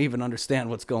they don't even understand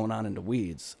what's going on in the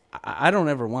weeds. I don't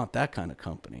ever want that kind of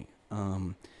company.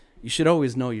 You should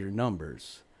always know your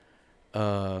numbers.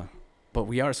 But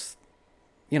we are,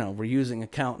 we're using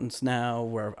accountants now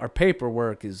where our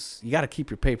paperwork is, you got to keep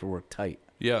your paperwork tight.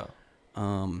 Yeah.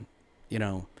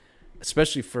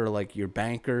 Especially for like your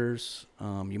bankers,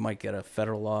 you might get a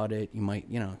federal audit. You might,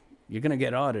 you're going to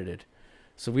get audited.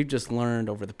 So we've just learned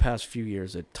over the past few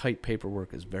years that tight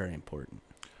paperwork is very important.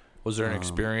 Was there an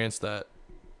experience that,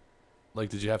 like,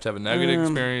 did you have to have a negative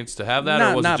experience to have that?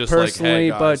 Or was not it just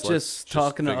personally, like, hey, guys, but just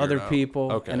talking to other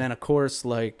people. Okay. And then, of course,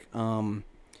 like,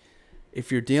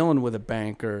 if you're dealing with a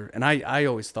banker, and I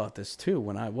always thought this too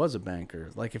when I was a banker,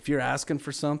 like if you're asking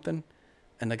for something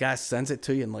and the guy sends it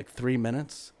to you in like 3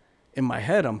 minutes, in my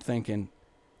head, I'm thinking,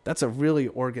 that's a really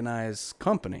organized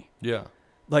company. Yeah.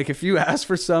 Like if you ask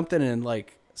for something and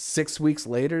like 6 weeks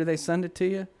later they send it to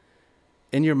you,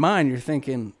 in your mind you're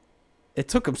thinking it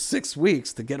took them 6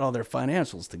 weeks to get all their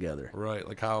financials together. Right.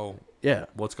 Like how? Yeah.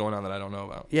 What's going on that I don't know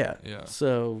about? Yeah. Yeah.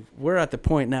 So we're at the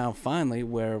point now finally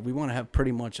where we want to have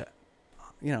pretty much,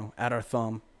 at our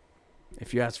thumb.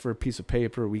 If you ask for a piece of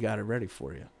paper, we got it ready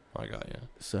for you. I got you.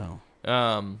 So.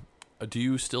 Do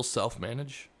you still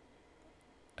self-manage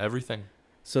everything?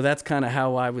 So that's kind of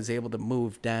how I was able to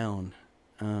move down.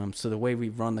 So the way we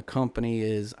run the company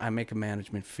is I make a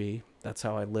management fee. That's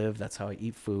how I live. That's how I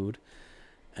eat food.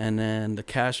 And then the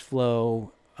cash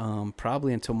flow,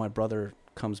 probably until my brother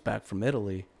comes back from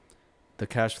Italy, the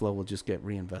cash flow will just get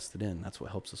reinvested in. That's what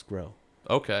helps us grow.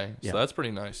 Okay. Yeah. So that's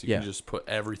pretty nice. You can just put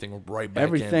everything right back in.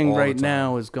 Everything right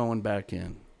now is going back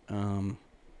in. And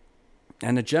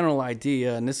the general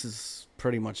idea, and this is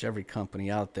pretty much every company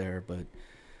out there, but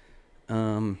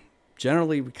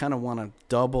generally we kind of want to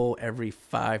double every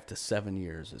 5 to 7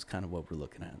 years is kind of what we're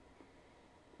looking at.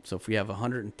 So if we have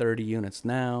 130 units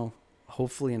now,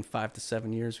 hopefully in 5 to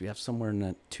 7 years we have somewhere in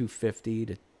that 250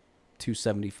 to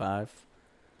 275.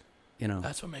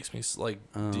 That's what makes me like.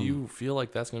 Do you feel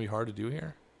like that's gonna be hard to do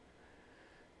here?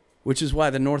 Which is why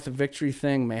the North of Victory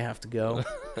thing may have to go.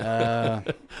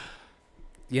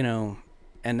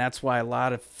 And that's why a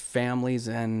lot of families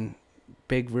and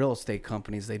big real estate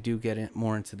companies, they do get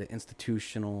more into the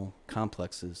institutional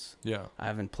complexes. Yeah. I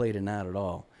haven't played in that at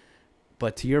all.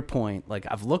 But to your point, like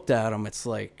I've looked at them, it's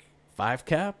like 5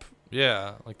 cap.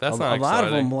 Yeah, like that's not exciting. A lot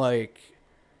of them, like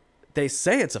they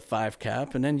say it's a 5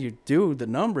 cap, and then you do the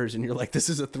numbers, and you're like, this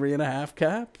is a 3.5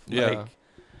 cap. Yeah. Like,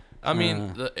 I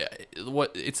mean,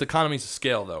 it's economies of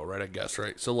scale, though, right? I guess,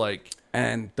 right? So like,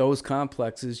 and those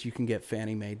complexes, you can get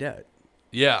Fannie Mae debt.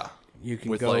 Yeah. You can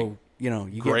with go, like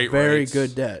you get very rates.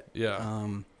 good debt. Yeah.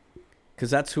 Because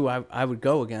that's who I would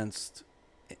go against,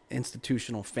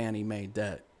 institutional Fannie Mae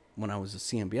debt when I was a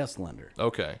CMBS lender.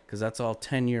 Okay. Because that's all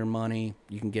 10-year money.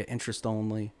 You can get interest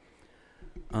only.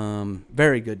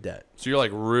 Very good debt. So you're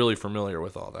like really familiar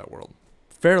with all that world.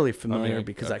 Fairly familiar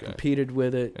because I competed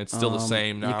with it. It's still the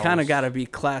same now. You kind of got to be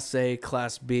Class A,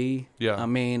 Class B. Yeah. I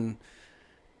mean,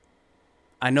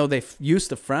 I know they used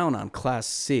to frown on Class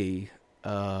C,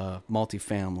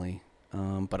 multifamily,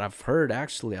 but I've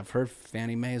heard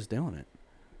Fannie Mae is doing it.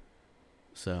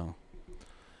 So,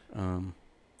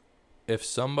 if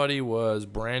somebody was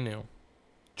brand new,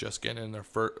 just getting in their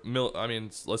first,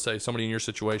 let's say somebody in your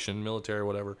situation, military,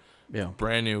 whatever,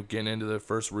 brand new, getting into their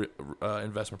first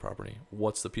investment property,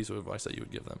 what's the piece of advice that you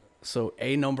would give them? So,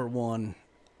 number one,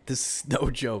 this is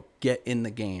no joke, get in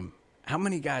the game. How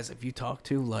many guys have you talked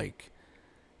to? Like,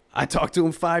 I talked to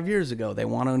them 5 years ago. They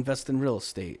want to invest in real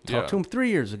estate. Talked to them 3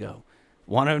 years ago.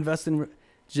 Want to invest in,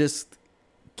 just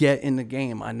get in the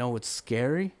game. I know it's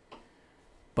scary,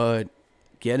 but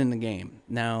get in the game.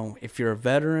 Now, if you're a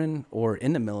veteran or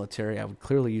in the military, I would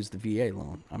clearly use the VA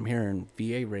loan. I'm hearing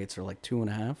VA rates are like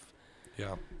 2.5.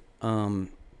 Yeah.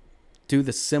 Do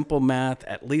the simple math.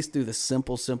 At least do the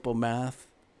simple math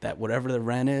that whatever the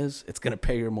rent is, it's going to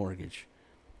pay your mortgage.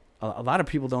 A lot of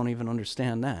people don't even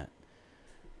understand that.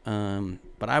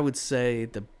 But I would say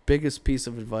the biggest piece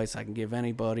of advice I can give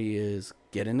anybody is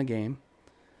get in the game.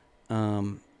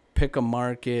 Pick a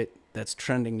market that's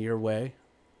trending your way.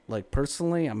 Like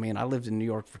personally, I mean, I lived in New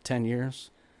York for 10 years.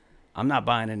 I'm not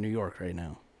buying in New York right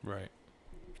now. Right.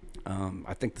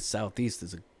 I think the Southeast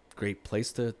is a great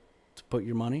place to put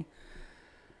your money.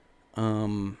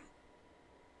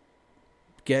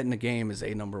 Get in the game is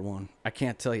number one. I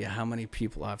can't tell you how many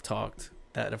people I've talked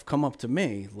that have come up to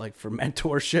me like for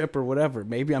mentorship or whatever.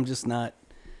 Maybe I'm just not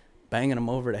banging them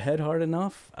over the head hard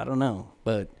enough. I don't know.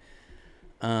 But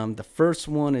The first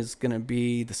one is going to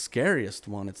be the scariest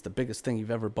one. It's the biggest thing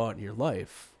you've ever bought in your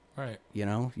life. Right. You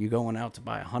know, you going out to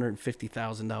buy a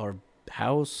 $150,000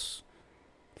 house,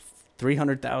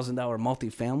 $300,000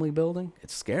 multifamily building.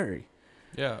 It's scary.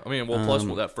 Yeah, I mean, well, plus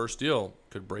that first deal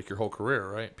could break your whole career,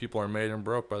 right? People are made and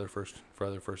broke by their first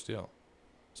deal,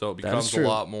 so it becomes a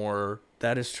lot more.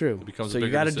 That is true. It becomes so you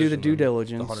got to do the due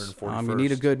diligence. You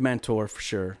need a good mentor for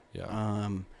sure. Yeah.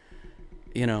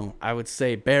 You know, I would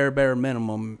say bare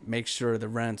minimum, make sure the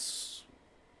rent's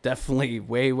definitely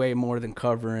way more than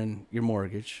covering your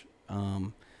mortgage.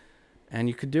 And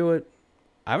you could do it.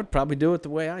 I would probably do it the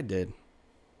way I did.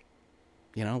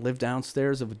 You know, live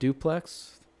downstairs of a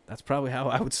duplex. That's probably how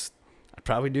I'd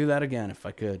probably do that again if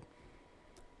I could.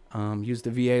 Use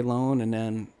the VA loan, and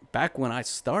then back when I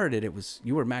started,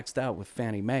 you were maxed out with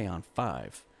Fannie Mae on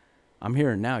 5. I'm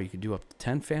hearing now you could do up to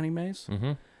 10 Fannie Maes.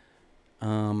 Mm-hmm.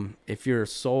 If you're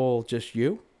sole, just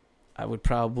you, I would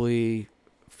probably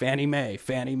Fannie Mae. If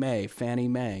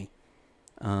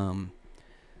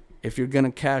you're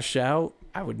gonna cash out,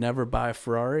 I would never buy a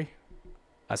Ferrari.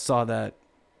 I saw that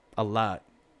a lot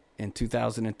in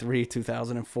 2003,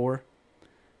 2004.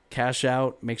 Cash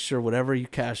out, make sure whatever you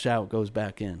cash out goes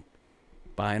back in.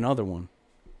 Buy another one,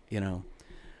 you know.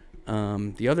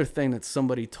 The other thing that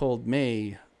somebody told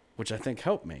me, which I think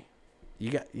helped me,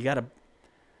 you got to,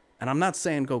 and I'm not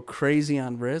saying go crazy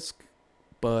on risk,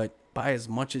 but buy as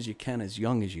much as you can as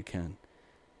young as you can.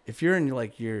 If you're in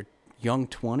like your young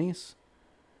 20s,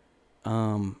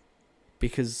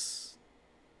 because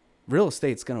real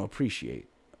estate's going to appreciate.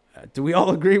 Do we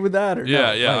all agree with that? Or yeah,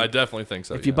 no? Yeah, I definitely think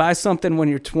so. If you buy something when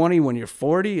you're 20, when you're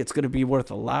 40, it's going to be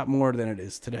worth a lot more than it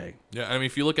is today. Yeah, I mean,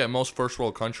 if you look at most first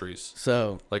world countries,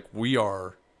 so like we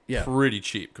are pretty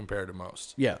cheap compared to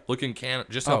most. Yeah. Look in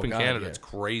Canada, just up in Canada, it's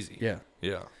crazy. Yeah.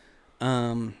 Yeah.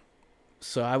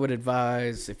 So I would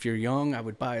advise, if you're young, I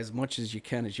would buy as much as you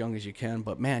can, as young as you can.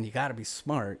 But man, you got to be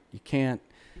smart. You can't.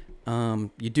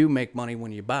 You do make money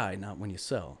when you buy, not when you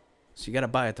sell. So you got to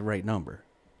buy at the right number.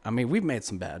 I mean, we've made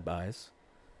some bad buys.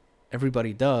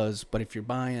 Everybody does, but if you're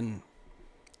buying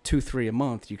 2-3 a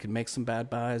month, you can make some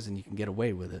bad buys and you can get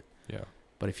away with it. Yeah.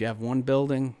 But if you have one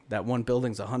building, that one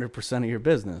building's 100% of your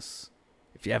business.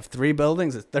 If you have 3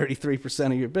 buildings, it's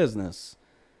 33% of your business.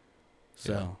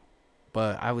 So,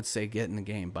 but I would say get in the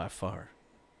game by far.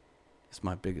 It's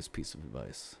my biggest piece of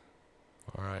advice.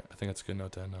 All right. I think that's a good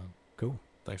note to end on. Cool.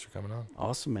 Thanks for coming on.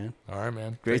 Awesome, man. All right,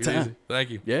 man. Great time. Thank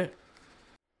you. Yeah.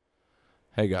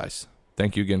 Hey, guys.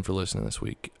 Thank you again for listening this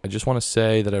week. I just want to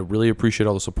say that I really appreciate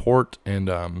all the support, and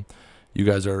you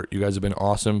guys have been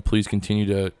awesome. Please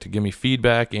continue to give me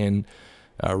feedback and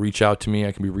reach out to me.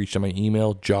 I can be reached on my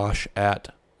email,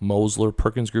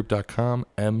 josh@moslerperkinsgroup.com,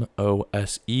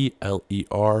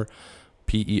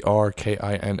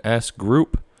 MOSELERPERKINS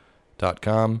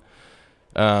group.com.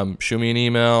 Shoot me an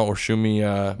email or shoot me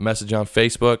a message on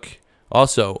Facebook.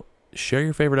 Also, share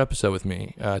your favorite episode with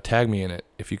me. Tag me in it.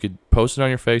 If you could post it on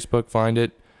your Facebook, find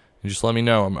it, and just let me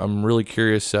know. I'm really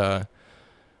curious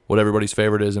what everybody's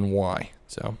favorite is and why.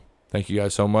 So thank you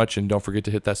guys so much, and don't forget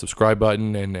to hit that subscribe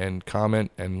button and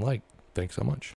comment and like. Thanks so much.